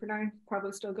 goes 8 for 9,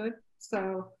 probably still good.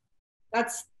 So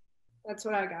that's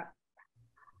what I got.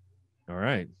 All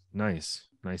right. Nice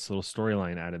little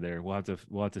storyline added there. We'll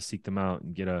have to seek them out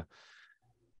and get a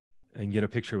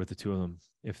picture with the two of them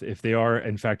if they are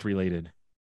in fact related.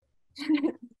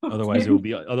 Otherwise it'll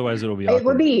be awkward. It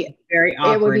would be very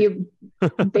awkward. It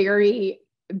would be very,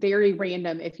 very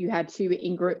random if you had 2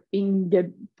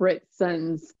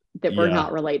 Ingebrigtsens that were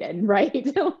not related,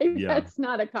 right? That's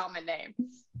not a common name.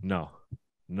 No,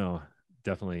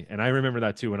 definitely. And I remember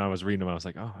that too when I was reading them. I was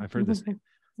like, oh, I've heard this name.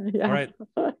 Yeah. All right.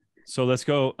 So let's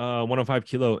go 105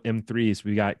 kilo M3s.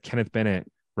 We got Kenneth Bennett,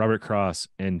 Robert Cross,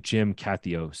 and Jim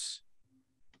Cathios.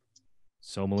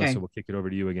 So Melissa, we'll kick it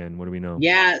over to you again. What do we know?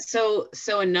 Yeah. So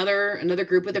another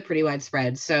group with a pretty wide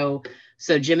spread. So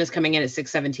Jim is coming in at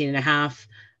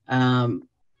 617.5.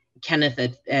 Kenneth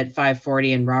at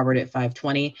 540 and Robert at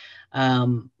 520.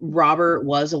 Robert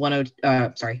was a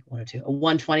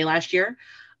 120 last year.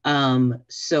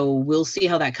 So we'll see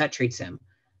how that cut treats him.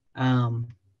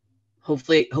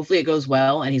 Hopefully it goes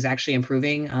well and he's actually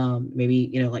improving.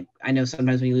 Maybe, like I know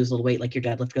sometimes when you lose a little weight, like your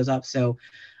deadlift goes up. So,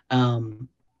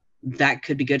 that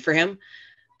could be good for him,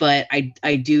 but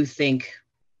I do think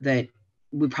that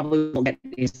we probably won't get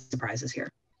any surprises here.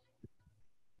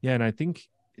 Yeah. And I think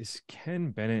is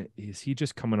Ken Bennett, is he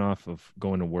just coming off of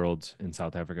going to Worlds in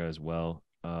South Africa as well?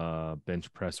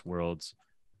 bench press worlds.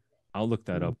 I'll look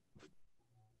that up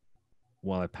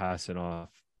while I pass it off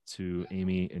to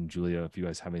Amy and Julia. If you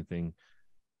guys have anything,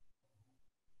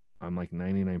 I'm like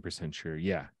 99% sure.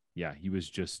 Yeah. He was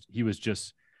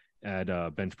just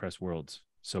at bench press worlds.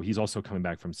 So he's also coming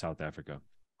back from South Africa.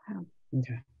 Wow.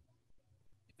 Okay.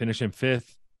 Finished in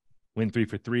 5th, went 3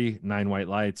 for 3, 9 white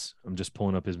lights. I'm just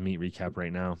pulling up his meet recap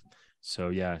right now. So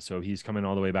yeah, so he's coming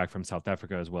all the way back from South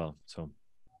Africa as well. So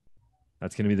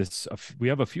that's going to be this. We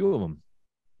have a few of them.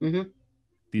 Mm-hmm.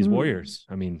 These warriors.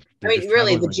 I mean,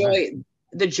 really,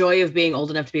 the joy of being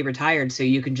old enough to be retired, so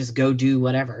you can just go do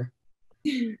whatever.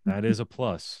 That is a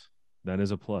plus. That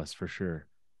is a plus for sure.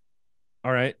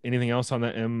 All right. Anything else on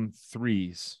the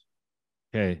M3s?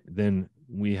 Okay. Then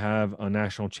we have a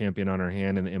national champion on our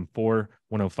hand in the M4,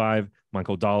 105,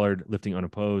 Michael Dollard, lifting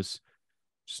unopposed.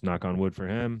 Just knock on wood for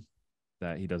him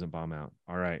that he doesn't bomb out.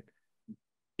 All right.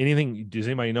 Anything? Does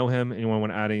anybody know him? Anyone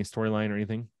want to add any storyline or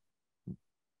anything?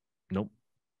 Nope.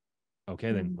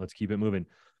 Okay, then let's keep it moving.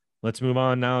 Let's move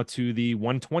on now to the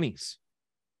 120s.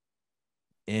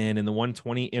 And in the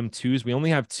 120 M2s, we only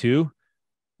have 2.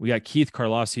 We got Keith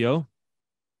Carlasio,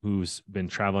 who's been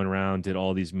traveling around, did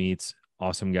all these meets.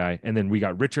 Awesome guy. And then we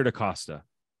got Richard Acosta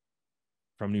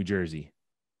from New Jersey.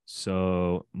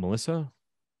 So, Melissa,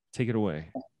 take it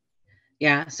away.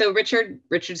 Yeah. So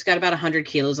Richard's got about 100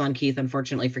 kilos on Keith,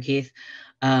 unfortunately for Keith.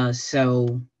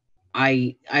 So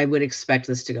I would expect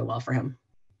this to go well for him.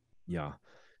 Yeah.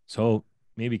 So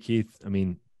maybe Keith, I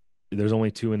mean, there's only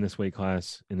 2 in this weight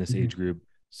class, in this age group.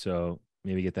 So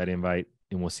maybe get that invite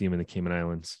and we'll see him in the Cayman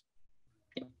Islands.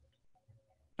 Yeah.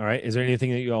 All right. Is there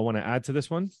anything that you all want to add to this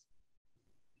one?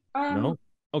 No?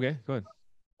 Okay, go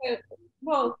ahead.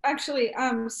 Well, actually,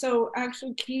 so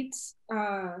Keith's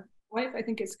wife, I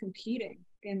think, is competing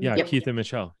in Keith and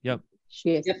Michelle. Yep.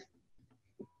 She is. Yep.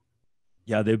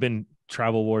 Yeah, they've been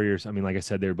travel warriors. I mean, like I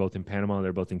said, they're both in Panama,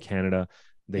 they're both in Canada.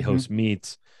 They host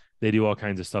meets. They do all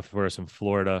kinds of stuff for us in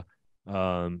Florida.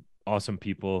 Awesome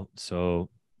people. So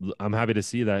I'm happy to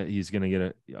see that he's going to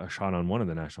get a shot on one of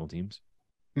the national teams.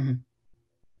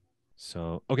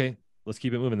 So, okay, let's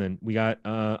keep it moving then. We got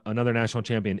another national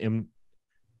champion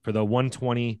for the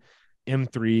 120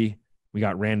 M3. We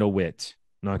got Randall Witt.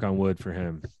 Knock on wood for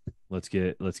him. Let's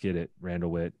get it,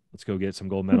 Randall Witt. Let's go get some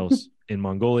gold medals in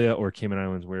Mongolia or Cayman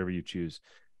Islands, wherever you choose.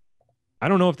 I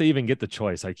don't know if they even get the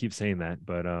choice. I keep saying that,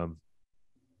 but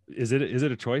is it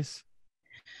a choice?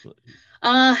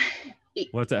 We'll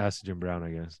have to ask Jim Brown, I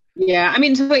guess. Yeah, I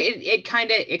mean, so it kind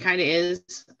of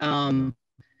is.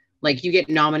 Like you get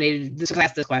nominated.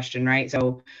 That's the question, right?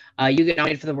 So you get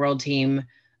nominated for the world team,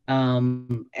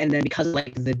 and then because of,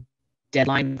 like, the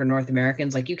deadline for North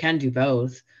Americans, like, you can do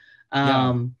both.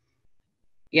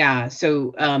 Yeah.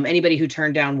 So anybody who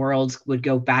turned down worlds would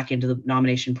go back into the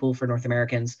nomination pool for North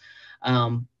Americans.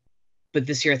 But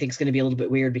this year I think it's going to be a little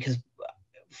bit weird because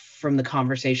from the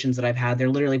conversations that I've had, they're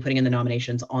literally putting in the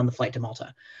nominations on the flight to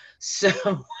Malta.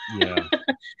 So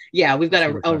yeah, we've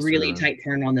got a really tight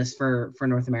turn on this for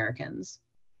North Americans.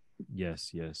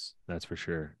 Yes, that's for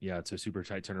sure. Yeah, it's a super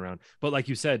tight turnaround. But like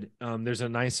you said, there's a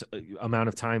nice amount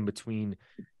of time between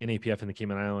NAPF in the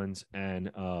Cayman Islands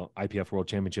and IPF World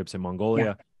Championships in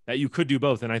Mongolia that you could do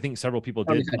both. And I think several people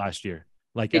did last year.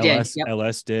 Like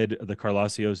LS did, the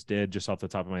Carlasios did, just off the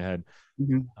top of my head.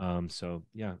 So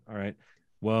yeah, all right.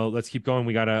 Well, let's keep going.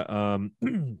 We got a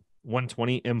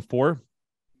 120 M4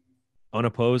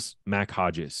 unopposed Mac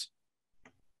Hodges.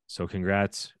 So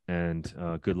congrats and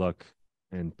good luck.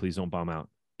 And please don't bomb out.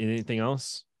 Anything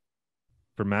else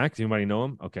for Max? Anybody know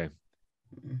him? Okay.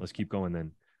 Let's keep going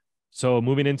then. So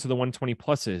moving into the 120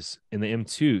 pluses in the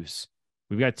M2s,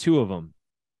 we've got 2 of them.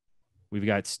 We've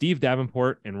got Steve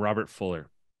Davenport and Robert Fuller.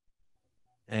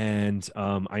 And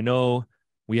I know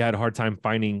we had a hard time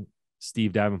finding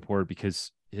Steve Davenport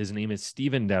because his name is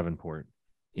Steven Davenport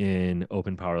in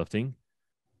Open Powerlifting.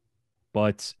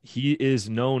 But he is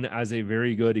known as a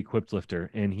very good equipped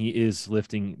lifter, and he is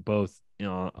lifting both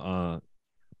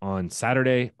on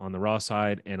Saturday on the raw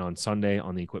side and on Sunday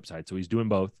on the equipped side. So he's doing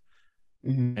both.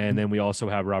 And then we also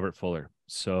have Robert Fuller.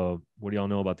 So what do y'all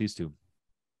know about these 2?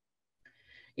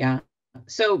 Yeah.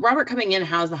 So Robert coming in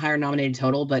has the higher nominated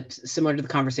total, but similar to the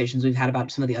conversations we've had about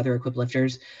some of the other equipped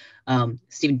lifters,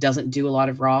 Steven doesn't do a lot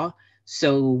of raw.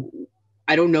 So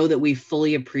I don't know that we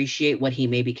fully appreciate what he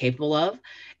may be capable of.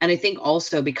 And I think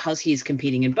also because he's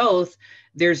competing in both,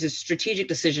 there's a strategic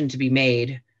decision to be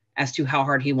made as to how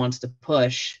hard he wants to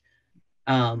push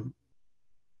on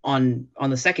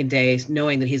the second day,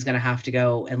 knowing that he's going to have to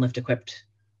go and lift equipped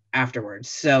afterwards.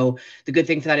 So the good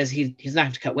thing for that is he's not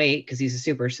have to cut weight because he's a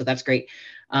super, so that's great.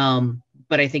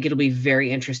 But I think it'll be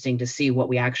very interesting to see what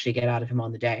we actually get out of him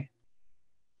on the day.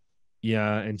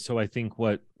 Yeah, and so I think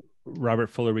what Robert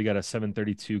Fuller, we got a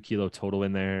 732 kilo total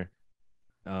in there.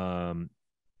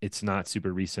 It's not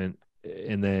super recent.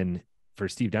 And then for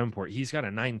Steve Davenport, he's got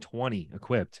a 920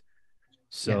 equipped.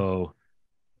 So,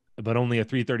 but only a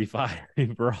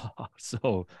 335 raw.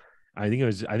 So I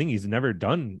think he's never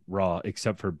done raw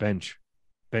except for bench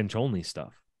only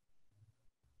stuff.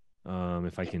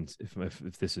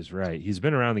 If this is right, he's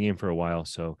been around the game for a while.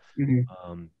 So,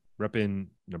 repping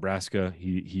Nebraska,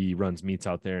 he runs meets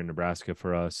out there in Nebraska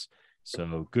for us.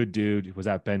 So good dude. Was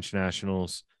at bench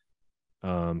nationals.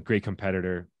 Great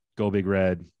competitor. Go Big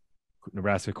Red.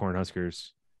 Nebraska Cornhuskers.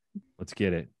 Let's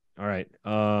get it. All right.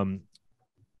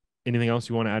 Anything else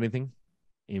you want to add? Anything,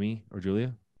 Amy or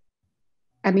Julia?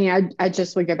 I mean, I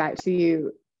just would go back to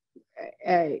you.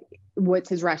 What's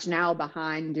his rationale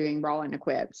behind doing raw and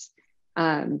equipped?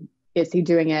 Is he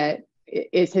doing it?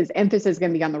 Is his emphasis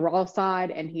going to be on the raw side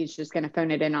and he's just going to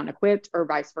phone it in on equipped, or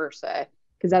vice versa?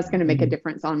 Because that's going to make a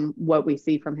difference on what we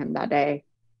see from him that day.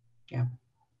 Yeah.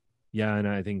 And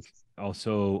I think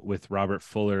also with Robert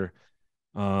Fuller,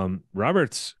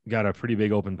 Robert's got a pretty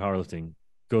big open powerlifting,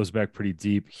 goes back pretty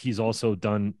deep. He's also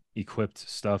done equipped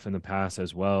stuff in the past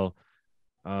as well.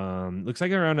 Looks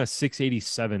like around a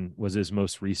 687 was his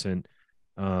most recent,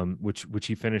 which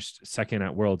he finished second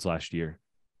at Worlds last year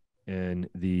in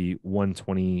the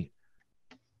 120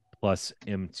 plus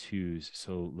M2s.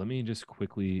 So let me just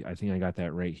quickly, I think I got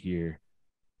that right here.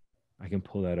 I can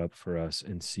pull that up for us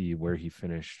and see where he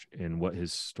finished and what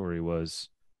his story was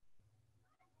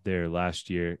there last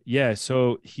year. Yeah,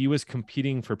 so he was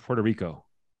competing for Puerto Rico.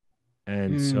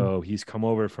 And so he's come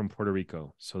over from Puerto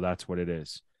Rico. So that's what it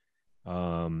is.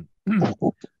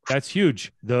 That's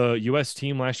huge. The US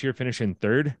team last year finished in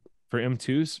third for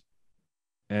M2s.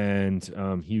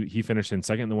 And he finished in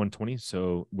second in the 120.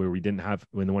 So where we didn't have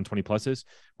in the 120 pluses,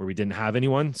 where we didn't have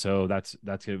anyone. So that's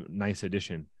a nice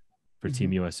addition for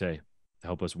Team USA to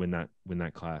help us win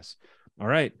that class. All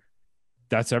right.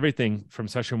 That's everything from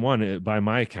session one by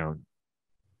my account.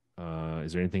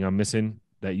 Is there anything I'm missing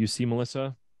that you see,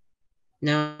 Melissa?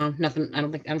 No, nothing. I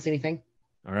don't see anything.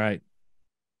 All right.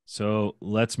 So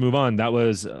let's move on. That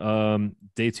was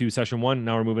day 2, session 1.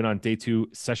 Now we're moving on day 2,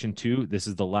 session 2. This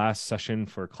is the last session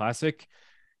for Classic.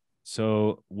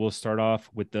 So we'll start off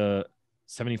with the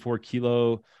 74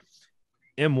 kilo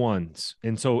M1s.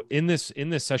 And so in this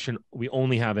session, we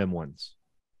only have M1s.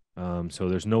 So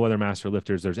there's no other master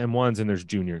lifters. There's M1s and there's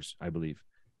juniors, I believe.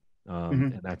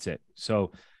 And that's it.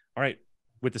 So, all right.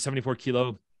 With the 74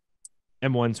 kilo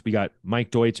M1s, we got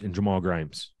Mike Deutsch and Jamal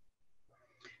Grimes.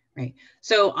 Right.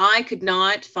 So I could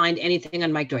not find anything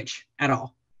on Mike Deutsch at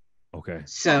all. Okay.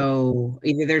 So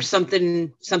either there's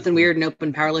something weird in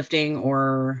open powerlifting,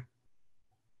 or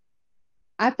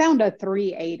I found a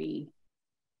 380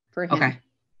 for him. Okay.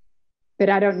 But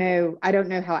I don't know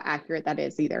how accurate that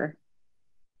is either.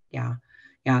 Yeah.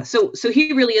 So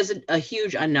he really is a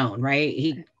huge unknown, right?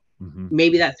 He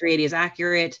maybe that 380 is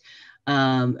accurate.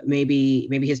 Maybe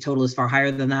his total is far higher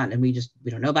than that, and we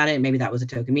don't know about it. Maybe that was a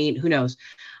token meet. Who knows?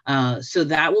 So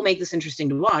that will make this interesting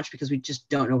to watch because we just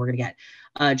don't know what we're gonna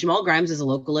get. Jamal Grimes is a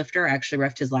local lifter. I actually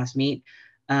reffed his last meet,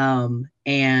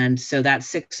 and so that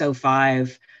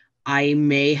 605. I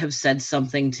may have said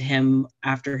something to him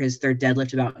after his third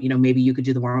deadlift about, maybe you could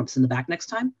do the warm-ups in the back next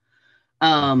time.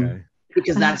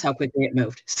 Because that's how quickly it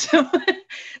moved.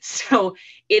 So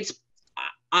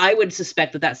I would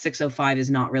suspect that 605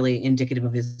 is not really indicative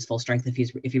of his full strength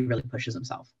if he really pushes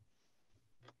himself.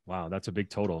 Wow, that's a big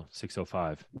total,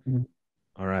 605.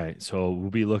 All right, so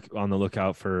we'll be on the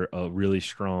lookout for a really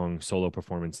strong solo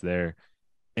performance there.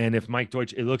 And if Mike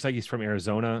Deutsch, it looks like he's from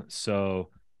Arizona, so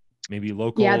maybe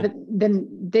local. Yeah, then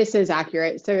this is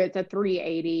accurate. So it's a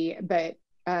 380, but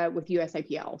with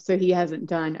USAPL. So he hasn't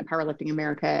done a Powerlifting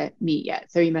America meet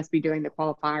yet. So he must be doing the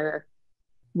qualifier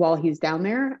while he's down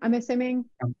there, I'm assuming.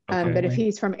 But if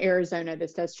he's from Arizona,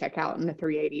 this does check out and the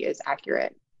 380 is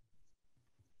accurate.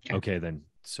 Okay, then.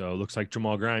 So it looks like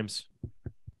Jamal Grimes,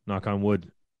 knock on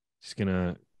wood, he's going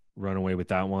to run away with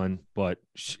that one. But,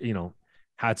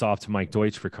 hats off to Mike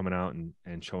Deutsch for coming out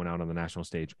and showing out on the national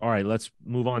stage. All right, let's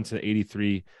move on to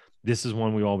 83. This is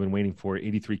one we've all been waiting for,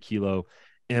 83 kilo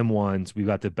M1s. We've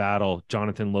got the battle,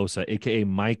 Jonathan Losa, a.k.a.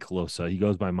 Mike Losa. He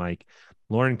goes by Mike.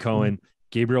 Lauren Cohen,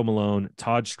 Gabriel Malone,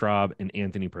 Todd Straub, and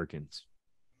Anthony Perkins.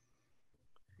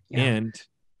 Yeah. And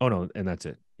that's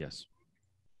it. Yes.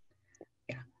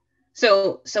 Yeah.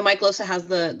 So Mike Losa has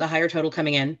the higher total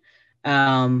coming in.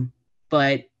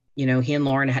 But, he and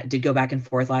Lauren did go back and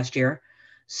forth last year.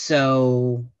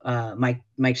 So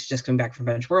Mike's just coming back from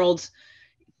Bench Worlds.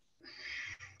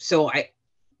 So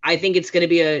I think it's going to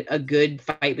be a good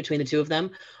fight between the two of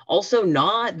them. Also,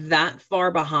 not that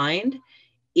far behind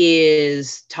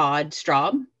is Todd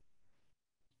Straub.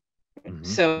 Mhm.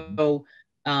 So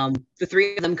the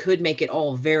three of them could make it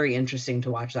all very interesting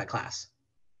to watch that class.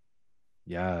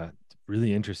 Yeah,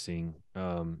 really interesting.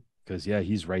 Because yeah,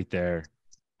 he's right there.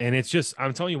 And it's just,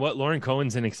 I'm telling you what, Lauren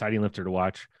Cohen's an exciting lifter to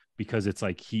watch because it's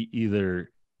like he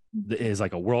either is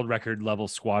like a world record level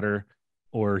squatter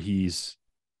or he's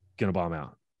gonna bomb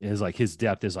out. Is like his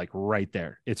depth is like right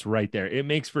there. It's right there. It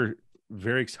makes for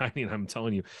very exciting. I'm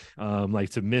telling you, like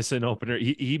to miss an opener.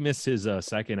 He missed his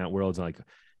second at Worlds. Like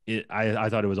I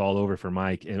thought it was all over for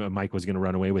Mike, and Mike was gonna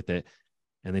run away with it.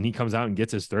 And then he comes out and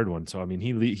gets his third one. So I mean,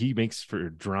 he makes for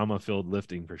drama filled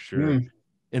lifting for sure.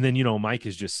 And then Mike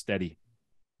is just steady.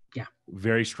 Yeah,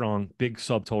 very strong, big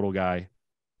subtotal guy.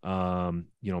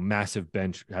 Massive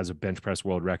bench, has a bench press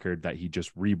world record that he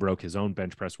just rebroke his own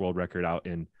bench press world record out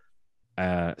in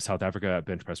South Africa at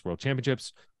bench press world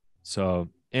championships. So,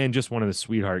 and just one of the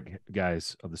sweetheart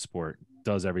guys of the sport,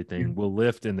 does everything, will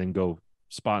lift and then go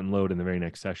spot and load in the very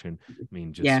next session. I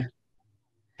mean, just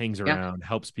hangs around,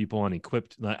 helps people on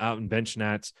equipped out in bench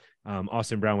nats.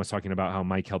 Austin Brown was talking about how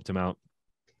Mike helped him out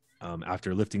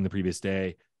after lifting the previous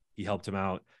day. He helped him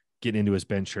out getting into his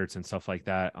bench shirts and stuff like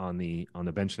that on the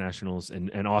bench nationals.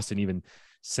 And Austin even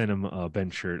sent him a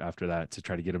bench shirt after that to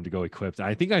try to get him to go equipped.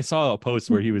 I think I saw a post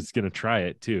where he was going to try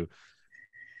it too.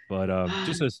 But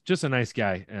just a nice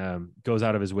guy, goes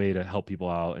out of his way to help people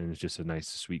out, and is just a nice,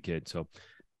 sweet kid. So,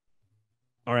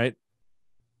 all right.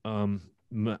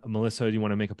 Melissa, do you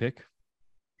want to make a pick?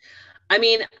 I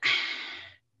mean,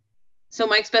 so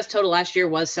Mike's best total last year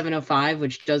was 705,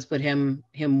 which does put him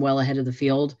well ahead of the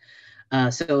field.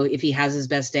 So if he has his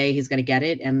best day, he's going to get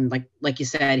it. And like you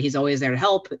said, he's always there to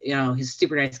help. He's a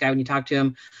super nice guy when you talk to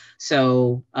him.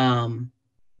 So,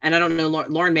 and I don't know,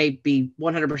 Lauren may be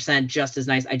 100% just as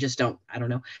nice. I don't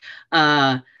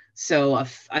know. So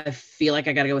I feel like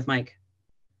I got to go with Mike.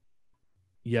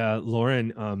 Yeah,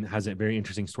 Lauren has a very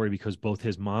interesting story because both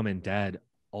his mom and dad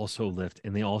also lift,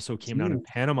 and they also came down to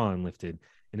Panama and lifted,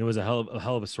 and it was a hell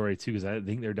of a story too, because I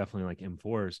think they're definitely like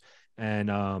M4s.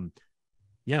 And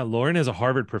yeah, Lauren is a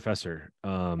Harvard professor,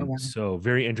 wow. So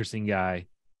very interesting guy,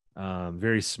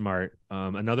 very smart.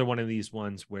 Another one of these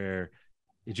ones where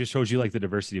it just shows you like the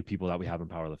diversity of people that we have in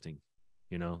powerlifting.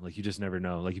 Like you just never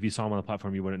know. Like if you saw him on the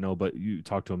platform, you wouldn't know, but you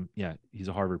talk to him, yeah, he's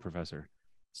a Harvard professor.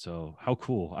 So how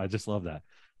cool. I just love that.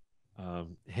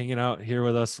 Hanging out here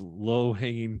with us, low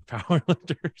hanging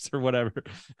powerlifters or whatever,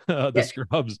 the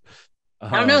scrubs.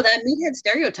 I don't know, that meathead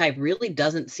stereotype really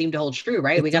doesn't seem to hold true,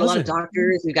 right? We got a lot of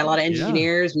doctors, we've got a lot of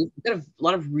engineers, we've got a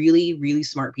lot of really, really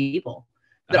smart people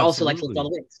that also like to lift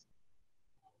all the weights.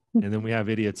 And then we have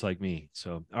idiots like me.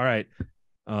 So, all right.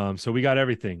 So we got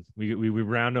everything. We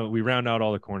round out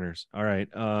all the corners. All right.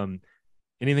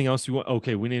 Anything else you want?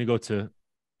 Okay, we need to go to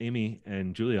Amy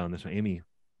and Julia on this one. Amy,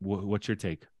 what's your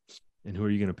take? And who are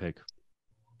you going to pick?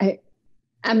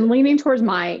 I'm leaning towards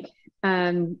Mike.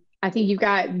 I think you've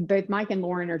got both Mike and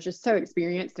Lauren are just so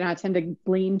experienced, and I tend to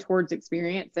lean towards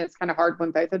experience. It's kind of hard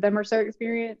when both of them are so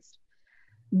experienced,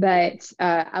 but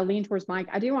I lean towards Mike.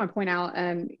 I do want to point out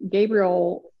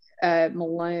Gabriel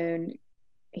Malone.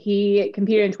 He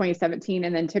competed in 2017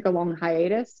 and then took a long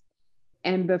hiatus.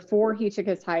 And before he took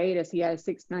his hiatus, he had a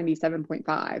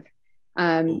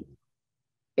 697.5.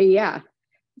 Yeah.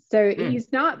 So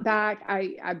he's not back.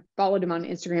 I followed him on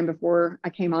Instagram before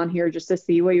I came on here just to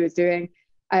see what he was doing.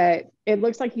 It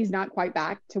looks like he's not quite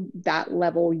back to that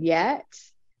level yet.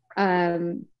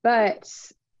 But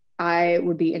I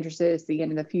would be interested to see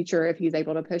in the future if he's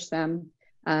able to push them.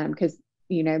 Because,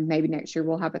 maybe next year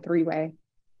we'll have a 3-way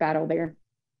battle there.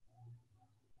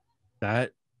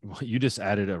 That you just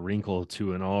added a wrinkle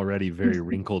to an already very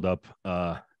wrinkled up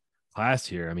class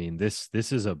here. I mean, this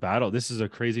is a battle. This is a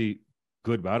crazy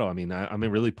good battle. I mean, I'm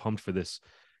really pumped for this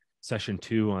session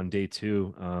 2 on day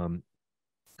 2.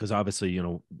 Because obviously,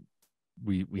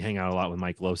 we hang out a lot with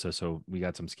Mike Losa, so we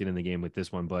got some skin in the game with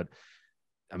this one. But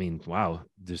I mean, wow,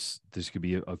 this could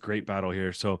be a great battle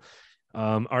here. So,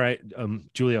 all right,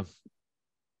 Julia,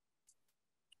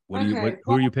 who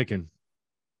are you picking?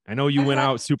 I know you went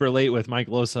out super late with Mike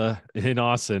Losa in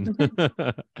Austin.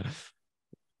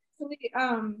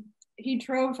 He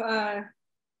drove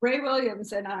Ray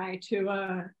Williams and I to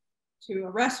a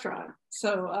restaurant.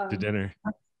 So to dinner.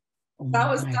 That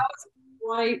was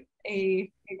quite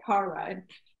a car ride.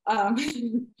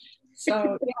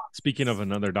 So speaking of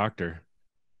another doctor.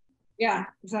 Yeah,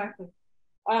 exactly.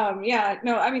 Yeah,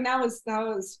 no, I mean, that was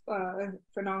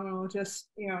phenomenal. Just,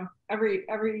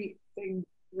 everything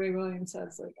Ray Williams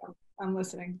says, like, I'm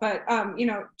listening. But,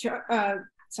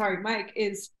 sorry, Mike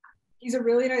he's a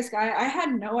really nice guy. I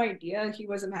had no idea he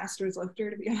was a master's lifter,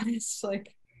 to be honest.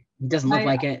 Like, He doesn't look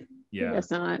like it. Yeah.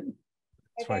 It's not.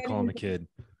 That's why I call him a kid.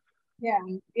 Yeah.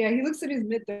 Yeah. He looks in his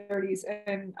mid-30s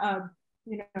and,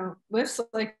 lifts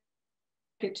like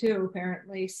it too,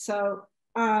 apparently. So,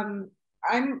 I'm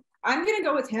going to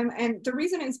go with him. And the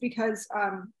reason is because,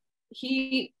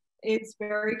 he is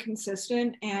very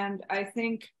consistent. And I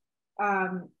think,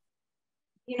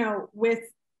 with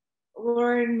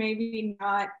Lauren maybe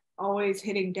not always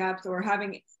hitting depth or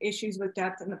having issues with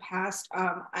depth in the past,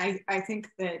 I think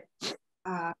that,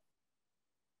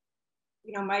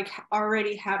 Mike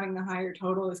already having the higher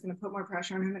total is going to put more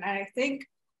pressure on him. And I think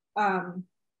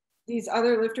these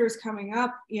other lifters coming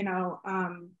up,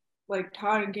 like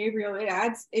Todd and Gabriel,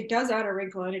 it does add a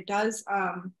wrinkle, and it does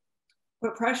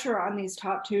put pressure on these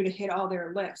top two to hit all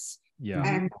their lifts. Yeah.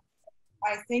 And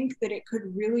I think that it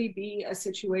could really be a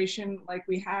situation like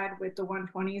we had with the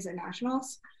 120s at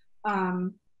nationals,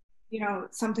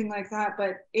 something like that.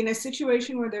 But in a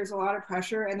situation where there's a lot of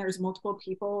pressure and there's multiple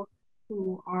people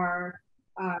who are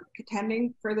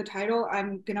contending for the title,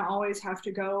 I'm going to always have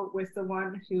to go with the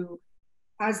one who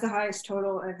has the highest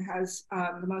total and has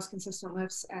the most consistent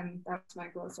lifts, and that's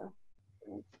Mike Losa.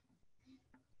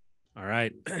 All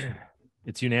right.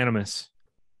 It's unanimous.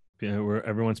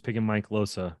 Everyone's picking Mike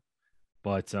Losa,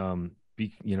 but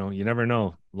you never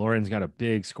know. Lauren's got a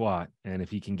big squat, and if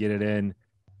he can get it in,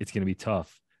 it's going to be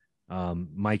tough.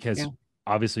 Mike has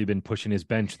obviously been pushing his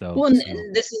bench though. Well,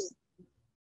 and this is.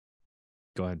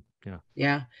 Go ahead. Yeah.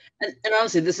 Yeah. And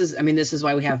honestly, this is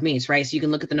why we have meets, right? So you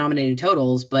can look at the nominated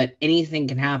totals, but anything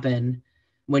can happen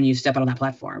when you step out on that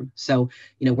platform. So,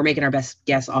 we're making our best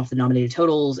guess off the nominated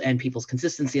totals and people's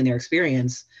consistency and their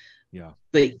experience. Yeah.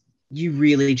 But you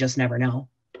really just never know.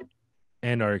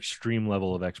 And our extreme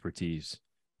level of expertise.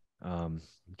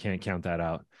 Can't count that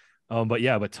out.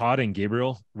 But Todd and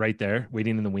Gabriel right there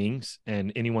waiting in the wings,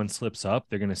 and anyone slips up,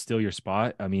 they're going to steal your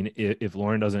spot. I mean, if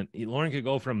Lauren could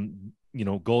go from,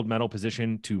 gold medal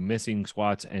position to missing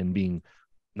squats and being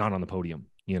not on the podium,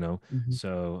 Mm-hmm.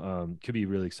 So could be a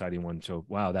really exciting one. So,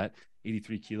 wow, that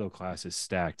 83 kilo class is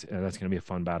stacked. That's going to be a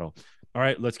fun battle. All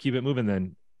right, let's keep it moving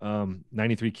then.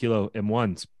 93 kilo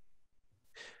M1s.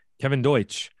 Kevin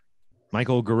Deutsch,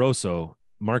 Michael Garoso,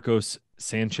 Marcos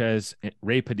Sanchez,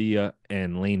 Ray Padilla,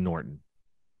 and Lane Norton.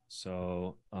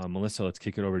 So, Melissa, let's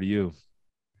kick it over to you.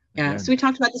 Yeah, so we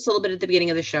talked about this a little bit at the beginning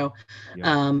of the show.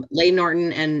 Yeah. Lane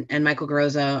Norton and Michael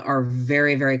Garosa are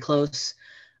very, very close.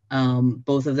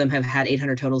 Both of them have had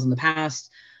 800 totals in the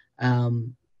past.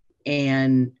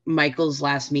 And Michael's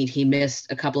last meet, he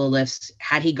missed a couple of lifts.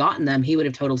 Had he gotten them, he would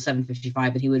have totaled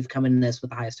 755, and he would have come in this with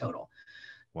the highest total.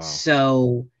 Wow.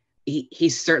 So he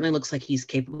certainly looks like he's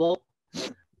capable.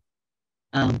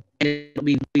 And it'll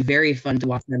be very fun to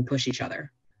watch them push each other.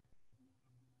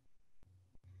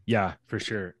 Yeah, for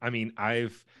sure. I mean, I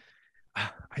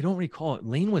don't recall it.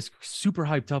 Lane was super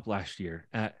hyped up last year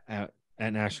at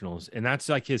nationals, and that's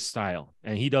like his style.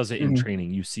 And he does it in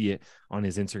training. You see it on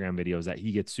his Instagram videos that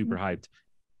he gets super hyped.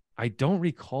 I don't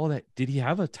recall that. Did he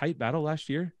have a tight battle last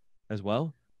year as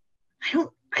well?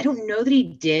 I don't know that he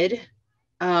did.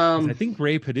 I think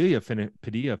Ray Padilla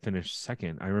finished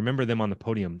second. I remember them on the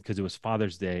podium because it was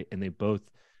Father's Day, and they both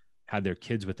had their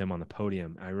kids with them on the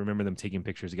podium. I remember them taking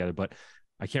pictures together, but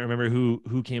I can't remember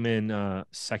who came in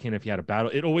second if he had a battle.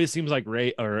 It always seems like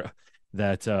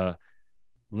that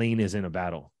Lane is in a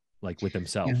battle, like with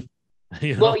himself.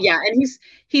 Yeah. Well, yeah, and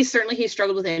he's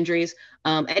struggled with injuries,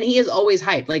 and he is always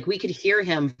hyped. Like, we could hear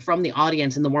him from the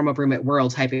audience in the warm-up room at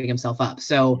Worlds hyping himself up.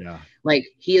 So, like,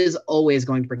 he is always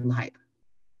going to bring the hype.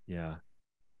 Yeah.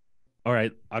 All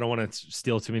right. I don't want to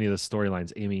steal too many of the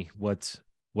storylines. Amy, what's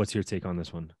your take on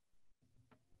this one?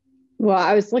 Well,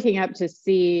 I was looking up to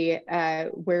see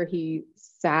where he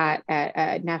sat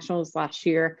at nationals last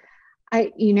year.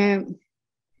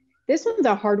 This one's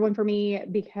a hard one for me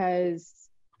because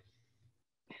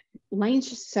Lane's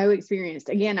just so experienced.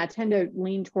 Again, I tend to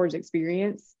lean towards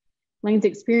experience. Lane's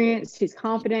experienced. He's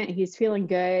confident. He's feeling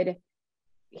good.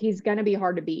 He's going to be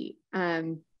hard to beat.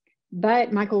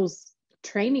 But Michael's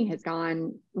training has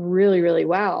gone really, really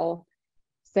well.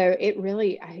 So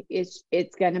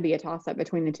it's going to be a toss-up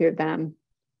between the two of them.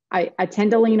 I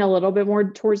tend to lean a little bit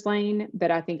more towards Lane,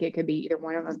 but I think it could be either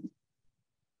one of them.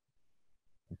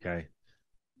 Okay.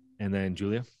 And then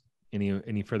Julia,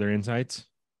 any further insights?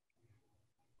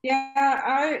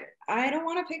 Yeah, I don't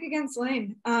want to pick against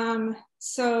Lane.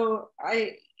 So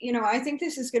I think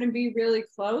this is going to be really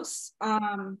close.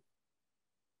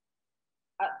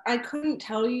 I couldn't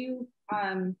tell you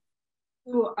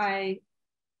who I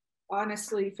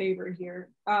honestly favor here.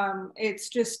 It's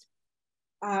just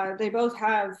they both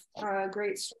have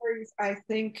great stories. I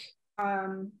think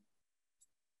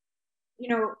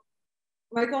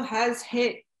Michael has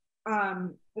hit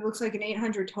it looks like an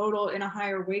 800 total in a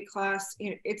higher weight class.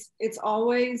 It's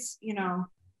always,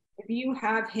 if you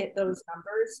have hit those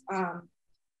numbers,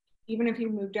 even if you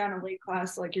move down a weight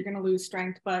class, like you're going to lose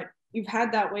strength, but you've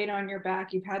had that weight on your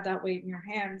back, you've had that weight in your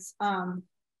hands. On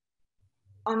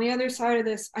the other side of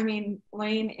this, I mean,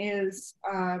 Lane is,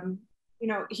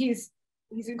 he's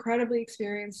incredibly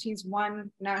experienced. He's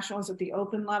won nationals at the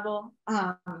open level.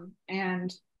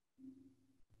 And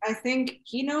I think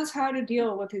he knows how to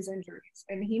deal with his injuries,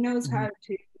 and he knows how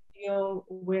to deal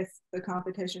with the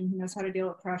competition. He knows how to deal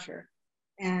with pressure.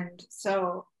 And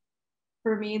so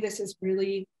for me, this is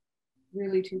really,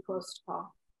 really too close to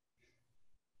call.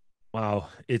 Wow.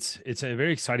 It's a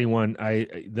very exciting one.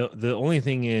 The only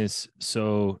thing is,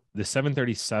 so the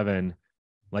 737,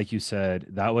 like you said,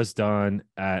 that was done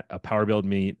at a power build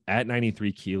meet at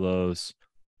 93 kilos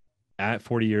at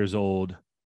 40 years old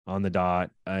on the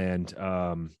dot. And,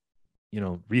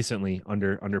 recently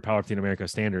under Powerlifting America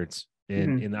standards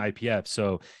in the IPF.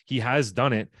 So he has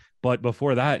done it, but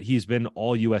before that, he's been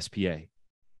all USPA.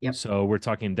 Yep. So we're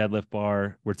talking deadlift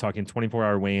bar, we're talking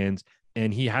 24-hour weigh-ins,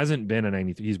 and he hasn't been a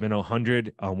 93. He's been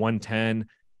 100, 110.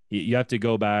 You have to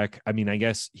go back. I mean, I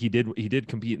guess he did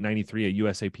compete at 93 at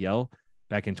USAPL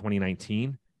back in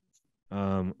 2019,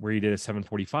 where he did a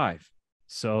 745.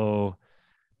 So,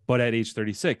 but at age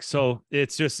 36. So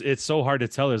it's so hard to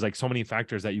tell. There's like so many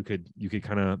factors that you could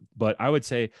kind of, but I would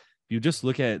say if you just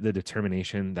look at the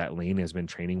determination that Lane has been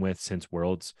training with since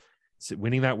Worlds,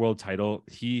 winning that world title,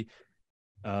 he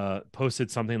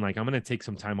posted something like, I'm going to take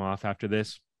some time off after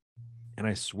this. And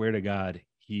I swear to God,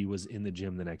 he was in the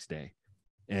gym the next day.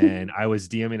 And I was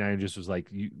DMing and I just was like,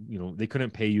 they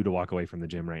couldn't pay you to walk away from the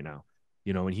gym right now.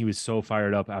 And he was so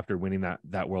fired up after winning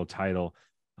that world title,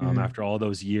 after all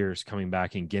those years coming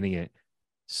back and getting it.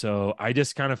 So I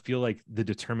just kind of feel like the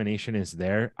determination is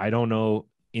there. I don't know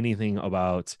anything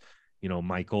about,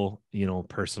 Michael,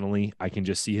 personally. I can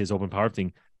just see his open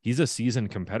powerlifting. He's a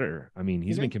seasoned competitor. I mean,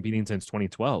 he's been competing since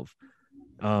 2012.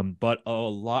 But a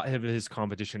lot of his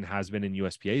competition has been in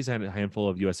USPA. He's had a handful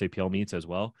of USAPL meets as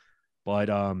well. But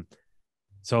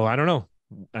so I don't know.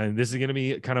 And this is going to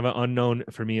be kind of an unknown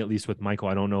for me, at least with Michael.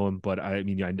 I don't know him, but I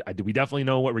mean, we definitely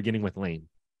know what we're getting with Lane.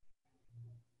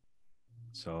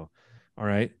 So, all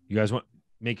right, you guys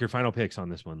make your final picks on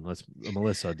this one.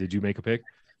 Melissa, did you make a pick?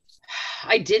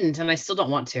 I didn't, and I still don't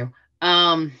want to.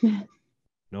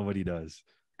 Nobody does.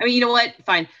 I mean, you know what?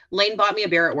 Fine. Lane bought me a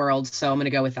beer at Worlds, so I'm going to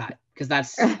go with that because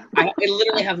I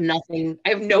literally have nothing. I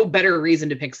have no better reason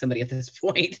to pick somebody at this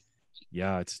point.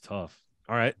 Yeah, it's tough.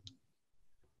 All right.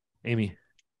 Amy,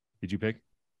 did you pick?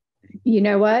 You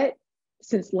know what?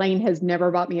 Since Lane has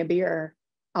never bought me a beer,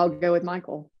 I'll go with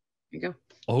Michael. There you go.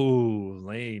 Oh,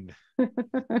 Lane.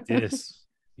 Yes.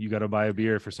 You got to buy a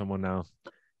beer for someone now.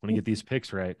 Want to get these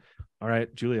picks right. All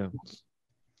right, Julia.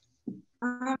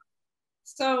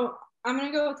 So I'm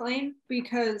going to go with Lane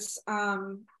because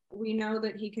we know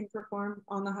that he can perform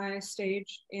on the highest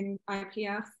stage in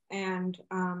IPF. And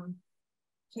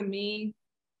to me,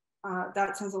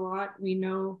 that says a lot. We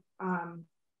know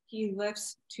he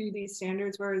lifts to these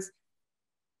standards, whereas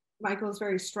Michael's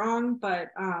very strong, but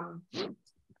I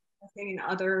think in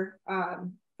other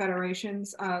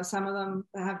federations, some of them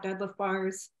that have deadlift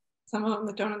bars, some of them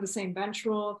that don't have the same bench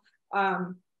rule.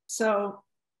 So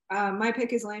my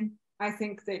pick is Lane. I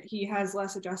think that he has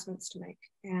less adjustments to make.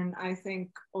 And I think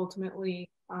ultimately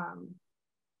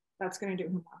that's going to do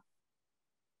him well.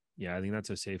 Yeah, I think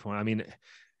that's a safe one. I mean,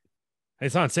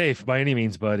 it's not safe by any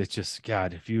means, but it's just,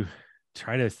 God, if you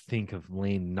try to think of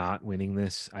Lane not winning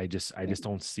this, I just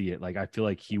don't see it. Like, I feel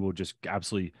like he will just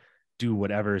absolutely do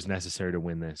whatever is necessary to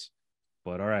win this.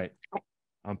 But all right,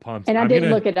 I'm pumped. And I did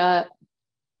look it up.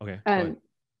 Okay.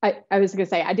 I was going to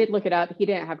say, I did look it up. He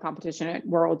didn't have competition at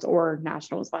Worlds or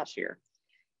Nationals last year.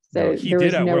 So no, he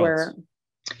did at nowhere. Worlds.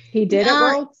 He did at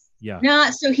Worlds? Yeah. No,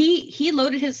 so he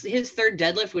loaded his third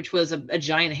deadlift, which was a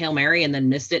giant Hail Mary, and then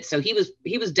missed it. So he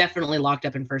was definitely locked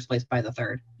up in first place by the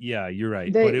third. Yeah, you're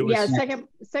right. But it was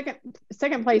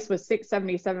second place was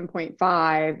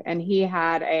 677.5, and he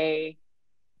had a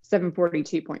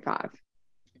 742.5.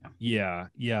 Yeah.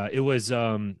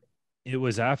 It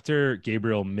was after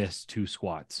Gabriel missed 2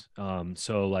 squats.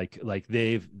 So like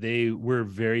they were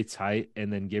very tight,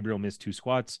 and then Gabriel missed 2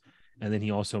 squats, and then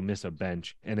he also missed a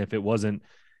bench. And if it wasn't,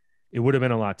 it would have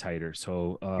been a lot tighter.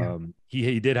 So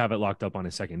he did have it locked up on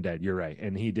his second dead. You're right.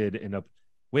 And he did end up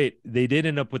Wait, they did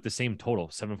end up with the same total,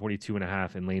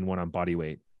 742.5 in lane 1 on body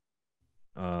weight.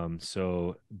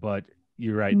 So, but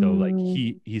you're right though. Like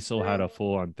he still had a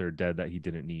full on third dead that he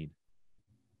didn't need.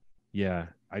 Yeah,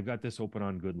 I've got this open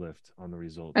on Good Lift on the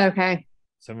results. Okay.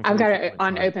 I've got it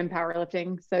on Open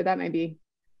Powerlifting, so that may be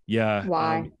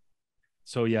why.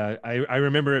 So yeah, I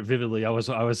remember it vividly. I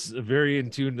was very in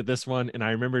tune to this one, and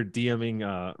I remember DMing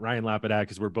Ryan Lapidak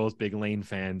because we're both big Lane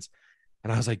fans.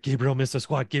 And I was like, Gabriel missed a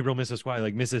squat. Gabriel missed a squat.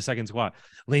 Like, missed his second squat.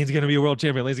 Lane's going to be a world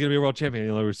champion. Lane's going to be a world champion.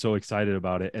 You know, we're so excited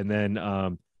about it. And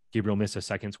then Gabriel missed a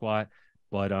second squat.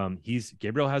 But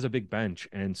Gabriel has a big bench.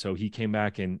 And so he came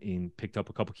back and picked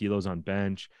up a couple kilos on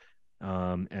bench.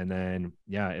 And then,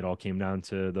 yeah, it all came down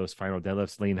to those final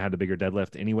deadlifts. Lane had the bigger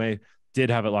deadlift anyway. Did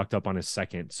have it locked up on his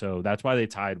second. So that's why they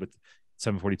tied with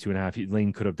 742.5.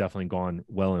 Lane could have definitely gone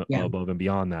well above and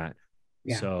beyond that.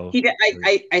 Yeah. So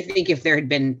I think if there had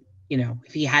been, you know,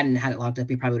 if he hadn't had it locked up,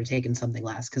 he probably would have taken something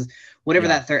less, because whatever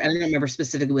that third, I don't remember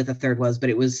specifically what the third was, but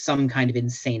it was some kind of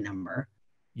insane number.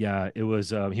 Yeah, it was.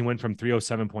 He went from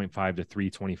 307.5 to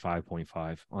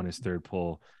 325.5 on his third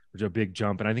pull, which is a big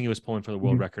jump. And I think he was pulling for the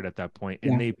world record at that point.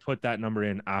 And they put that number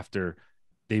in after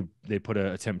they put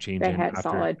a attempt change in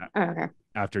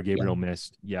after Gabriel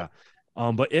missed. Yeah.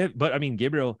 But I mean,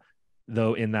 Gabriel,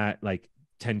 though, in that like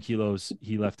 10 kilos,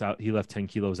 he left 10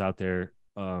 kilos out there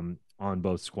on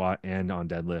both squat and on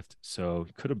deadlift. So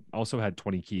he could have also had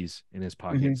 20 keys in his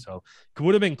pocket. So it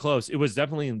would have been close. It was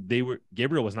definitely,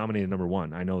 Gabriel was nominated number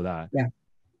 1. I know that. Yeah.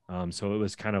 So it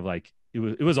was kind of like,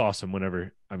 it was awesome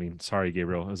whenever, I mean, sorry,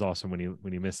 Gabriel, it was awesome when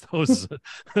he missed those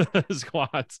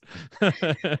squats.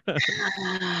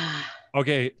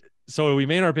 Okay. So we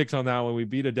made our picks on that one. We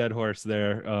beat a dead horse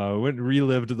there. Went and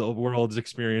relived the world's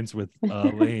experience with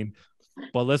Lane,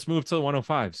 but let's move to the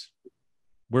 105s.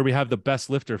 Where we have the best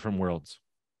lifter from Worlds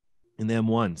in the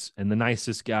M1s and the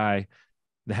nicest guy,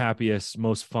 the happiest,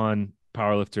 most fun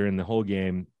powerlifter in the whole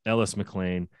game, Ellis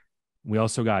McLean. We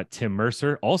also got Tim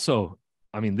Mercer. Also,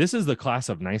 I mean, this is the class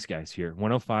of nice guys here,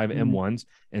 105 M1s,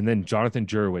 and then Jonathan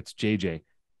Jurowitz, JJ.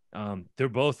 They're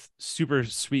both super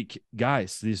sweet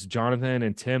guys. These Jonathan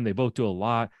and Tim, they both do a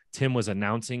lot. Tim was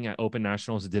announcing at Open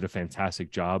Nationals, did a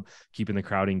fantastic job keeping the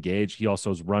crowd engaged. He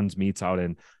also runs meets out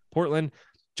in Portland.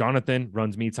 Jonathan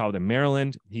runs meets out in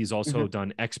Maryland. He's also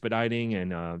done expediting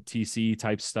and TC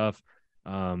type stuff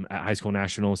at high school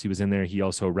nationals. He was in there. He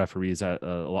also referees at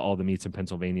all the meets in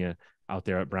Pennsylvania out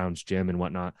there at Brown's Gym and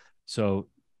whatnot. So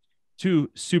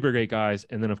 2 super great guys.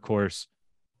 And then, of course,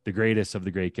 the greatest of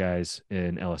the great guys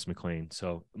in Ellis McLean.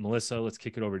 So, Melissa, let's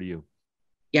kick it over to you.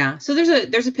 Yeah. So there's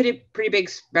a pretty big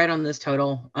spread on this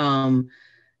total.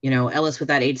 You know, Ellis with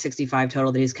that 865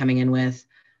 total that he's coming in with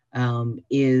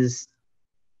is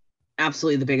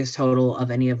absolutely the biggest total of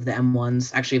any of the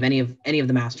M1s, actually of any of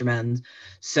the mastermen.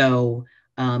 So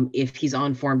if he's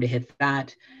on form to hit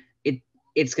that,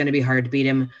 it's going to be hard to beat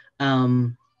him.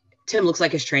 Tim looks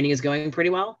like his training is going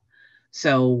pretty well.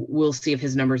 So we'll see if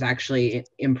his numbers actually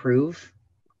improve,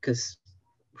 because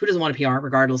who doesn't want a PR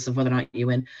regardless of whether or not you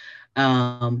win?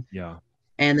 Yeah.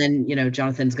 And then, you know,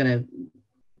 Jonathan's going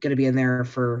to be in there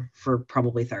for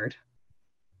probably third.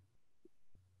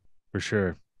 For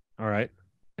sure. All right.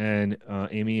 And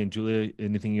Amy and Julia,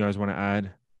 anything you guys want to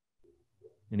add?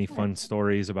 Any fun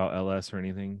stories about LS or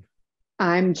anything?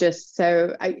 I'm just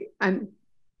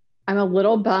I'm a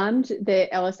little bummed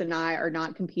that Ellis and I are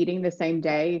not competing the same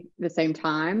day, the same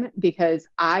time, because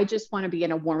I just want to be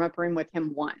in a warm-up room with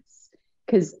him once,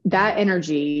 because that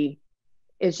energy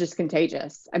is just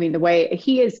contagious. I mean, the way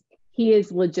he is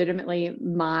legitimately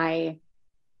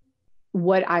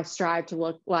what I strive to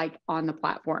look like on the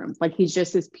platform. Like, he's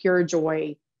just this pure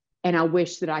joy. And I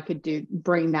wish that I could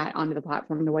bring that onto the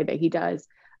platform the way that he does.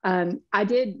 I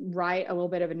did write a little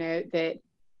bit of a note that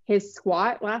his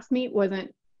squat last meet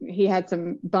he had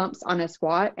some bumps on his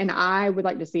squat, and I would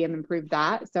like to see him improve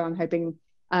that. So I'm hoping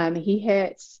he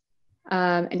hits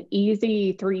an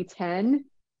easy 310.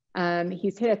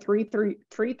 He's hit a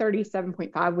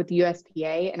 337.5 with the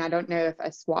USPA, and I don't know if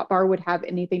a squat bar would have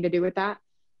anything to do with that.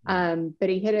 But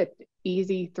he hit an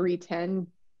easy 310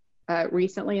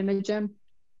 recently in the gym.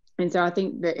 And so I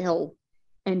think that he'll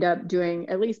end up doing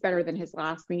at least better than his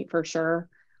last meet for sure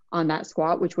on that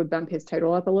squat, which would bump his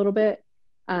total up a little bit.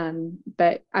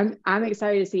 But I'm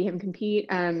excited to see him compete.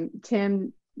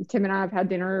 Tim and I have had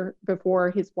dinner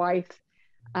before. His wife,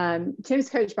 Tim's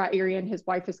coached by Arian. His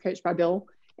wife is coached by Bill.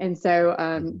 And so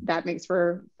that makes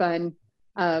for fun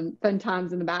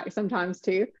times in the back sometimes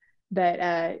too.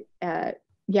 But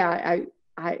yeah,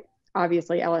 I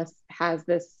obviously Ellis has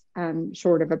this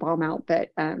short of a bomb out,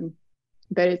 but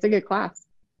it's a good class.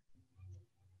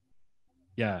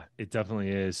 Yeah, it definitely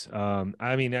is.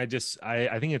 I mean, I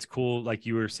think it's cool. Like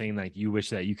you were saying, like you wish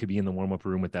that you could be in the warm-up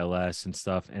room with LS and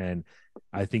stuff. And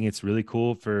I think it's really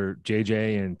cool for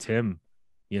JJ and Tim,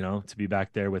 to be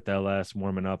back there with LS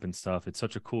warming up and stuff. It's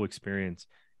such a cool experience.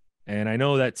 And I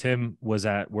know that Tim was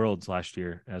at Worlds last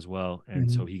year as well.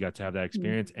 And so he got to have that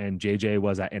experience. And JJ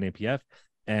was at NAPF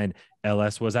and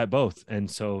LS was at both. And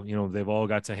so, they've all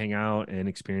got to hang out and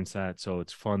experience that. So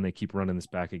it's fun. They keep running this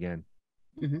back again.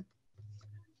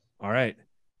 All right.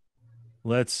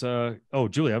 Let's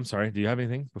Julie, I'm sorry. Do you have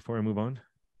anything before I move on?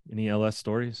 Any LS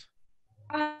stories?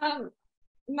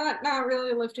 Not really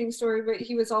a lifting story, but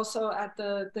he was also at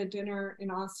the dinner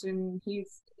in Austin.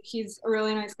 He's a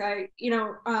really nice guy.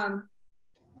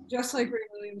 Just like Ray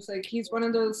Williams, like he's one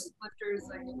of those lifters,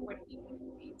 like when he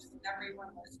leaves, everyone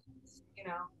listens.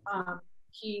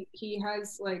 He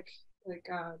has like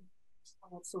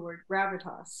what's the word?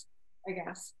 Gravitas, I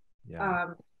guess. Yeah.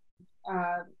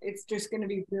 It's just going to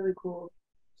be really cool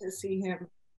to see him.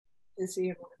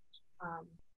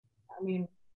 I mean,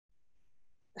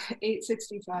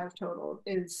 865 total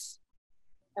is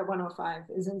at 105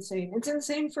 is insane. It's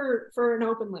insane for an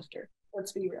open lifter.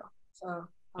 Let's be real. So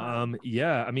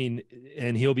yeah, I mean,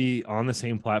 and he'll be on the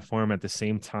same platform at the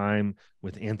same time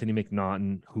with Anthony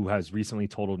McNaughton, who has recently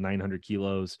totaled 900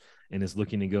 kilos and is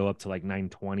looking to go up to like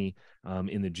 920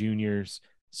 in the juniors.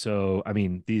 So, I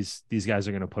mean, these guys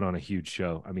are going to put on a huge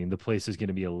show. I mean, the place is going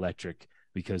to be electric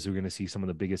because we're going to see some of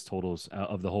the biggest totals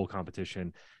of the whole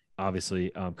competition,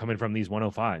 obviously, coming from these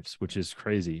 105s, which is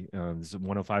crazy. These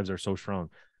 105s are so strong.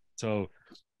 So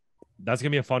that's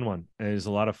going to be a fun one. And there's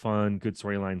a lot of fun, good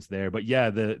storylines there. But yeah,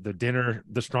 the dinner,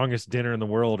 the strongest dinner in the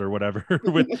world or whatever,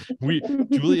 with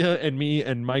Julia and me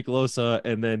and Mike Losa.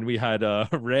 And then we had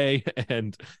Ray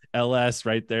and LS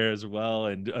right there as well.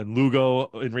 And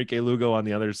Enrique Lugo on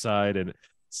the other side. And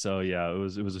so, yeah, it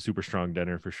was a super strong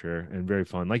dinner for sure. And very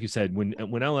fun. Like you said, when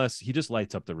LS, he just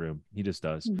lights up the room. He just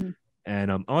does.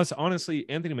 And honestly,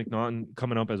 Anthony McNaughton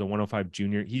coming up as a 105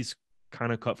 junior, he's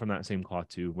kind of cut from that same cloth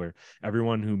too, where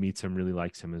everyone who meets him really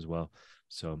likes him as well.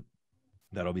 So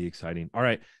that'll be exciting. All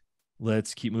right,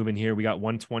 let's keep moving here. We got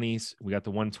 120s. We got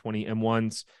the 120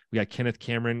 M1s. We got Kenneth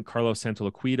Cameron, Carlos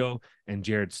Santoliquido, and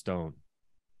Jared Stone.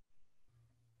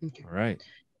 Okay. All right.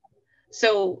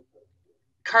 So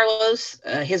Carlos,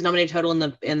 his nominated total in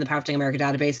the Powerlifting America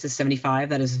database is 75.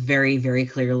 That is very, very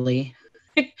clearly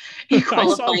he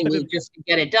qualifying me just to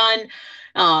get it done.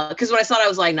 Because when I saw it, I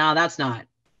was like, nah, that's not.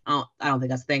 I don't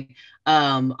think that's the thing.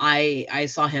 I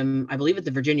saw him, I believe, at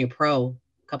the Virginia Pro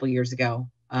a couple years ago.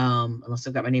 Unless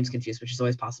I've got my names confused, which is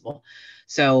always possible.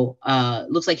 So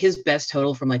looks like his best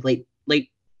total from like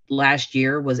late last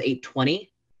year was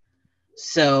 820.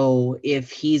 So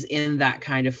if he's in that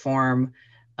kind of form,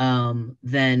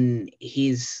 then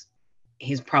he's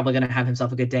probably going to have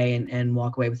himself a good day and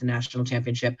walk away with the national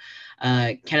championship.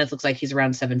 Kenneth looks like he's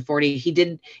around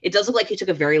 740. It does look like he took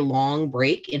a very long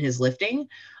break in his lifting.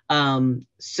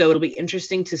 So it'll be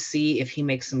interesting to see if he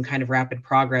makes some kind of rapid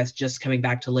progress just coming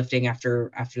back to lifting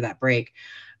after that break.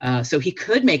 So he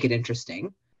could make it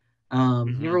interesting. You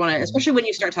never want to, especially when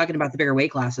you start talking about the bigger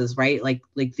weight classes, right? Like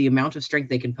the amount of strength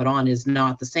they can put on is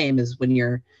not the same as when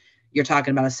you're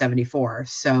talking about a 74.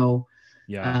 So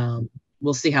yeah.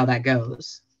 We'll see how that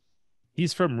goes.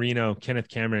 He's from Reno. Kenneth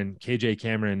Cameron, KJ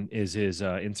Cameron is his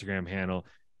Instagram handle.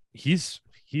 He's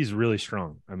really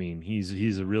strong. I mean,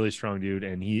 he's a really strong dude.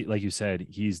 And he, like you said,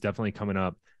 he's definitely coming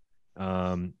up.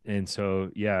 And so,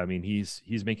 yeah, I mean,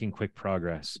 he's making quick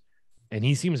progress and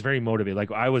he seems very motivated.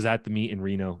 Like I was at the meet in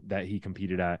Reno that he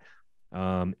competed at.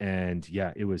 And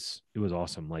yeah, it was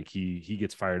awesome. Like he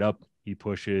gets fired up. He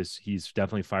pushes. He's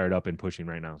definitely fired up and pushing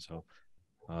right now. So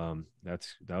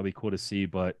that'll be cool to see.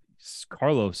 But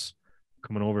Carlos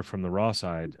coming over from the raw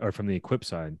side or from the equip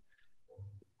side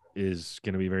is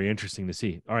going to be very interesting to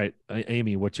see. All right,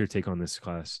 Amy, what's your take on this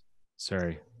class?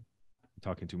 Sorry, I'm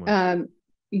talking too much.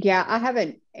 Yeah, I have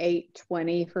an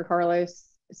 820 for Carlos,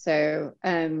 so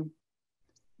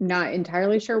not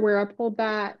entirely sure where I pulled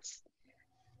that.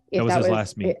 That was his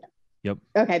last meet. Yep.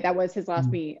 Okay, that was his last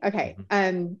meet. Okay.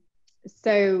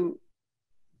 So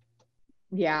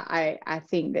yeah, I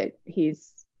think that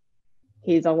he's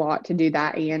a lot to do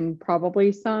that and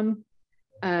probably some,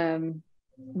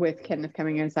 with Kenneth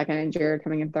coming in second and Jared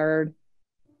coming in third.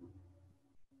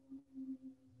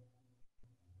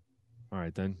 All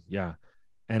right, then. Yeah.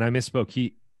 And I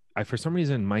misspoke. For some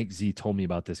reason, Mike Z told me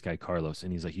about this guy, Carlos,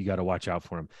 and he's like, you got to watch out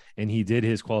for him. And he did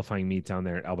his qualifying meet down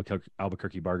there at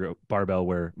Albuquerque Barbell,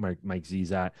 where Mike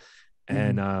Z's at.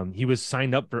 And he was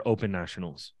signed up for Open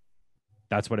Nationals.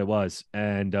 That's what it was.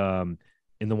 And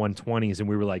in the 120s, and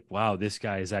we were like, wow, this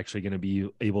guy is actually going to be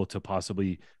able to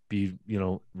possibly be, you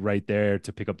know, right there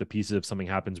to pick up the pieces if something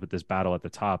happens with this battle at the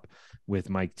top with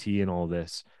Mike T and all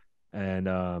this. And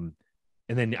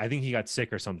then I think he got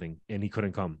sick or something and he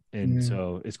couldn't come. And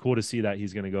so it's cool to see that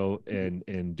he's going to go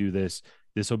and do this.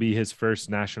 This will be his first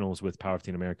nationals with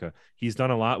Powerlifting America. He's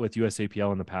done a lot with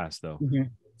USAPL in the past though.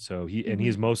 So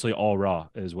he's mostly all raw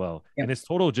as well. And his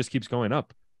total just keeps going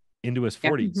up into his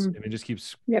 40s. And it just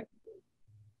keeps, you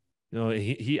know,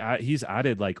 he's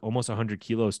added like almost 100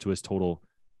 kilos to his total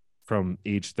from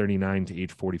age 39 to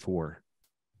age 44.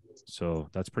 So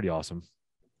that's pretty awesome.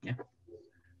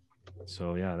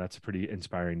 So yeah, that's pretty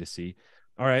inspiring to see.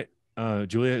 All right.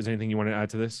 Julia, is there anything you want to add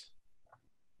to this?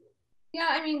 Yeah,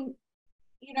 I mean,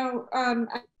 you know,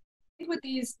 I think with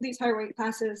these high weight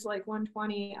classes like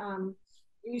 120,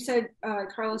 you said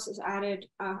Carlos has added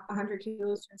 100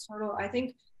 kilos to his total. I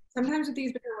think sometimes with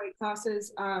these bigger weight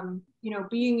classes, you know,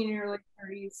 being in your late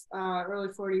 30s, early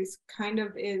 40s kind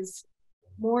of is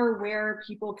more where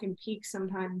people can peak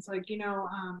sometimes. Like, you know,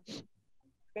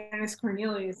 Dennis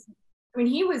Cornelius, I mean,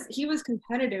 he was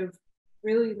competitive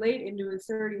really late into his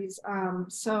 30s.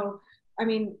 So, I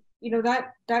mean, you know,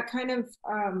 that kind of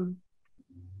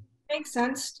makes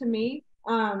sense to me.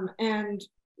 And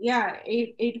yeah,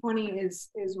 820 is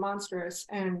monstrous.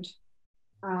 And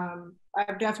I'm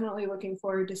definitely looking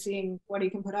forward to seeing what he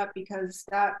can put up, because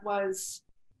that was,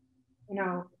 you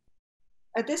know,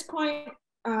 at this point,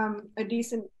 a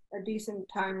decent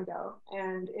time ago.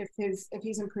 And if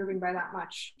he's improving by that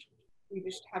much, we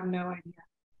just have no idea,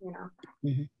 you know.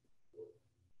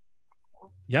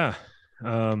 Yeah.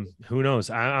 Who knows?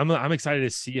 I'm excited to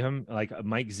see him. Like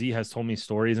Mike Z has told me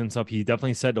stories and stuff. He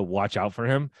definitely said to watch out for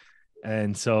him.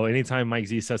 And so anytime Mike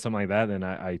Z says something like that, then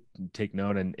I take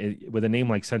note. And with a name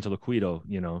like Central Liquido,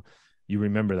 you know, you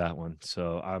remember that one.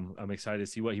 So I'm excited to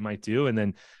see what he might do, and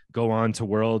then go on to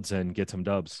Worlds and get some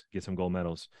dubs, get some gold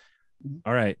medals.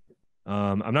 All right.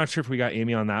 I'm not sure if we got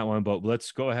Amy on that one, but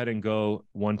let's go ahead and go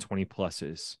 120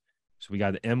 pluses. So we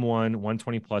got the M1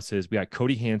 120 pluses. We got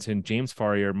Cody Hansen, James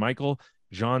Farrier, Michael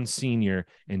John Sr.,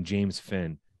 and James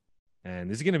Finn. And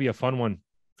this is going to be a fun one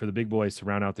for the big boys to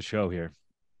round out the show here.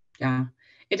 Yeah,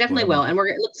 it definitely will. And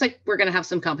it looks like we're going to have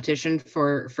some competition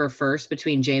for first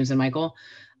between James and Michael.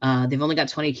 They've only got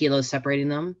 20 kilos separating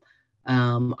them.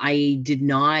 I did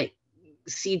not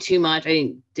see too much.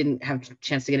 I didn't have a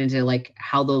chance to get into like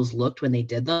how those looked when they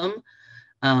did them.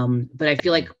 But I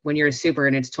feel like when you're a super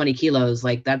and it's 20 kilos,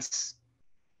 like that's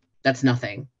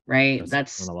nothing, right?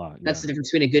 That's a lot. That's the difference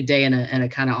between a good day and a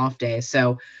kind of off day.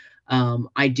 So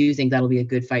I do think that'll be a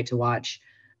good fight to watch.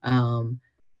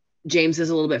 James is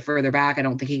a little bit further back. I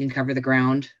don't think he can cover the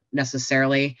ground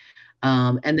necessarily.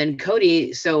 And then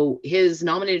Cody, so his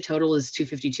nominated total is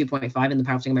 252.5 in the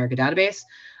Powerlifting America database.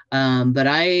 But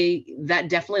that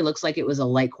definitely looks like it was a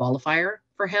light qualifier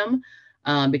for him,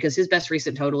 because his best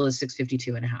recent total is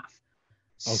 652.5. Okay.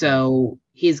 So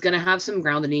he's going to have some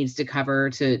ground that needs to cover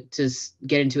to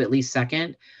get into at least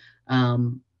second.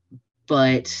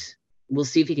 But we'll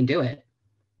see if he can do it.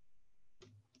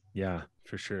 Yeah,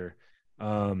 for sure.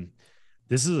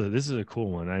 This is a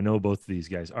cool one. I know both of these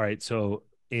guys. All right. So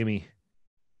Amy,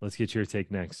 let's get your take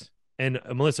next. And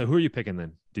Melissa, who are you picking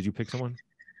then? Did you pick someone?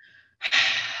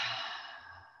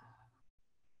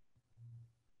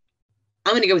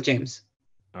 I'm going to go with James.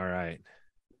 All right,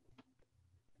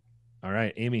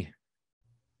 Amy.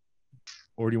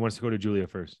 Or do you want us to go to Julia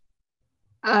first?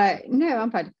 No,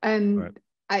 I'm fine.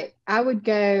 Right. I would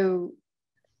go.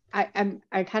 I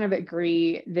kind of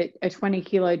agree that a 20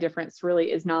 kilo difference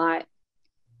really is not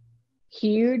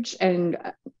huge, and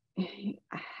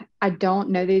I don't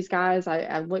know these guys.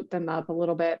 I looked them up a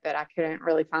little bit, but I couldn't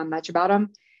really find much about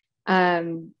them.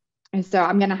 And so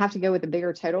I'm going to have to go with a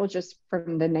bigger total, just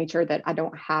from the nature that I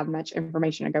don't have much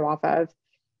information to go off of.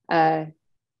 But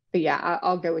yeah,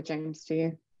 I'll go with James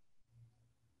too.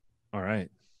 All right.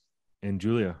 And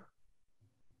Julia?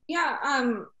 Yeah,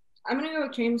 I'm going to go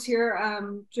with James here.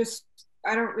 Just,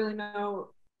 I don't really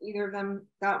know either of them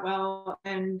that well.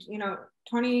 And, you know,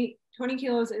 20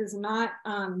 kilos is not,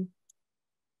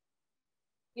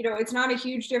 you know, it's not a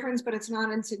huge difference, but it's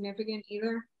not insignificant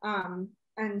either.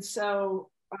 And so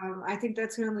I think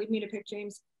that's going to lead me to pick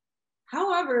James.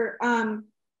 However,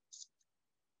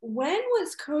 when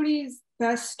was Cody's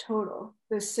best total,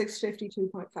 the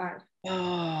 652.5?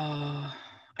 Oh,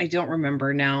 I don't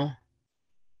remember now.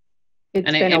 It's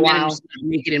been a while.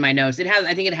 Make it in my notes.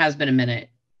 I think it has been a minute.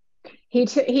 He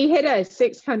hit a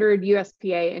 600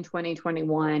 USPA in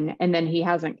 2021, and then he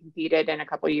hasn't competed in a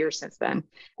couple of years since then.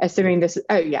 Assuming this,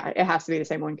 oh yeah, it has to be the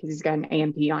same one because he's got an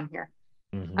AMP on here.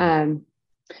 Mm-hmm.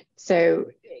 So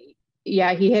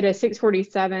Yeah, he hit a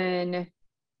 647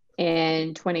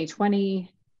 in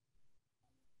 2020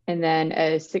 and then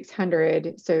a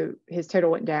 600. So his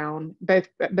total went down. Both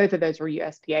of those were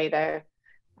USPA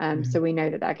though. So we know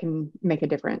that can make a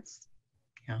difference.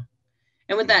 Yeah.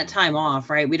 And with that time off,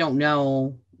 right, we don't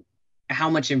know how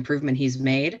much improvement he's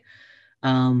made.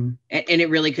 And it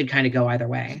really could kind of go either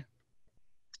way.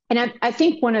 And I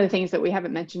think one of the things that we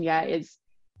haven't mentioned yet is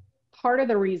part of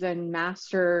the reason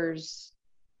Masters,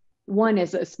 one,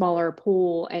 is a smaller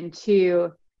pool, and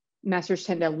two, Masters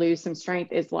tend to lose some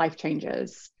strength is life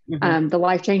changes. The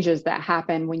life changes that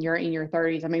happen when you're in your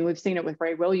 30s. I mean, we've seen it with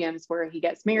Ray Williams, where he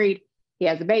gets married, he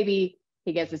has a baby,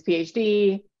 he gets his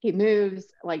PhD, he moves.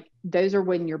 Like, those are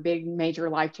when your big major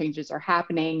life changes are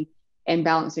happening, and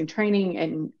balancing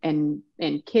training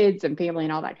and kids and family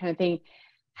and all that kind of thing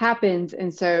happens.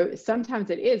 And so sometimes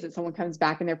it is that someone comes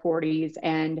back in their 40s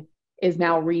and is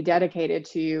now rededicated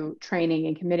to training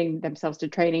and committing themselves to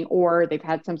training, or they've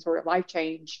had some sort of life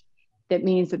change that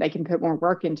means that they can put more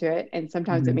work into it. And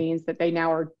sometimes it means that they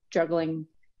now are juggling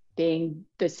being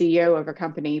the CEO of a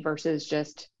company versus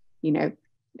just, you know,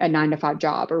 a 9-to-5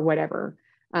 job or whatever.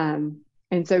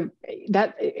 And so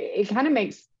that it kind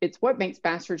of it's what makes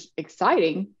Masters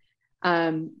exciting.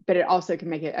 But it also can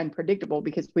make it unpredictable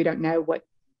because we don't know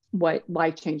what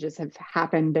life changes have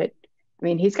happened. That, I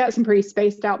mean, he's got some pretty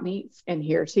spaced out meets in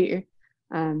here too.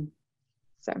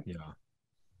 So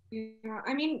yeah,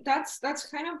 I mean, that's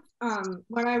kind of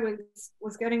what I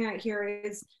was getting at here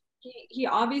is he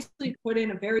obviously put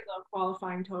in a very low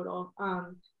qualifying total,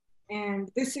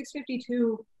 and this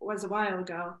 652 was a while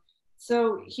ago,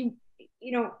 so he,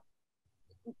 you know,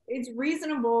 it's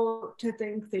reasonable to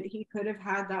think that he could have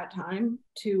had that time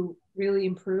to really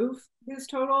improve his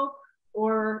total,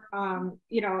 or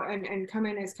you know, and come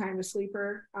in as kind of a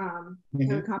sleeper to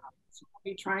the competition,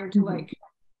 be trying to like,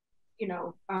 you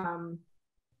know,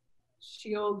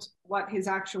 shield what his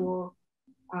actual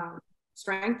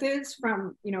strength is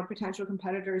from, you know, potential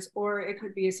competitors. Or it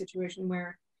could be a situation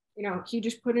where, you know, he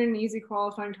just put in an easy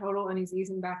qualifying total and he's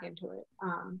easing back into it.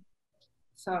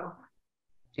 So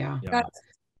yeah. Nice.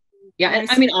 And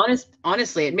I mean,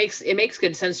 honestly, it makes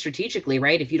good sense strategically,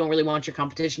 right? If you don't really want your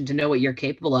competition to know what you're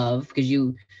capable of, because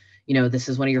you know, this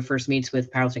is one of your first meets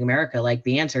with Powerlifting America, like,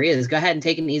 the answer is go ahead and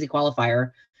take an easy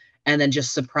qualifier and then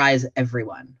just surprise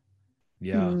everyone.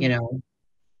 Yeah. You know,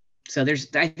 so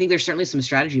I think there's certainly some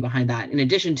strategy behind that, in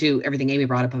addition to everything Amy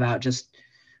brought up about just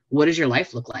what does your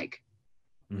life look like?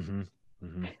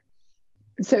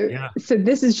 So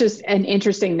this is just an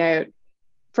interesting note.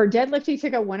 For deadlift, he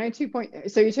took a 102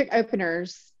 so he took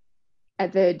openers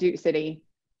at the Duke City.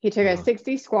 He took a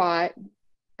 60 squat,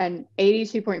 an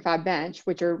 82.5 bench,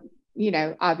 which are, you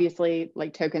know, obviously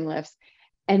like token lifts.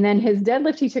 And then his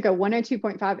deadlift, he took a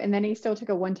 102.5, and then he still took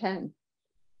a 110.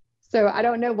 So I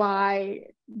don't know why.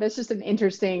 That's just an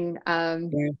interesting,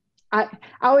 I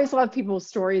always love people's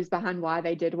stories behind why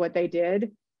they did what they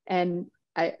did. And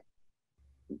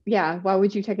why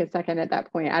would you take a second at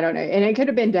that point? I don't know. And it could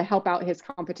have been to help out his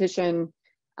competition,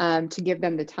 to give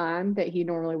them the time that he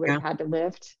normally would have had to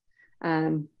lift.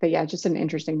 But yeah, just an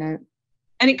interesting note.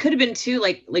 And it could have been too,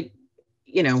 like,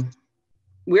 you know,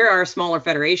 we're our smaller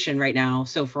federation right now.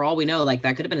 So for all we know, like,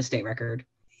 that could have been a state record.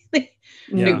 Like,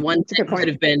 one could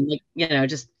have been, like, you know,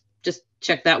 just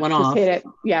check that one off. Hit it.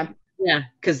 Yeah.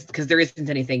 Because there isn't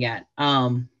anything yet.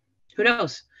 Who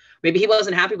knows? Maybe he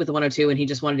wasn't happy with the 102 and he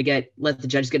just wanted to let the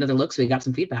judges get another look, so he got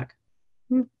some feedback.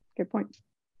 Good point.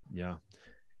 Yeah.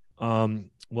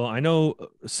 Well, I know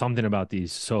something about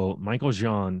these. So Michael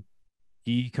Jean,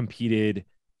 he's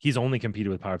only competed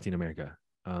with Powerlifting America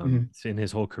in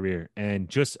his whole career. And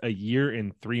just a year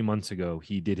and 3 months ago,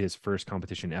 he did his first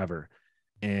competition ever,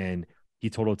 and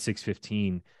he totaled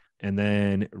 615. And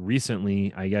then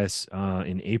recently, I guess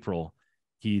in April,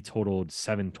 he totaled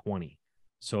 720.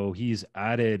 So he's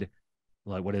added,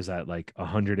 like, what is that? Like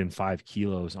 105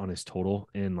 kilos on his total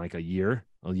in like a year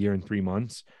and 3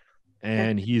 months.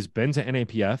 And he's been to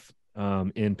NAPF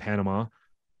in Panama,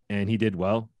 and he did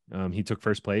well. He took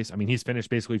first place. I mean, he's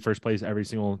finished basically first place every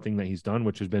single thing that he's done,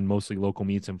 which has been mostly local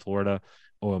meets in Florida,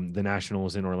 the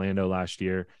Nationals in Orlando last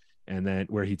year, and then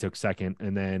where he took second,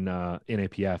 and then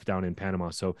NAPF down in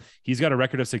Panama. So he's got a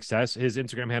record of success. His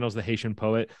Instagram handle is the Haitian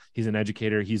Poet. He's an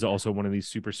educator. He's also one of these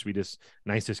super sweetest,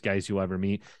 nicest guys you'll ever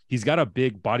meet. He's got a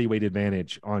big body weight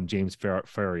advantage on James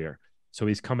Ferrier. So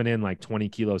he's coming in like 20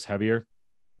 kilos heavier.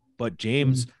 But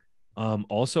James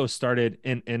also started,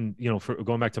 and you know, for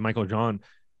going back to Michael John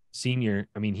Sr.,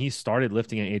 I mean, he started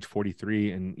lifting at age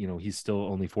 43, and, you know, he's still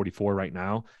only 44 right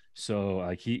now. So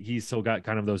like he's still got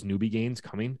kind of those newbie gains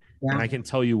coming. Yeah. And I can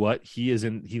tell you what, he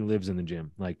lives in the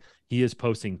gym. Like he is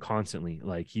posting constantly.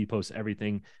 Like he posts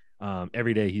everything.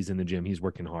 Every day he's in the gym. He's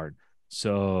working hard.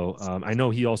 So I know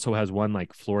he also has won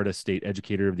like Florida State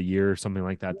Educator of the Year or something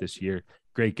like that this year.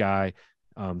 Great guy.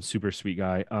 Super sweet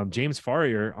guy. James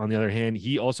Farrier, on the other hand,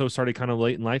 he also started kind of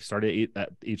late in life, started at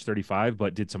age 35,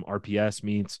 but did some RPS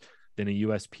meets, then a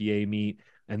USPA meet.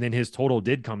 And then his total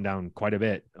did come down quite a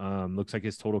bit. Looks like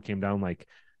his total came down like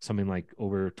something like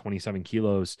over 27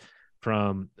 kilos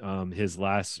from his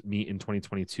last meet in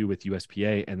 2022 with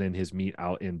USPA, and then his meet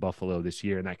out in Buffalo this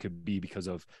year. And that could be because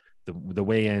of the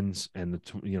weigh-ins and the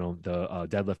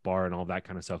deadlift bar and all that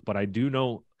kind of stuff. But I do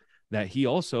know that he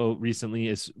also recently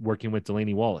is working with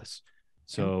Delaney Wallace.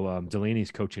 So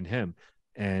Delaney's coaching him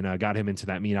and got him into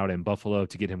that meet out in Buffalo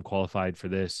to get him qualified for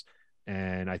this.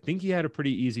 And I think he had a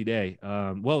pretty easy day.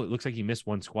 Well, it looks like he missed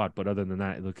one squat, but other than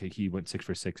that, it looked like he went 6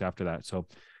 for 6 after that.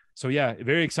 So yeah,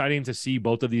 very exciting to see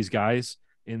both of these guys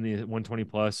in the 120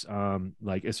 plus.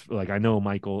 It's like, I know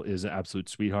Michael is an absolute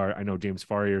sweetheart. I know James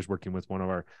Farrier is working with one of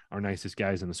our nicest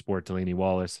guys in the sport, Delaney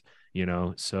Wallace,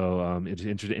 so it's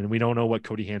interesting. And we don't know what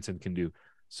Cody Hansen can do.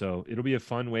 So it'll be a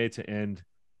fun way to end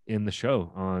in the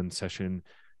show on session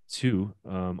 2,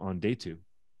 on day 2.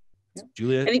 Yeah.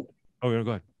 Julia. Go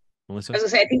ahead. Melissa? I was gonna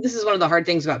say, I think this is one of the hard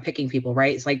things about picking people,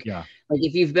 right? It's like, like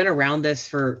if you've been around this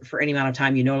for any amount of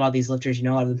time, a lot of these lifters, a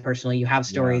lot of them personally, you have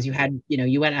stories, you had,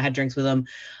 you went and had drinks with them.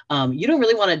 You don't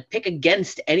really want to pick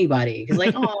against anybody because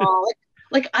like, oh,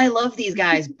 like I love these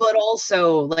guys, but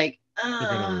also like,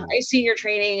 I've seen your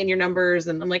training and your numbers,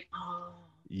 and I'm like, oh.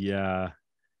 Yeah,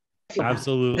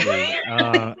 absolutely.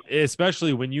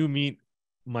 Especially when you meet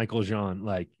Michael Jean,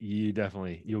 like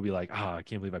you'll be like, I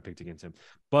can't believe I picked against him.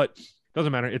 But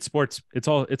doesn't matter. It's sports. It's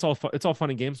all fun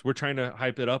and games. We're trying to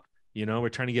hype it up. We're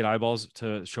trying to get eyeballs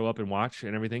to show up and watch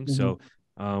and everything. Mm-hmm. So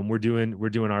we're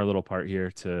doing our little part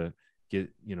here to get,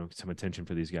 some attention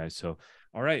for these guys. So,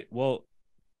 all right. Well,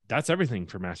 that's everything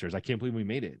for Masters. I can't believe we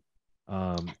made it.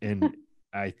 And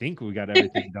I think we got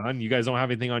everything done. You guys don't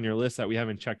have anything on your list that we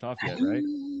haven't checked off yet, right?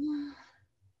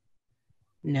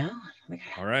 No.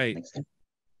 All right.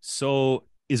 So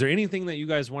is there anything that you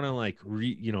guys want to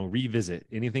revisit?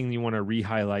 Anything you want to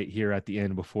re-highlight here at the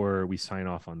end before we sign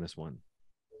off on this one?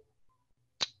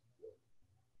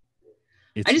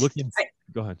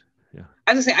 Go ahead. Yeah.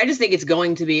 I was gonna say, I just think it's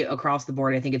going to be across the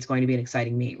board. I think it's going to be an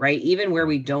exciting meet, right? Even where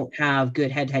we don't have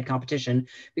good head-to-head competition,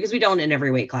 because we don't in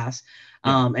every weight class,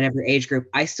 and every age group.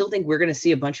 I still think we're going to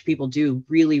see a bunch of people do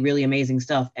really, really amazing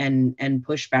stuff and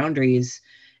push boundaries,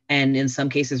 and in some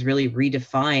cases really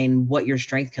redefine what your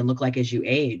strength can look like as you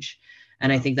age.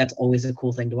 And I think that's always a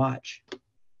cool thing to watch.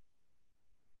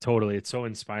 Totally. It's so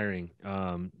inspiring.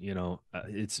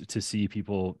 It's to see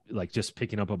people like just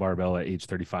picking up a barbell at age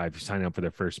 35, signing up for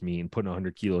their first meet and putting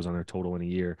 100 kilos on their total in a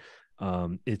year.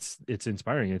 It's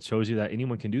inspiring. It shows you that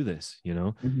anyone can do this,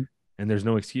 and there's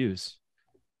no excuse.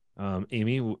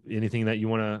 Amy, anything that you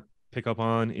want to pick up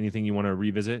on, anything you want to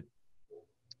revisit?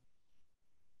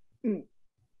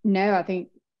 No, I think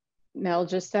Mel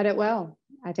just said it well.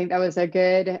 I think that was a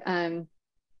good, I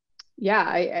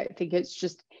think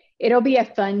it'll be a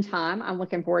fun time. I'm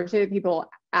looking forward to it. People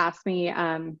have asked me,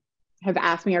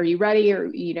 are you ready? Or,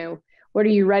 what are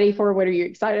you ready for? What are you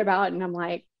excited about? And I'm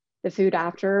like, the food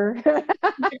after.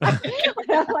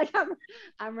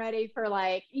 I'm ready for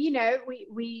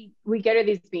we go to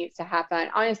these meets to have fun.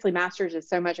 Honestly, Masters is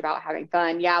so much about having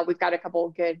fun. Yeah, we've got a couple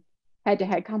of good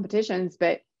head-to-head competitions,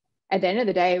 but at the end of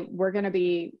the day, we're going to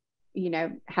be,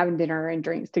 having dinner and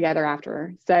drinks together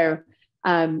after. So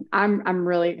I'm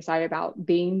really excited about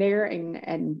being there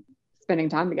and spending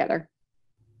time together.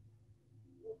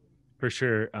 For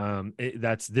sure.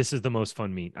 This is the most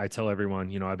fun meet. I tell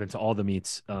everyone, I've been to all the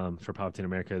meets for Powerlifting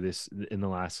America in the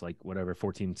last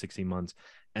 14, 16 months.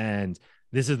 And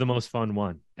this is the most fun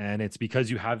one. And it's because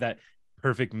you have that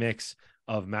perfect mix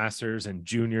of masters and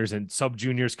juniors and sub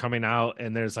juniors coming out,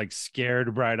 and there's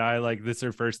scared bright eye, this is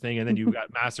their first thing. And then you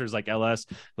got masters like LS,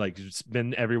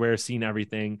 been everywhere, seen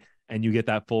everything. And you get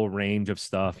that full range of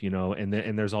stuff, and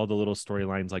there's all the little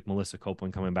storylines like Melissa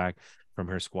Copeland coming back from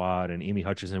her squad and Amy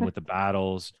Hutchison with the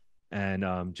battles, and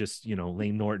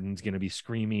Lane Norton's going to be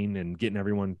screaming and getting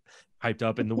everyone hyped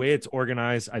up. And the way it's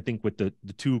organized, I think with the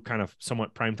two kind of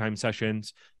somewhat primetime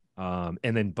sessions,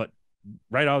 but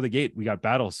right out of the gate, we got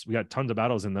battles. We got tons of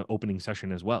battles in the opening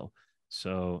session as well.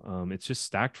 So it's just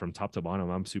stacked from top to bottom.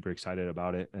 I'm super excited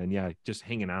about it. And yeah, just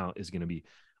hanging out is going to be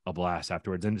a blast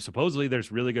afterwards. And supposedly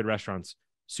there's really good restaurants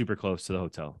super close to the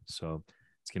hotel. So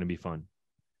it's going to be fun.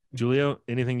 Julio,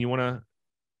 anything you want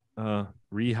to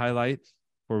re-highlight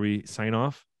before we sign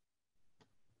off?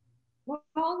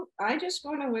 Well, I just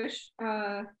want to wish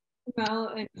Mel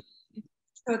and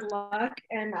good luck,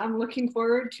 and I'm looking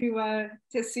forward to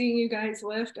seeing you guys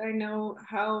lift. I know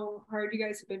how hard you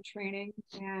guys have been training,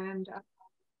 and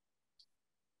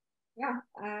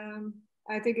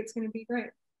I think it's going to be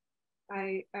great.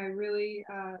 I really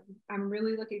I'm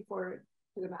really looking forward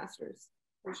to the Masters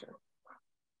for sure.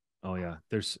 Oh yeah,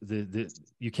 there's the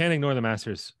you can't ignore the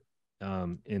Masters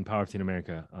in Powerlifting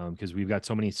America because we've got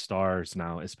so many stars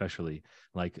now, especially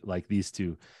like these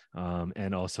two,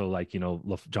 and also like, you know,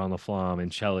 John LaFlamme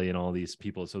and Shelley and all these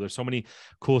people. So there's so many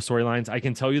cool storylines. I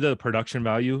can tell you the production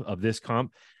value of this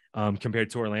comp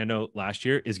compared to Orlando last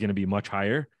year is going to be much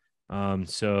higher.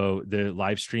 So the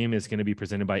live stream is going to be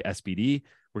presented by SBD.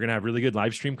 We're going to have really good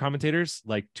live stream commentators.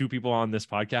 Like 2 people on this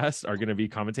podcast are going to be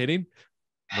commentating,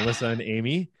 Melissa and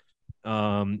Amy.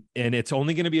 And it's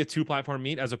only going to be a 2-platform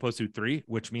meet as opposed to 3,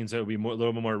 which means there will be a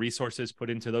little bit more resources put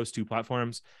into those 2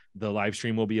 platforms. The live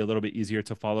stream will be a little bit easier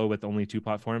to follow with only 2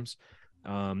 platforms.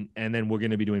 And then we're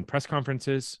going to be doing press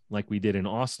conferences like we did in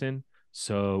Austin.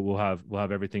 So we'll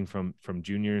have everything from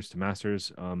juniors to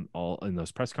masters, all in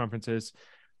those press conferences.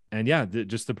 And yeah,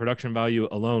 just the production value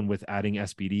alone with adding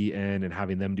SBD in and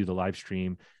having them do the live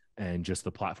stream and just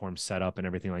the platform setup and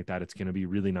everything like that, it's going to be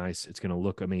really nice. It's going to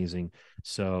look amazing.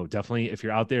 So definitely, if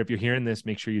you're out there, if you're hearing this,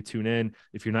 make sure you tune in.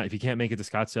 If you can't make it to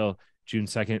Scottsdale, June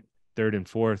 2nd, 3rd, and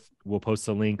 4th, we'll post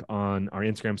a link on our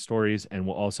Instagram stories, and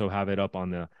we'll also have it up on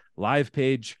the live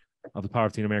page of the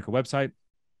Powerlifting America website.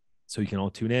 So you can all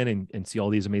tune in and see all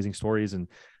these amazing stories and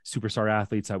superstar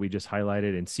athletes that we just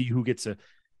highlighted, and see who gets to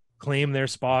claim their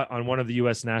spot on one of the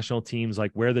U.S. national teams, like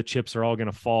where the chips are all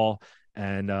going to fall.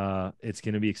 And it's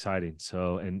going to be exciting.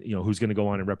 So, and you know, who's going to go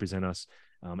on and represent us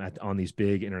on these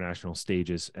big international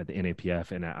stages at the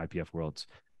NAPF and at IPF Worlds.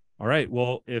 All right.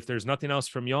 Well, if there's nothing else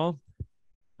from y'all,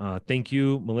 thank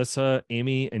you, Melissa,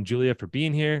 Amy, and Julia for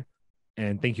being here.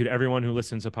 And thank you to everyone who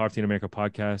listens to Powerlifting America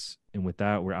podcast. And with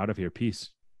that, we're out of here.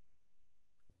 Peace.